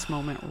this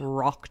moment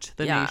rocked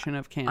the nation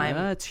of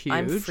Canada. It's huge.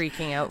 I'm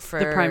freaking out for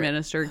the Prime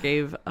Minister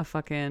gave a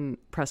fucking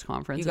press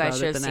conference about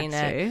it the next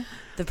day.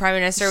 The Prime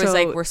Minister was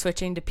like, we're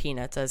switching to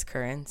peanuts as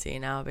currency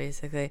now,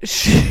 basically.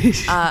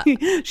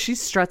 She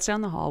struts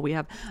down the hall. We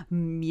have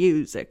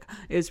music.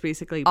 It's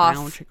basically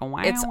brown chicken.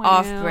 Wow, it's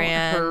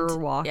off-brand. Her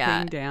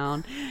walking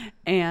down.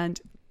 And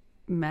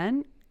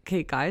men,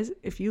 okay, guys,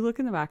 if you look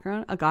in the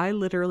background, a guy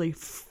literally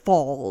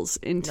falls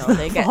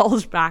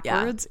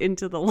backwards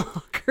into the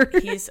locker.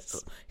 He's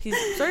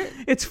sort of,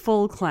 it's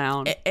full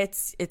clown.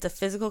 It's a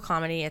physical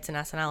comedy. It's an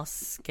SNL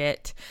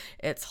skit.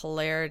 It's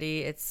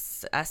hilarity.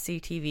 It's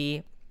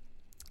SCTV.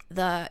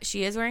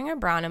 She is wearing a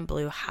brown and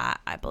blue hat,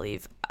 I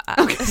believe.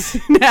 Okay.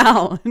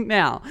 Now,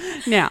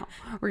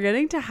 we're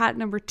getting to hat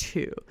number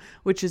 2,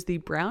 which is the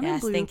brown and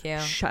blue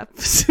chef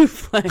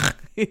souffle.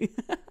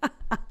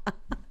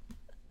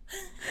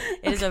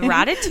 It is a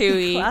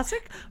ratatouille.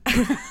 Classic.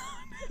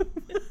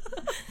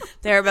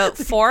 There are about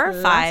 4 or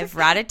 5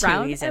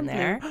 ratatouilles in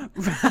there.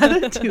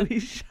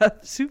 Ratatouille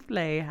chef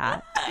souffle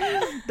hat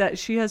that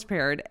she has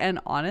paired. And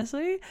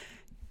honestly,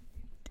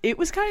 it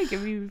was kind of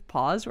giving me a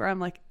pause where I'm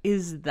like,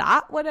 is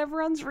that what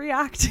everyone's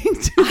reacting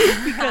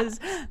to? Because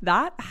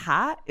that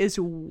hat is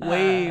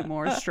way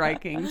more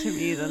striking to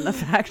me than the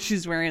fact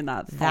she's wearing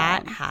that thong.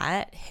 That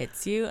hat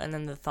hits you, and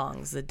then the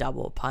thong's the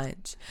double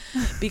punch.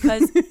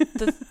 Because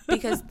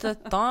the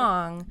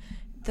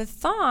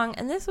thong,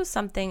 and this was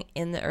something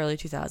in the early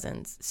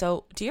 2000s.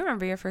 So do you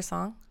remember your first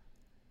song?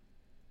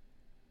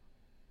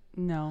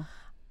 No.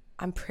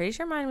 I'm pretty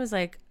sure mine was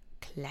like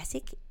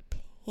Classic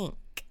Pink.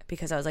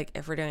 Because I was like,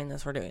 if we're doing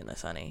this,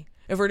 honey.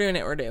 If we're doing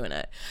it, we're doing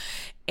it.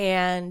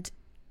 And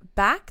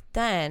back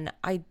then,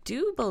 I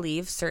do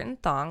believe certain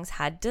thongs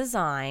had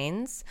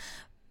designs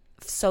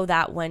so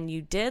that when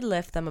you did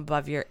lift them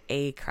above your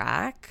A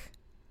crack,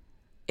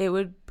 it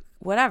would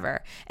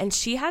whatever. And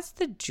she has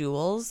the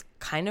jewels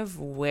kind of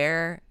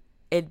where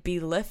it'd be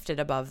lifted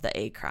above the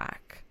A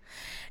crack.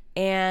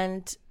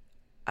 And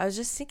I was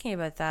just thinking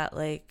about that,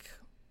 like,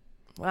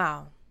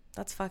 wow,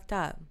 that's fucked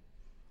up.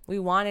 We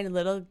wanted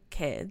little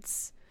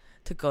kids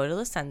to go to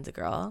La Senza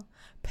Girl,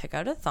 pick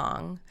out a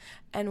thong,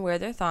 and wear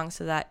their thong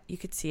so that you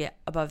could see it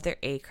above their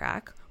A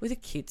crack with a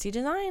cutesy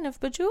design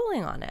of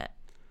bejeweling on it.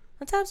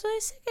 That's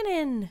absolutely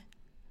sickening.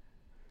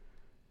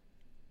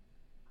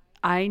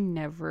 I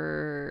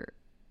never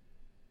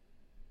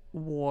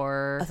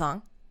wore a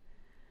thong.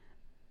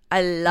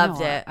 I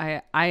loved it.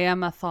 I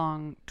am a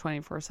thong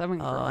 24/7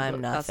 girl. Oh,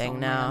 I'm nothing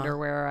now.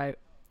 Underwear.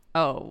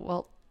 We're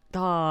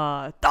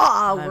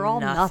all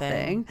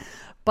nothing.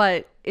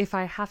 But if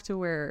I have to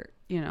wear,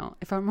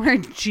 if I'm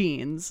wearing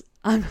jeans,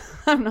 I'm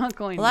not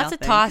going. Well, that's a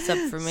toss up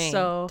for me.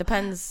 So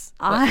depends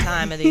what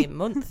time of the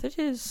month it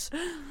is.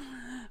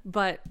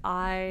 But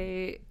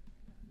thong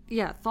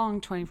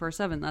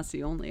 24/7. That's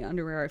the only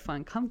underwear I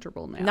find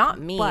comfortable now.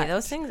 Not me. But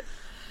those things.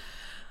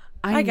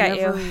 I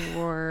never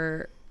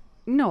wore.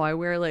 No, I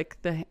wear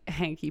like the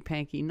hanky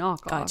panky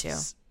knockoffs. Got you.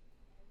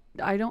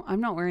 I'm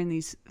not wearing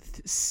these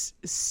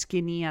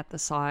skinny at the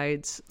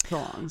sides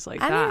thongs like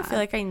that. I don't feel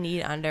like I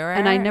need underwear.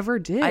 And I never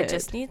did. I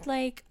just need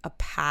like a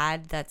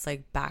pad that's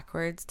like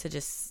backwards to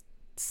just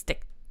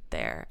stick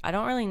there. I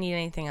don't really need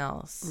anything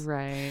else.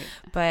 Right.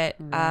 But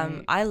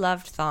I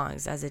loved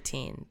thongs as a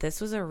teen.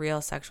 This was a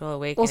real sexual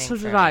awakening. Well, so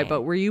did I.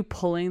 But were you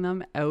pulling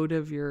them out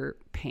of your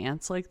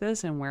pants like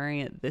this and wearing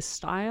it this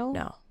style?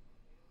 No.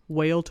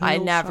 Whale tail I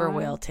never style?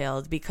 whale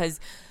tailed because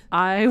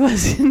I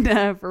was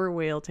never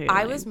whale tailing.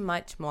 I was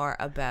much more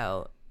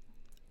about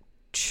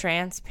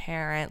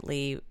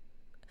transparently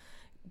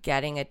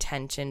getting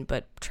attention,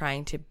 but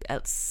trying to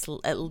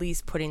at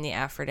least putting the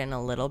effort in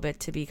a little bit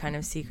to be kind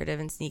of secretive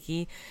and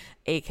sneaky,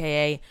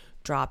 aka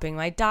dropping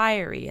my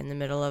diary in the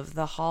middle of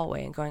the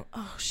hallway and going,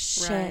 oh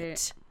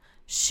shit,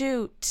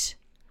 shoot,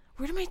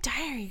 where did my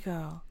diary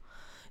go?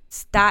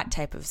 It's that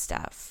type of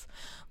stuff.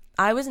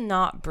 I was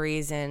not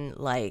brazen,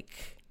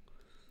 like,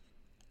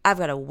 I've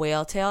got a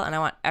whale tail and I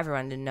want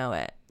everyone to know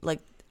it.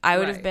 Like, I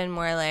would have been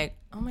more like,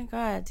 oh my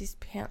God, these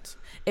pants.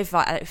 If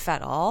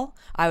at all,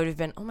 I would have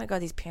been, oh my God,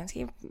 these pants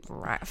keep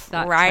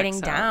riding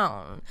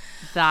down.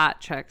 That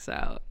checks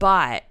out.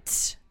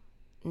 But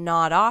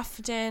not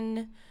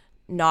often,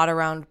 not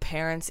around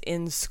parents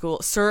in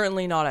school,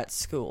 certainly not at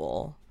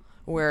school,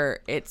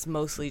 where it's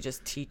mostly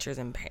just teachers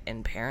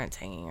and parents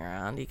hanging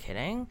around. Are you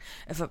kidding?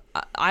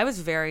 I was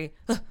very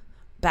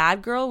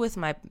bad girl with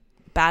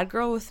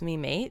me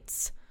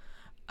mates.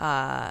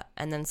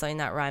 And then something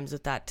that rhymes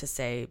with that to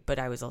say, but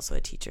I was also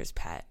a teacher's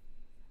pet.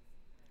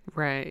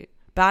 Right.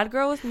 Bad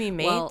girl with me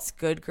mates,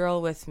 good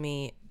girl with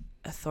me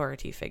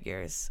authority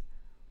figures.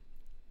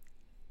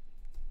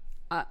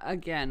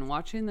 Again,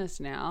 watching this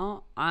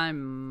now, I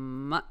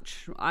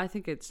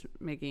think it's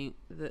making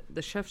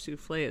the chef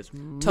souffle is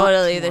much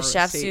totally more the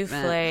chef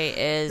souffle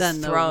is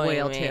than the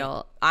whale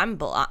tail. I'm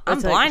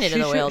blinded to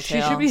the whale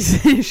tail.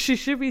 She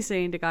should be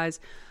saying to guys,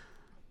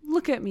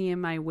 look at me in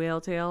my whale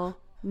tail.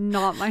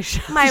 Not my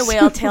chef My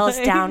whale tail's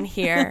down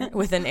here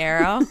with an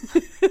arrow.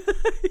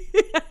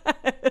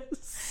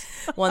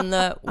 Yes. when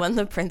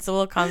the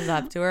principal comes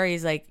up to her,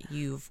 he's like,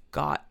 "You've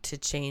got to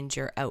change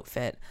your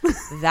outfit.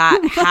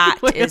 That hat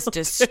is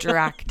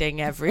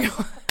distracting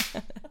everyone."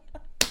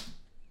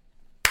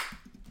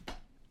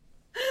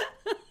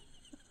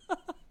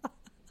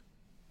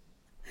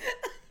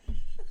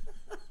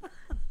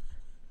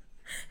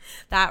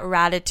 That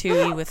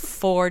ratatouille with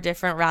 4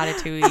 different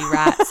ratatouille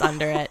rats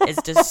under it is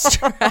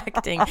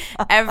distracting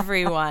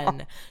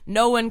everyone.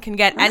 No one can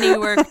get any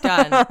work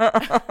done.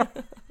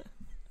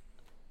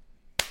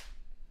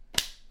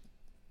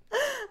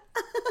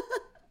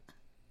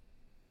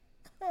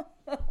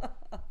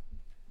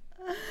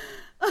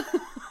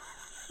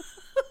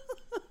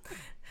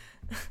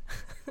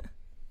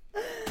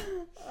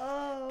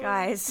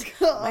 Guys,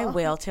 my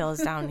whale tail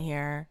is down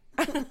here.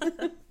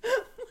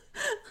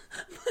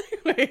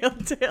 Whale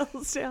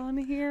tails down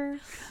here.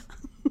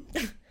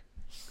 It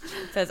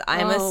says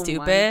I'm a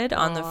stupid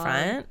on the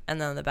front, and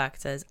then on the back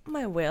it says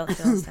my whale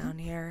tail's down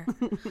here.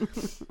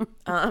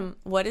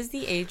 What is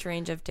the age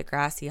range of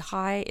Degrassi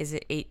High? Is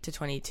it 8 to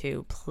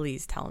 22?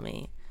 Please tell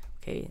me.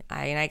 Okay,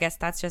 I guess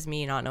that's just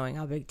me not knowing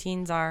how big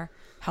teens are.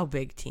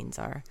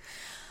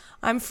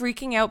 I'm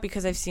freaking out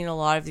because I've seen a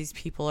lot of these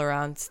people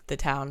around the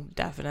town.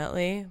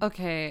 Definitely.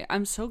 Okay,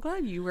 I'm so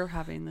glad you were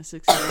having this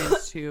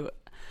experience too.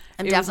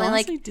 I'm it definitely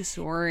was like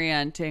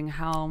disorienting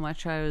how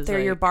much I was. They're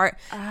like, your bar,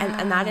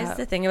 and that is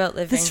the thing about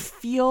living. This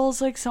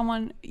feels like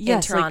someone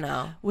in Toronto.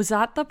 Like, was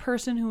that the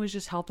person who was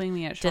just helping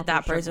me at? Did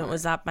that person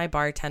was that my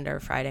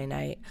bartender Friday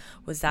night?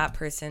 Was that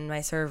person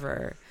my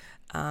server?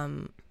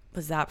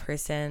 Was that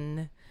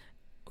person,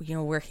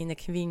 working the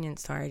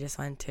convenience store I just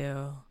went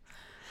to?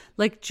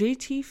 Like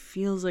JT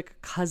feels like a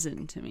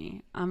cousin to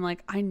me. I'm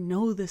like, I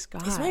know this guy.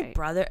 He's my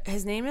brother.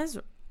 His name is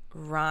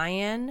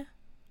Ryan.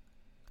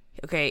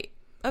 Okay.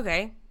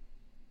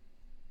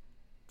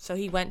 So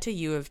he went to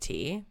U of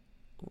T,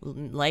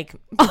 like.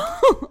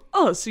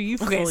 Oh, so you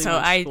fully okay?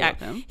 So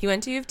him. He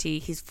went to U of T.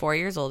 He's 4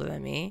 years older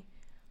than me.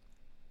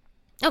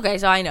 Okay,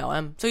 so I know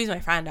him. So he's my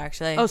friend,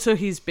 actually. Oh, so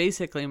he's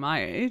basically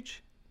my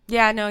age.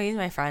 Yeah, no, he's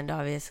my friend.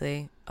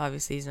 Obviously,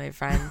 he's my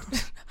friend.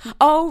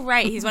 Oh,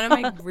 right, he's one of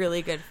my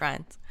really good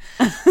friends.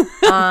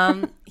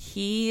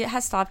 He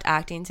has stopped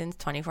acting since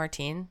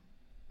 2014.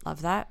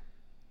 Love that.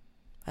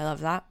 I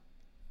love that.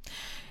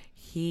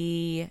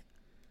 He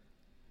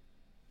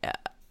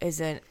is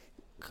a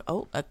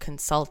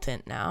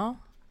consultant now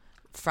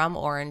from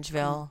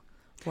Orangeville.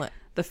 What?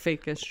 The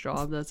fakest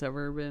job that's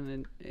ever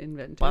been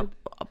invented.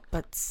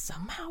 But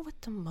somehow with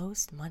the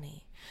most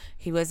money.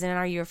 He was in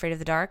Are You Afraid of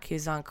the Dark? He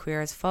was on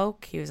Queer as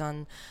Folk. He was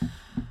on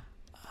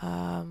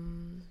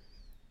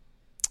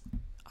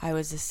I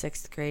Was a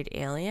 6th Grade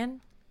Alien.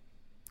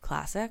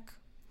 Classic.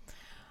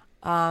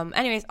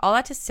 Anyways, all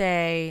that to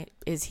say,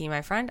 is he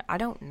my friend? I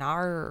don't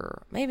know.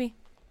 Maybe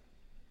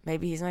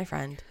he's my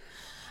friend.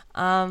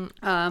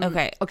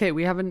 Okay,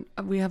 we have an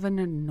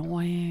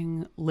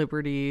annoying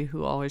Liberty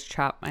who always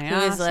chap my ass. Who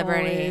is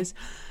Liberty? Always,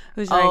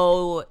 who's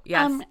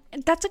yes.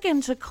 That's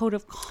against a code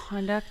of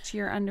conduct to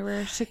your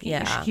underwear. She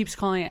keeps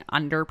calling it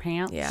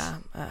underpants. Yeah.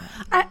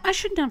 I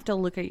shouldn't have to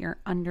look at your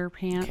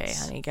underpants. Okay,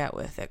 honey, get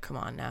with it. Come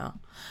on now.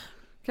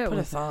 Put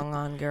a thong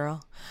on,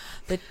 girl.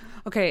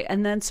 Okay,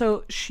 and then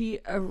so she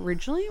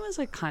originally was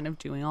like kind of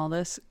doing all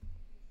this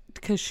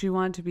because she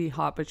wanted to be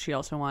hot, but she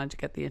also wanted to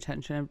get the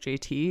attention of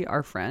JT,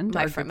 our friend,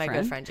 my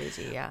good friend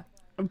JT. Yeah.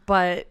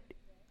 But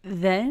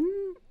then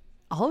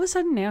all of a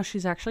sudden now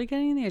she's actually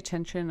getting the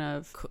attention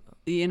of,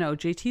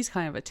 JT's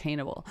kind of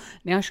attainable.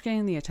 Now she's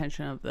getting the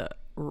attention of the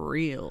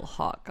real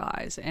hot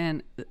guys.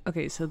 And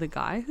okay, so the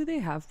guy who they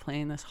have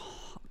playing this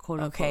quote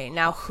unquote. Okay,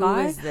 now who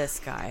is this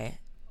guy?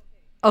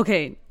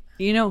 Okay,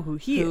 you know who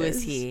he is. Who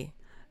is he?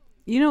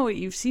 You know what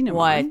you've seen him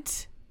on?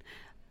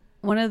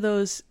 One of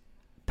those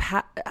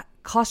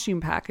costume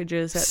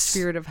packages at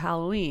Spirit of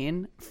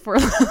Halloween for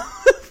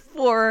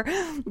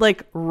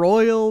like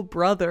Royal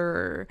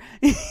Brother.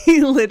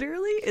 He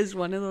literally is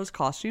one of those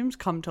costumes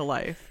come to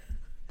life.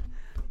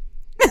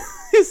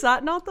 Is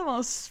that not the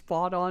most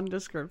spot on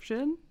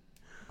description?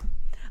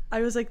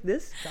 I was like,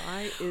 this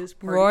guy is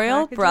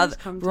Royal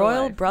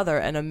Brother,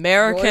 an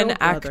American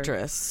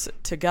actress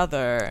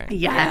together.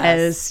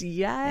 Yes.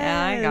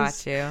 Yeah, I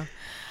got you.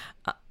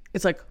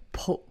 It's like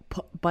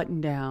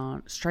button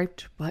down,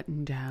 striped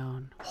button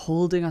down,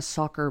 holding a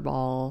soccer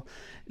ball,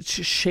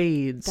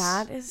 shades.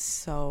 That is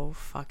so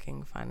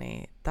fucking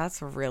funny.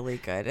 That's really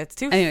good. It's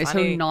too funny.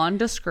 So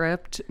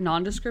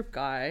nondescript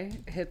guy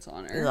hits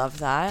on her. I love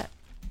that.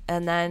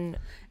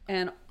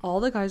 And all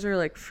the guys are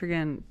like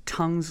friggin'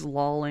 tongues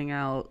lolling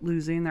out,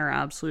 losing their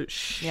absolute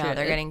shit. Yeah,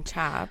 they're getting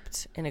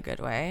chapped in a good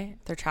way.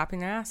 They're chapping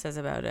their asses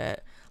about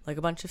it like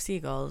a bunch of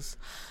seagulls.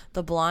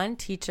 The blonde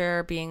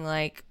teacher being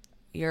like,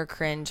 you're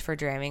cringe for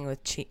dramming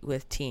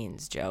with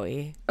teens,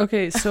 Joey.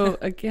 Okay, so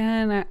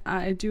again,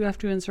 I do have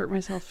to insert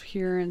myself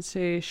here and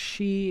say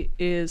she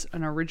is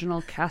an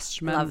original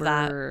cast member.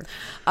 Love that.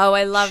 Oh,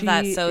 I love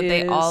that. So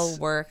they all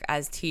work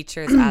as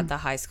teachers at the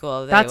high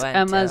school they That's went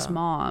Emma's to.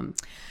 Mom.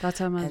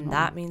 That's Emma's mom. And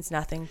that means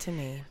nothing to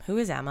me. Who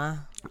is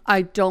Emma?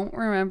 I don't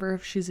remember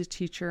if she's a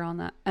teacher on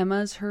that.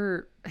 Emma's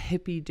her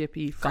hippy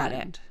dippy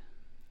friend.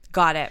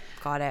 Got it.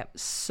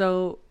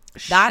 So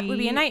that would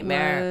be a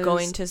nightmare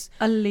going to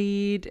a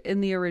lead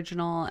in the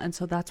original, and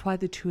so that's why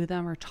the two of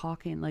them are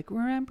talking. Like,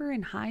 remember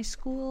in high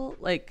school?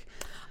 Like,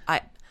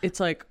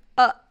 it's like,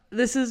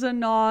 this is a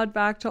nod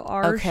back to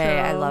our show.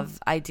 Okay,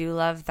 I do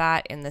love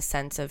that in the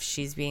sense of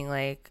she's being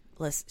like,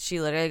 listen, she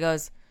literally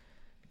goes,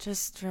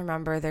 just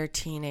remember they're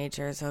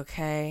teenagers,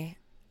 okay?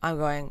 I'm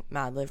going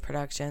Mad Live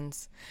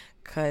Productions.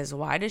 Because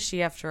why does she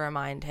have to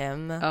remind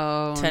him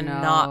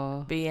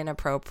not be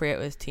inappropriate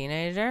with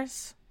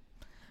teenagers?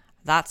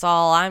 That's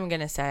all I'm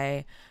going to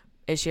say.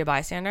 Is she a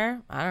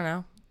bystander? I don't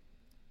know.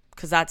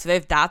 Because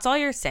if that's all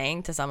you're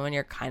saying to someone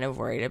you're kind of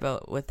worried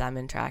about with them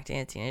interacting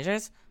with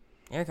teenagers,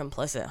 you're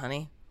complicit,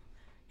 honey.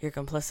 You're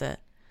complicit.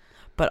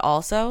 But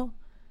also,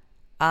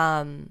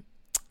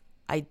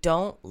 I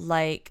don't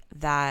like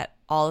that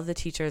all of the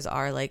teachers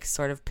are like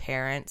sort of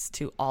parents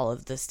to all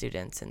of the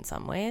students in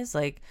some ways.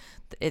 Like,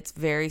 it's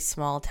very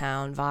small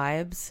town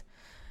vibes.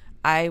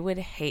 I would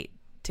hate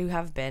to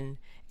have been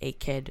a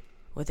kid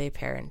with a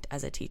parent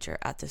as a teacher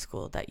at the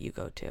school that you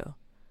go to.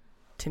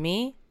 To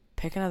me,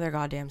 pick another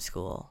goddamn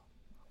school.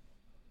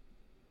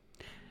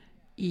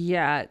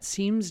 Yeah, it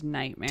seems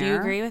nightmare. Do you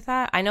agree with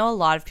that? I know a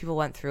lot of people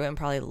went through it and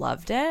probably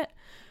loved it.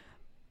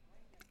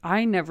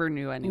 I never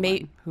knew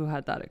anyone who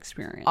had that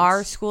experience.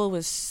 Our school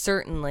was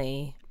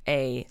certainly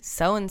a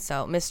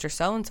so-and-so. Mr.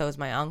 So-and-so is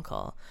my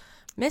uncle.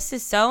 Mrs.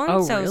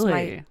 So-and-so is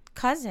my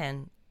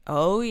cousin.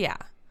 Oh, yeah.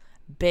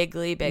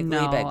 Bigly.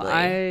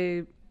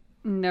 I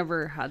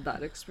never had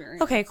that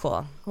experience. Okay,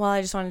 cool. Well,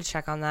 I just wanted to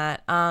check on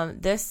that.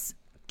 This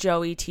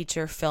Joey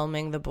teacher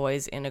filming the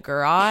boys in a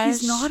garage.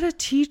 He's not a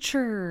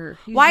teacher.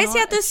 Why is he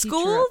at the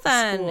school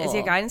then? Is he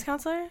a guidance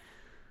counselor?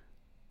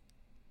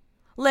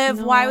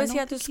 Liv, why was he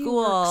at the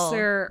school?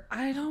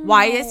 I don't know.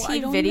 Why is he I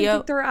don't video?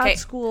 think they're at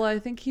school. I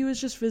think he was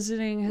just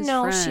visiting his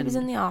friend. No, she was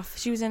in the office.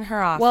 She was in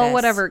her office. Well,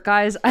 whatever,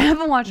 guys. I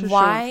haven't watched the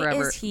show in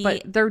forever.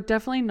 But they're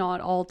definitely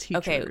not all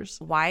teachers.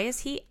 Okay, why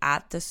is he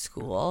at the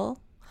school?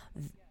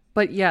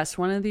 But yes,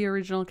 one of the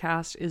original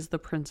cast is the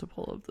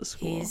principal of the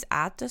school. He's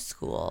at the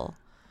school.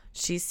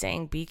 She's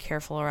saying, be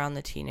careful around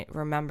the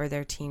remember,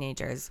 they're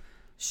teenagers.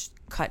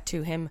 Cut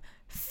to him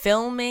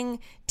filming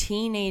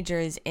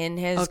teenagers in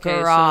his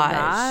garage. So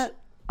that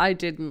I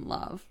didn't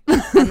love.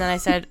 And then I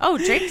said, oh,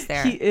 Drake's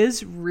there. He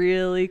is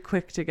really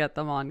quick to get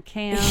them on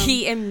cam.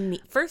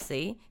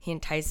 Firstly, he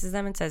entices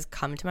them and says,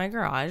 come to my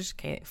garage.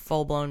 Okay,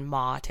 full-blown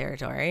Ma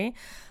territory.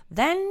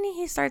 Then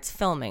he starts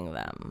filming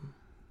them.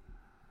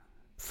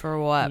 For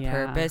what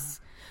purpose?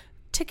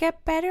 To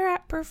get better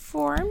at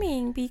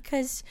performing,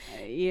 because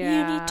you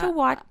need to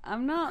watch.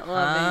 I'm not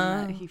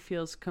loving that he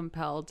feels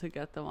compelled to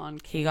get them on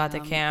cam. He got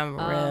the cam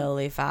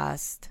really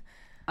fast.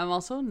 I'm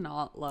also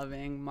not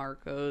loving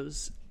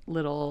Marco's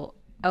little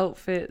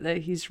outfit that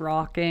he's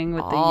rocking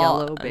with the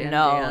yellow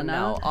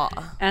bandana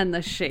and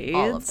the shades.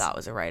 All of that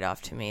was a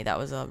write-off to me. That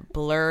was a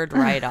blurred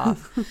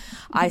write-off.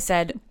 I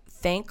said,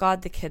 thank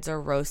God the kids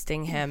are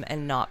roasting him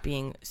and not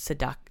being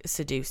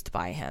seduced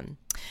by him.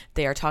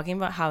 They are talking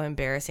about how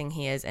embarrassing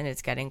he is and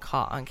it's getting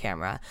caught on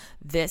camera.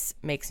 This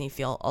makes me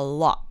feel a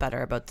lot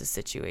better about the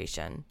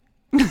situation.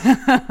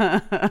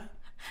 And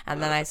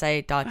then I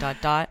say ...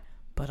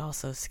 but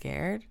also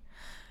scared,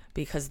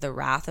 because the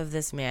wrath of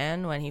this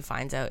man when he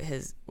finds out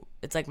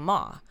it's like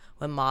Ma.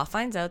 When Ma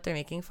finds out they're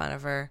making fun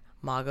of her,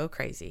 Ma go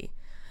crazy.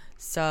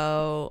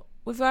 So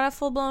we've got a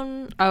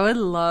full-blown... I would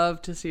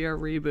love to see a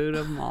reboot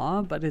of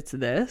Ma, but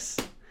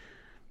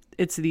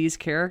it's these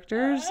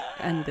characters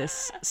and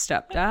this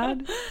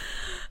stepdad.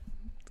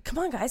 Come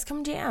on, guys,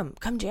 come jam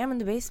in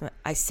the basement.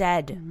 I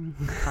said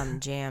come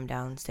jam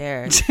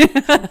downstairs.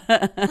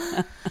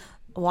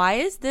 Why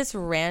is this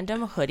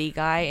random hoodie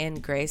guy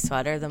in gray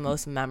sweater the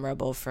most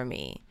memorable for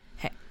me?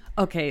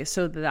 Okay,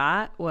 so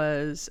that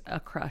was a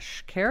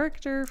crush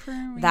character for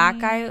me. That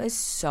guy is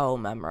so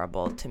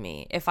memorable to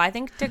me. If I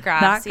think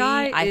Degrassi,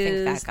 I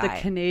think that guy.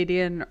 The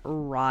Canadian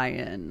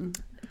Ryan.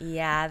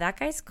 Yeah, that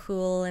guy's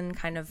cool and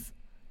kind of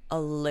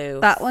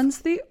aloof. That one's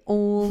the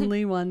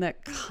only one that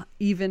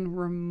even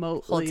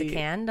remotely holds a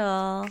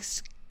candle.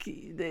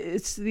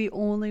 It's the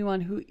only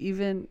one who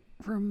even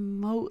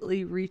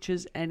remotely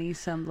reaches any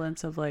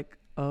semblance of like,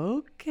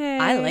 okay,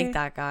 I like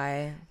that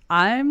guy.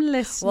 I'm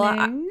listening.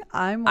 Well,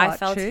 I'm watching. I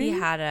felt he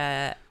had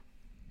a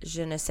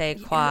je ne sais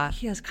quoi. Yeah,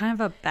 he has kind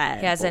of a bad.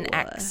 He has an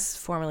X,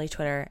 formerly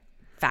Twitter,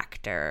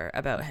 factor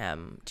about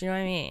him. Do you know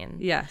what I mean?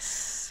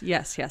 Yes.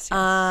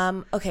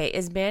 Okay,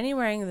 is Manny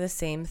wearing the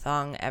same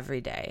thong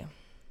every day?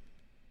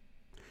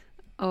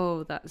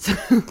 Oh, that's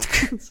an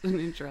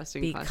interesting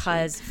question.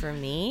 Because for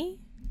me,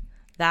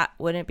 That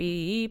wouldn't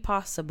be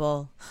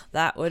possible.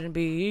 That wouldn't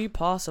be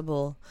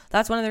possible.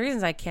 That's one of the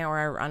reasons I can't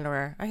wear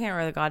underwear. I can't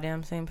wear the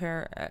goddamn same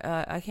pair.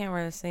 I can't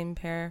wear the same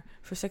pair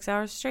for 6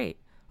 hours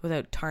straight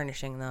without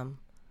tarnishing them.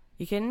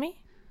 You kidding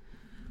me?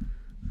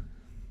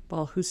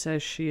 Well, who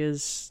says she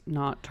is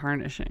not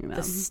tarnishing them?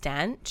 The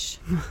stench.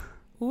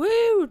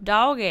 Woo,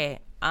 doggy.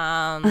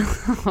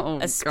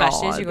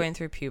 Especially as you're going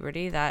through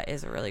puberty, that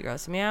is really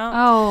grossing me out.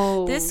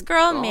 Oh, this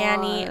girl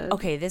Manny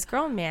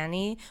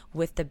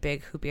with the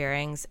big hoop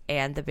earrings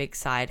and the big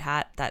side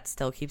hat that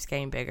still keeps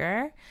getting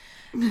bigger.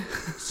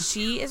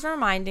 She is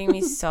reminding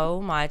me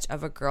so much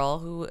of a girl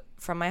who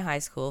from my high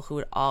school who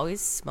would always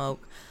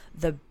smoke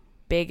the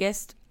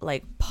biggest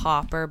like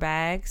popper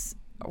bags.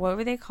 What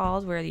were they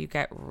called? Where you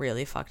get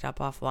really fucked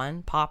up off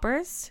one?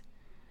 Poppers?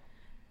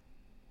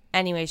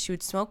 Anyway, she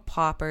would smoke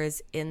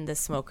poppers in the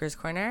smoker's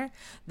corner.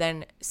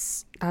 Then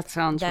that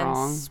sounds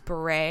wrong.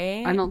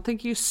 Spray. I don't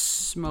think you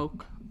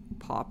smoke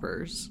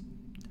poppers.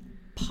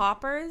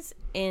 Poppers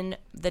in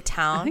the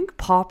town. I think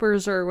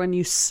poppers are when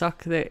you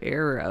suck the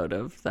air out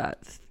of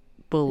that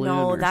balloon.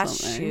 No, that's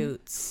something.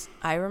 Shoots.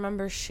 I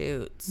remember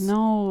shoots.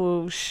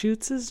 No,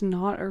 shoots is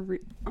not a.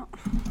 What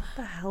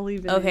the hell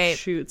even is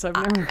shoots? I've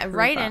never heard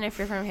right that. In if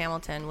you're from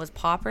Hamilton, was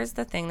poppers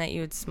the thing that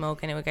you would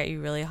smoke and it would get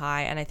you really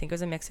high? And I think it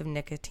was a mix of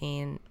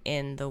nicotine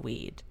in the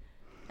weed.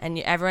 And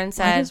everyone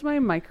said, "Why does my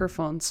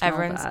microphone smell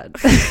bad?"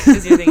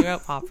 Because you're thinking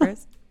about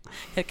poppers.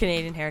 A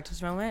Canadian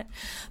heritage moment.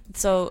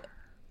 So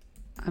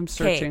I'm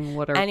searching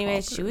what are.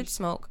 Anyways, poppers? She would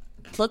smoke.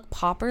 Look,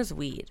 poppers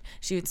weed.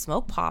 She would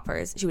smoke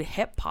poppers. She would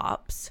hit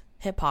poppers,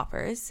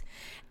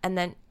 and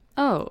then.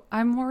 Oh,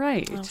 I'm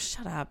right. Oh,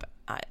 shut up.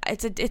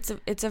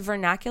 It's a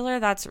vernacular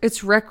that's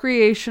it's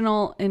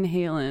recreational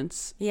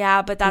inhalants.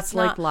 Yeah, but that's it's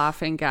not like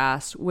laughing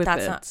gas,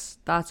 whippets.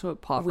 That's what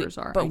poppers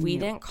are. But we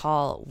didn't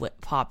call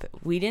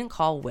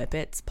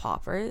whippets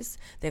poppers.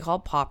 They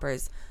called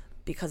poppers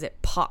because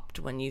it popped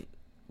when you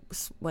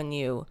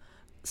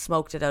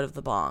smoked it out of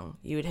the bong.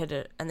 You would hit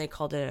it, and they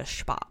called it a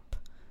schpop.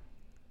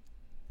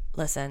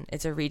 Listen,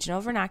 it's a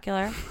regional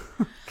vernacular.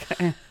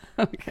 Okay.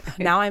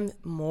 Now I'm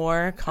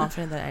more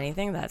confident than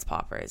anything that's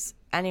poppers.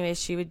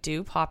 Anyways, she would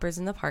do poppers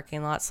in the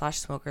parking lot /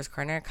 smoker's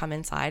corner, come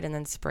inside, and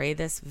then spray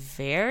this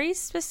very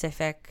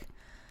specific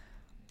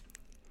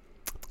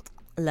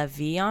La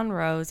Vie en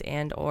Rose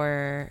and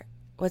or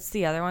what's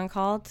the other one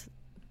called?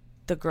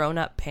 The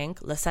grown-up pink,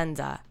 La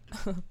Senza.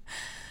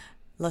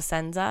 La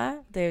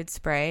Senza, they would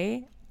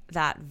spray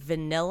that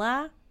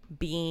vanilla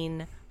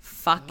bean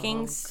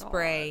fucking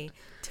spray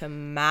to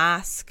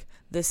mask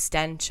the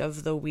stench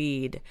of the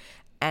weed.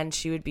 And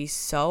she would be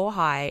so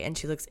high, and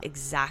she looks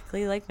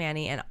exactly like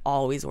Manny and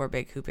always wore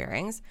big hoop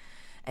earrings.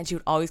 And she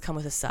would always come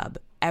with a sub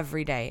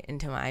every day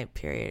into my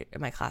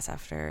class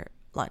after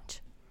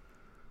lunch.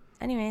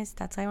 Anyways,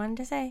 that's what I wanted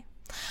to say.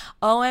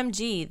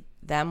 OMG,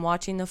 them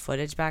watching the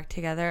footage back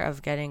together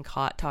of getting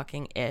caught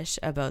talking ish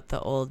about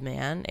the old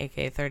man,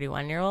 aka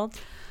 31-year-old.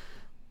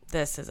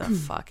 This is a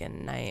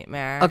fucking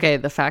nightmare. Okay,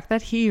 the fact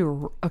that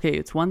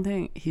it's one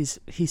thing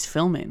he's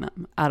filming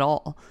them at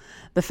all.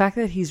 The fact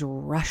that he's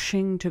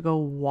rushing to go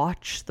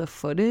watch the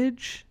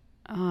footage.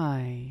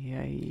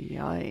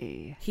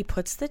 He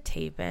puts the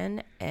tape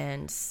in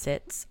and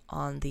sits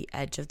on the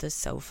edge of the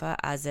sofa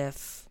as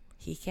if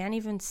he can't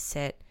even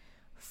sit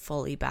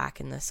fully back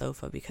in the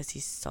sofa because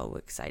he's so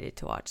excited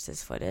to watch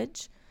this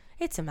footage.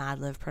 It's a Mad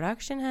Lib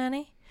production,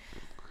 honey.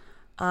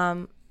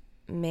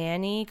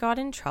 Manny got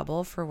in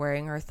trouble for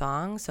wearing her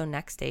thong, so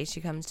next day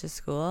she comes to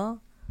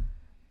school.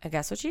 I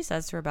guess what she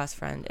says to her best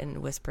friend and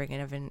whispering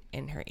it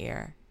in her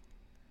ear.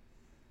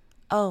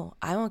 Oh,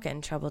 I won't get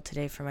in trouble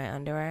today for my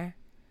underwear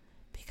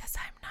because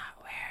I'm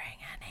not wearing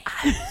any.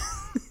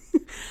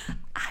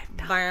 I'm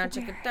not wearing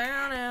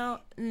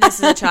any. This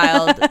is a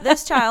child.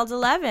 This child's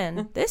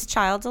 11.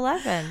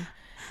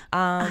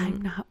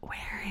 I'm not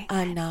wearing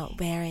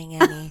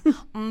any.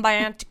 And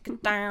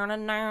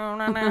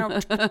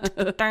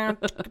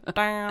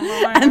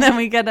then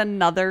we get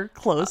another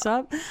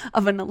close-up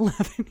of an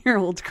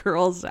 11-year-old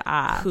girl's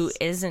ass. Who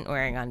isn't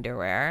wearing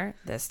underwear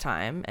this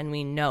time, and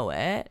we know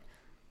it.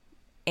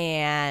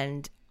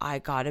 And I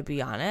gotta be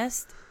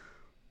honest,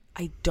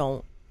 I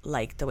don't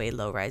like the way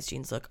low-rise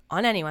jeans look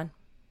on anyone.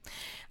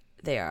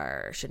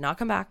 Should not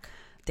come back.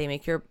 They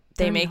make your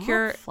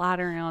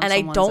flattering on and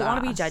I don't want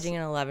to be ass. judging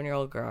an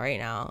 11-year-old girl right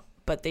now,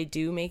 but they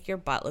do make your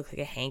butt look like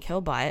a Hank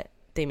Hill butt.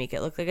 They make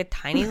it look like a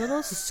tiny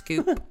little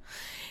scoop.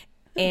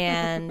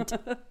 And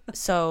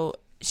so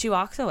she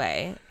walks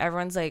away.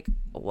 Everyone's like,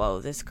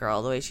 whoa, this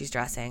girl, the way she's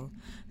dressing.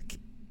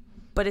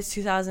 But it's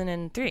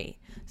 2003.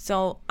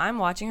 So I'm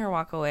watching her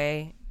walk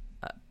away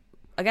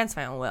against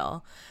my own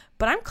will.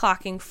 But I'm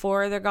clocking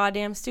 4 of their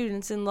goddamn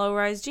students in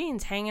low-rise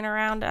jeans hanging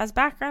around as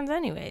backgrounds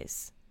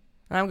anyways.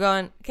 And I'm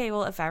going, okay,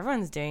 well, if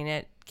everyone's doing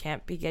it,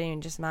 can't be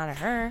getting just mad at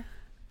her.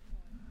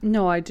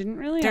 No, I didn't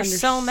really There's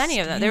so many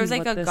of them. There was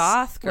like a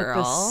goth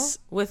girl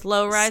with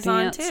low-rise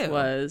on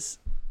too.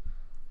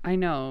 I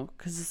know,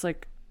 because it's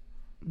like,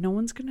 no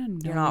one's gonna know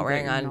you're not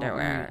wearing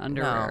underwear.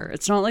 No.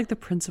 It's not like the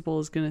principal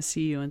is gonna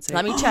see you and say,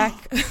 let me check.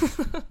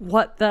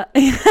 what the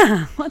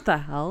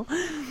hell?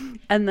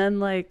 And then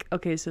like,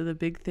 okay, so the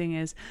big thing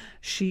is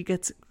she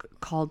gets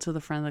called to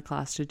the front of the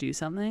class to do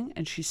something,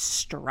 and she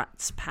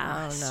struts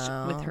past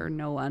with her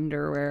no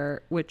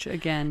underwear, which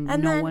again,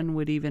 no one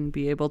would even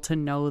be able to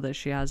know that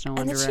she has no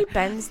underwear. And then she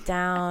bends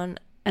down.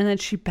 And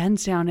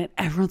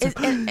everyone's like,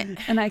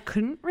 and I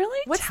couldn't really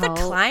what's tell.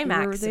 What's the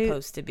climax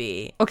supposed to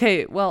be?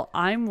 Okay, well,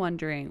 I'm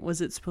wondering, was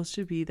it supposed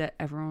to be that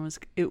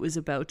it was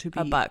about to be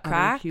a butt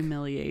crack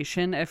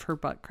humiliation if her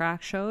butt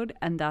crack showed,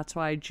 and that's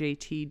why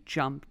JT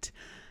jumped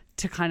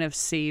to kind of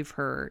save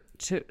her,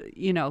 to,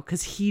 you know,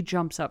 because he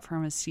jumps up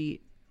from his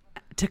seat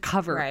to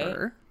cover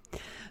her.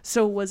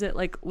 So was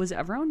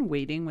everyone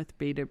waiting with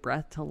bated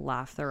breath to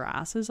laugh their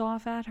asses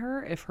off at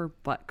her if her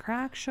butt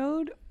crack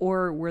showed?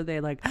 Or were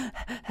they like,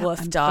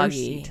 woof I'm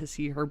doggy thirsty to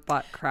see her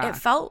butt crack?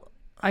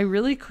 I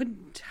really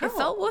couldn't tell. It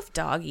felt woof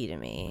doggy to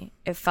me.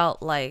 It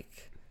felt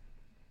like,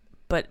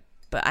 but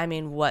I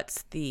mean,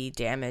 what's the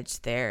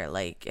damage there?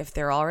 Like, if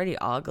they're already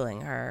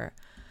ogling her,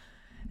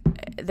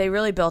 they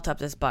really built up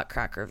this butt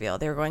crack reveal.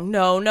 They were going,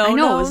 no, it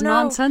was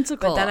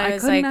nonsensical. But then I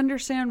couldn't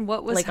understand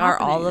what was happening. Are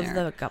all of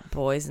the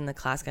boys in the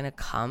class going to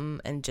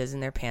come and jizz in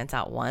their pants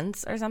at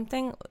once or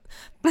something?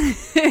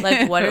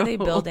 Like, what are they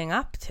building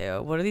up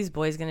to? What are these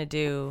boys going to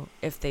do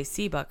if they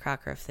see butt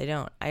crack or if they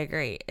don't? I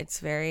agree. It's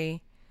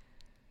very...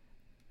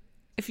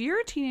 If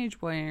you're a teenage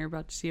boy and you're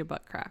about to see a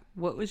butt crack,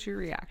 what was your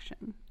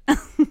reaction?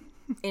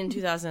 In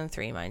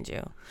 2003, mind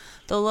you.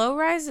 The low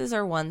rises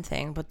are one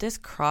thing, but this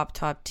crop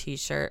top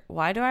t-shirt,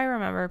 why do I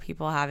remember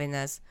people having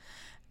this?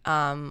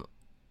 The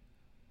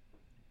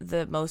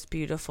most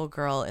beautiful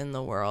girl in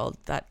the world,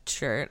 that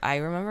shirt. I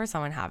remember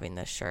someone having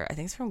this shirt. I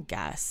think it's from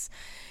Guess.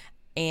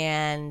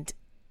 And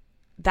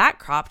that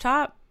crop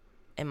top,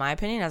 in my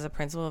opinion, as a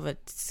principal of a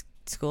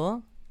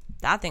school,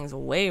 that thing's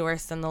way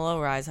worse than the low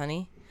rise,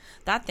 honey.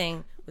 That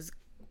thing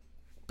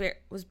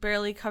was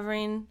barely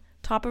covering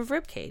top of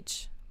rib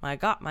cage. My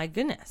God, my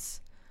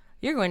goodness.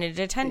 You're going to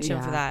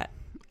detention for that.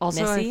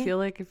 Also, Missy? I feel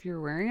like if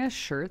you're wearing a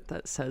shirt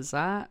that says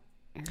that,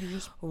 you're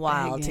just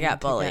to get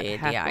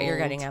bullied. You're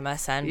getting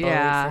MSN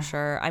bullied for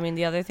sure. I mean,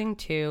 the other thing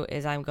too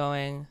is I'm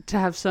going to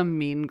have some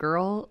mean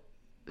girl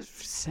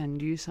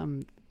send you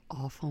some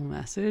awful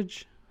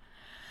message.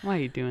 Why are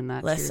you doing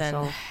that to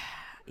yourself?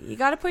 You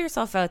got to put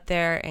yourself out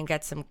there and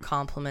get some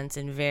compliments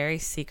in very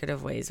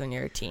secretive ways when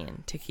you're a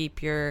teen to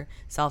keep your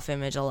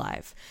self-image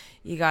alive.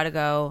 You got to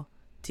go,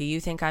 do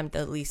you think I'm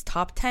the least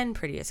top 10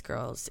 prettiest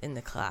girls in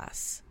the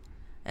class?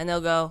 And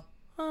they'll go,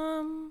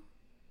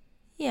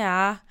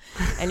 yeah.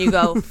 And you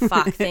go,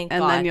 fuck, thank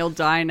God. And then you'll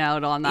dine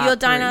out on that. You'll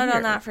dine out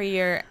on that for a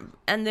year.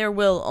 And there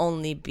will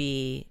only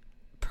be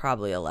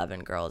probably 11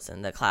 girls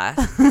in the class.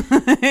 So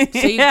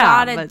you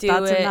gotta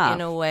do it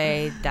in a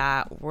way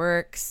that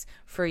works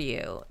for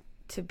you.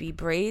 To be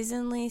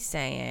brazenly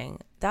saying,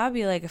 that would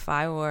be like if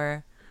I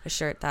wore a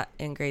shirt that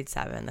in grade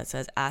 7 that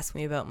says, ask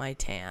me about my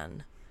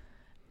tan.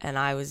 And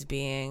I was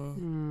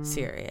being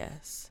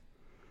serious.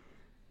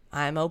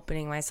 I'm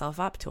opening myself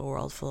up to a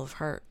world full of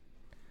hurt.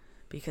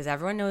 Because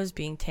everyone knows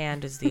being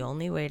tanned is the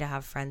only way to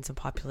have friends and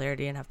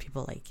popularity and have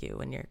people like you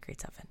when you're grade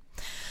 7.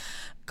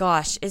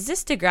 Gosh, is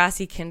this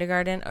Degrassi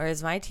kindergarten, or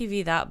is my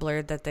TV that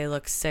blurred that they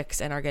look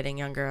 6 and are getting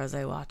younger as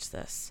I watch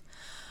this?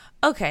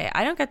 Okay,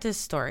 I don't get this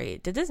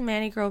story. Did this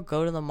Manny girl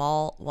go to the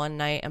mall one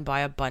night and buy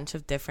a bunch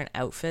of different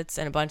outfits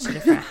and a bunch of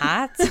different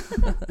hats?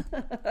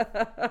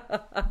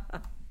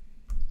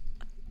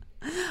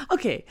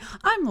 Okay,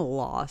 I'm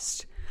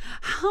lost.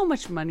 How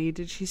much money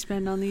did she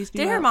spend on these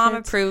new outfits? Did her mom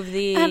approve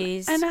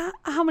these? And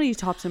how many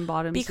tops and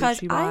bottoms did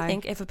she buy? Because I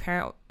think if a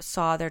parent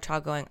saw their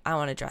child going, I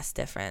want to dress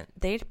different,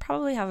 they'd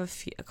probably have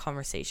a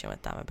conversation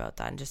with them about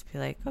that and just be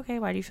like, okay,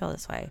 why do you feel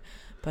this way?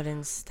 But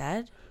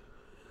instead,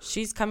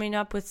 she's coming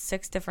up with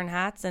 6 different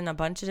hats and a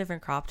bunch of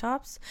different crop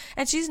tops.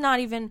 And she's not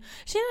even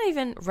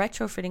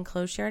retrofitting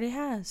clothes she already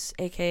has,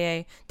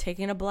 aka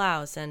taking a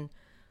blouse and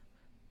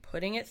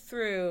putting it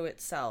through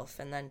itself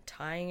and then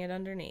tying it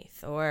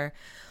underneath, or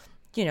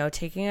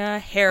taking a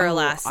hair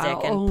elastic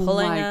and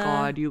pulling. Oh my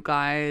God, you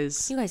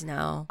guys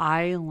know.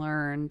 I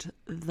learned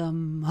the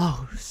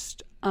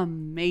most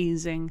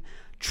amazing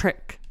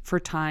trick for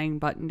tying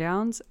button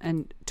downs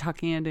and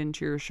tucking it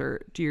into your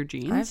shirt, to your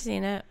jeans. I've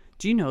seen it.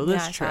 Do you know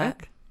this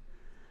trick?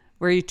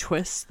 Where you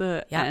twist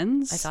the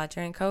ends? I saw it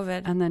during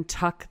COVID. And then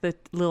tuck the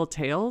little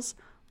tails.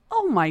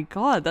 Oh my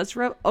God, that's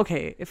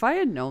okay. If I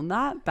had known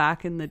that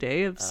back in the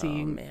day of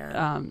seeing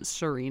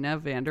Serena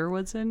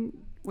Vanderwoodson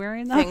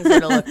wearing that, things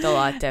would have looked a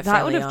lot different.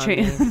 That would have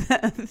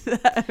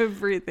changed.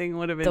 Everything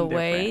would have been different. The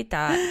way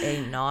that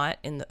a knot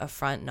in a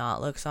front knot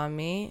looks on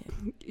me.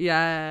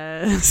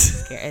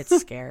 Yes. It's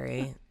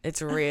scary.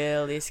 It's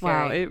really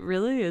scary. Wow, it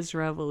really is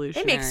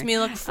revolutionary. It makes me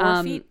look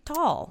 4 feet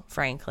tall,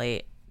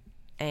 frankly,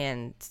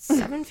 and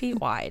 7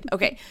 feet wide.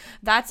 Okay,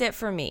 that's it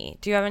for me.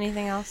 Do you have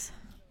anything else?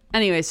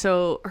 Anyway,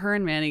 so her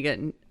and Manny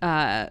and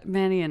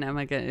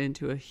Emma get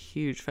into a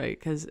huge fight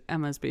because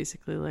Emma's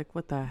basically like,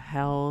 what the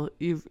hell?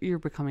 You're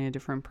becoming a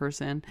different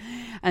person.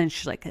 And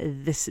she's like,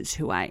 this is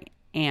who I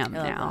am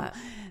now.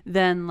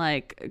 Then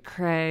like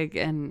Craig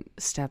and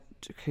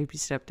creepy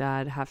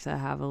stepdad have to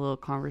have a little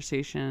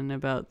conversation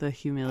about the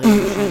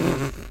humiliation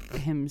of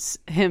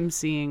him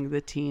seeing the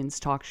teens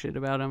talk shit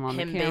about him on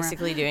the camera.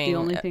 Basically doing the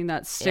only thing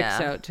that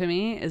sticks out to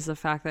me is the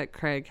fact that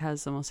Craig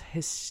has the most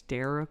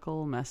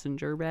hysterical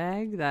messenger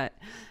bag that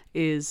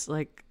is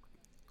like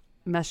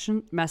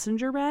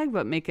messenger bag,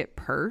 but make it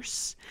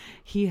purse.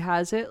 He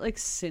has it like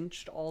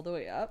cinched all the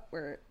way up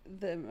where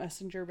the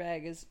messenger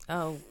bag is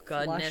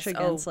flush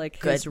against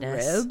his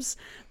ribs.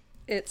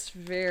 It's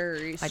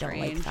very strange. I don't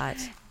like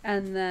that.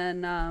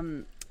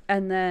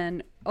 And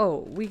then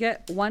we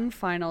get one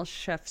final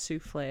chef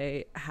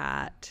souffle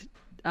hat,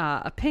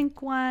 a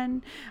pink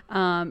one,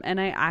 and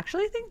I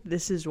actually think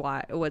this is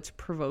what's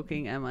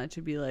provoking Emma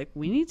to be like,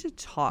 we need to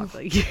talk.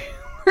 Like,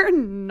 we're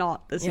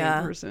not the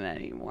same person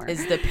anymore.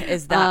 Is that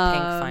pink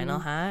final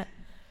hat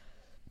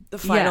the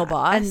final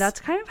boss? And that's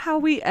kind of how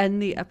we end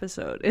the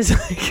episode. Is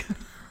like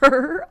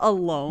her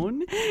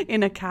alone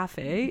in a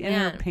cafe in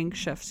her pink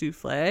chef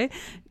souffle,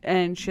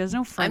 and she has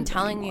no friends. I'm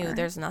telling anymore. you,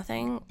 there's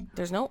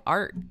no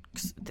art.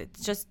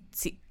 It's just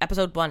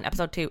episode 1,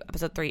 episode 2,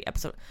 episode 3,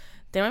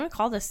 they don't even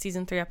call this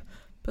season 3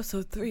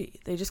 episode 3.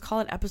 They just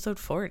call it episode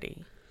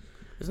 40.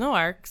 There's no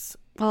arcs.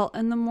 Well,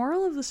 and the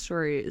moral of the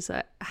story is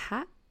that a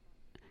hat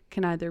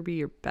can either be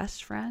your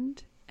best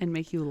friend and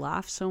make you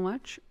laugh so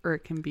much, or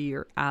it can be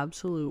your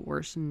absolute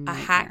worst nightmare. A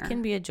hat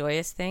can be a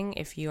joyous thing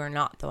if you are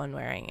not the one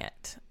wearing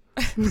it.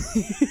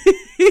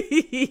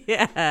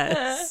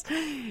 Yes.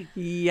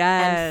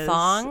 And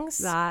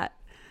thongs,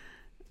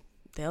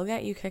 they'll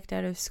get you kicked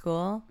out of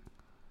school,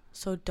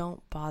 so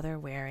don't bother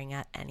wearing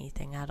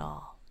anything at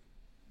all.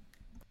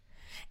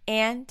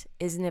 And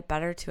isn't it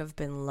better to have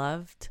been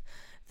loved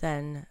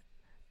than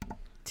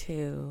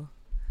to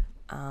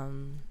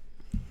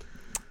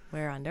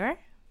wear underwear?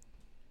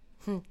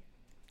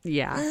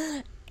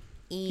 Yeah.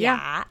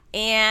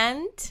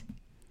 And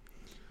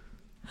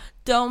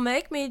don't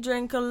make me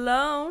drink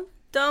alone.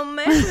 Don't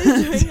make me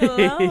drink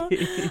alone.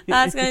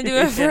 That's going to do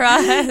it for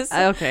us.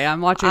 Okay,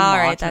 I'm watching All Ma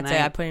right, tonight. that's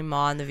it. I'm putting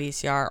Ma on the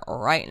VCR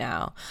right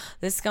now.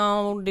 This is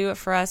going to do it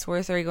for us.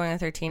 We're 3 going on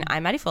 13.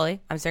 I'm Maddie Foley.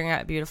 I'm staring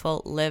at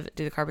beautiful Liv.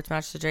 Do the carpets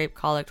match the drape?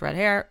 Colic, red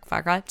hair,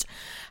 fire crotch.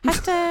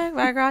 Hashtag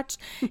fire crotch.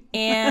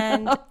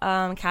 And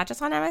catch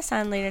us on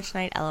MSN later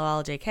tonight.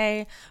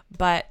 LOLJK.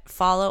 But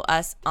follow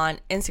us on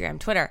Instagram,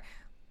 Twitter.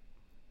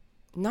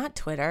 Not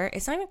Twitter.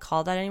 It's not even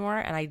called that anymore.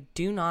 And I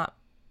do not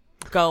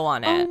go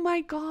on it. Oh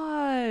my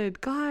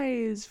god,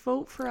 guys,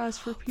 vote for us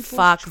for people's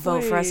choice.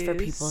 Vote for us for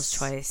people's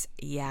choice.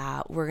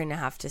 Yeah, we're gonna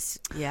have to.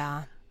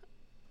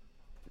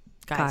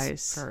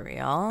 Guys, for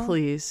real,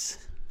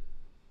 please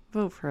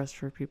vote for us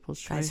for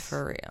people's choice. Guys,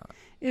 for real,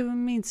 it would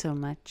mean so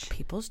much.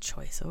 People's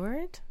Choice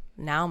Award.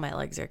 Now my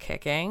legs are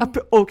kicking.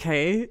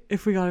 Okay,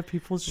 if we got a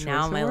People's Choice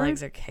Now my Award.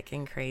 legs are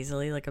kicking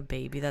crazily like a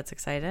baby that's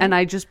excited. And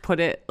I just put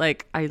it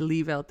like I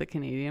leave out the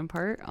Canadian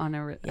part on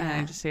and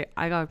I just say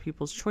I got a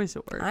People's Choice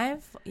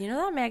Award. You know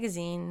that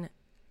magazine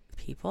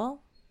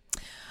People?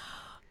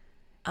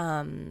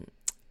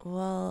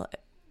 Well,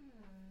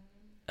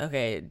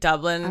 okay,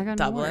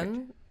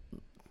 Dublin.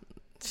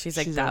 She's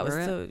like,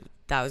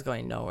 that was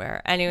going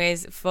nowhere.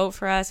 Anyways, vote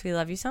for us. We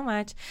love you so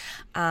much.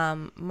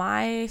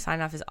 My sign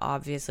off is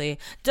obviously,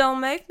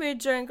 don't make me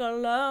drink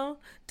alone.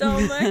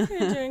 Don't make me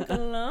drink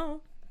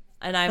alone.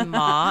 And I'm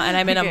Ma, and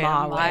I'm in a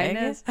Ma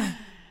wig.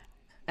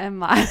 And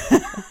Ma.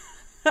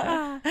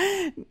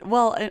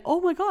 Well, and oh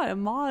my god,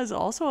 and Ma is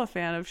also a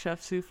fan of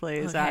chef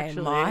souffles. Okay,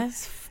 actually,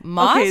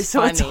 Ma's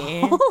so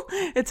funny.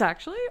 It's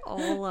actually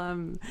all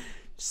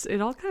it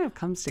all kind of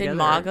comes together. Did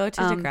Ma go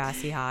to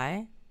Degrassi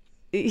High?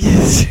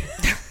 Yes.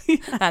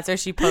 That's where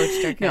she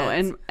poached her kids.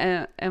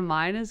 No, and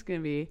mine is gonna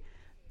be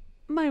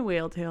my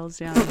whale tail's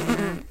down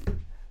here.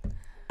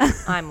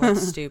 I'm with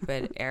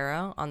stupid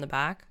arrow on the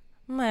back.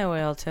 My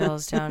whale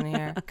tail's down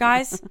here,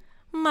 guys.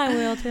 My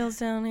whale tail's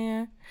down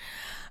here.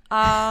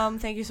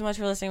 Thank you so much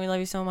for listening. We love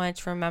you so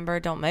much. Remember,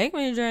 don't make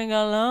me drink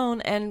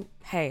alone. And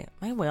hey,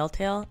 my whale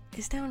tail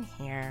is down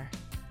here.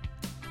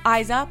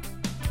 Eyes up,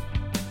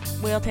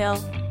 whale tail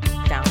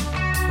down.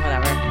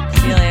 Whatever.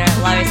 See you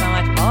later. Love you so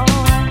much. Oh.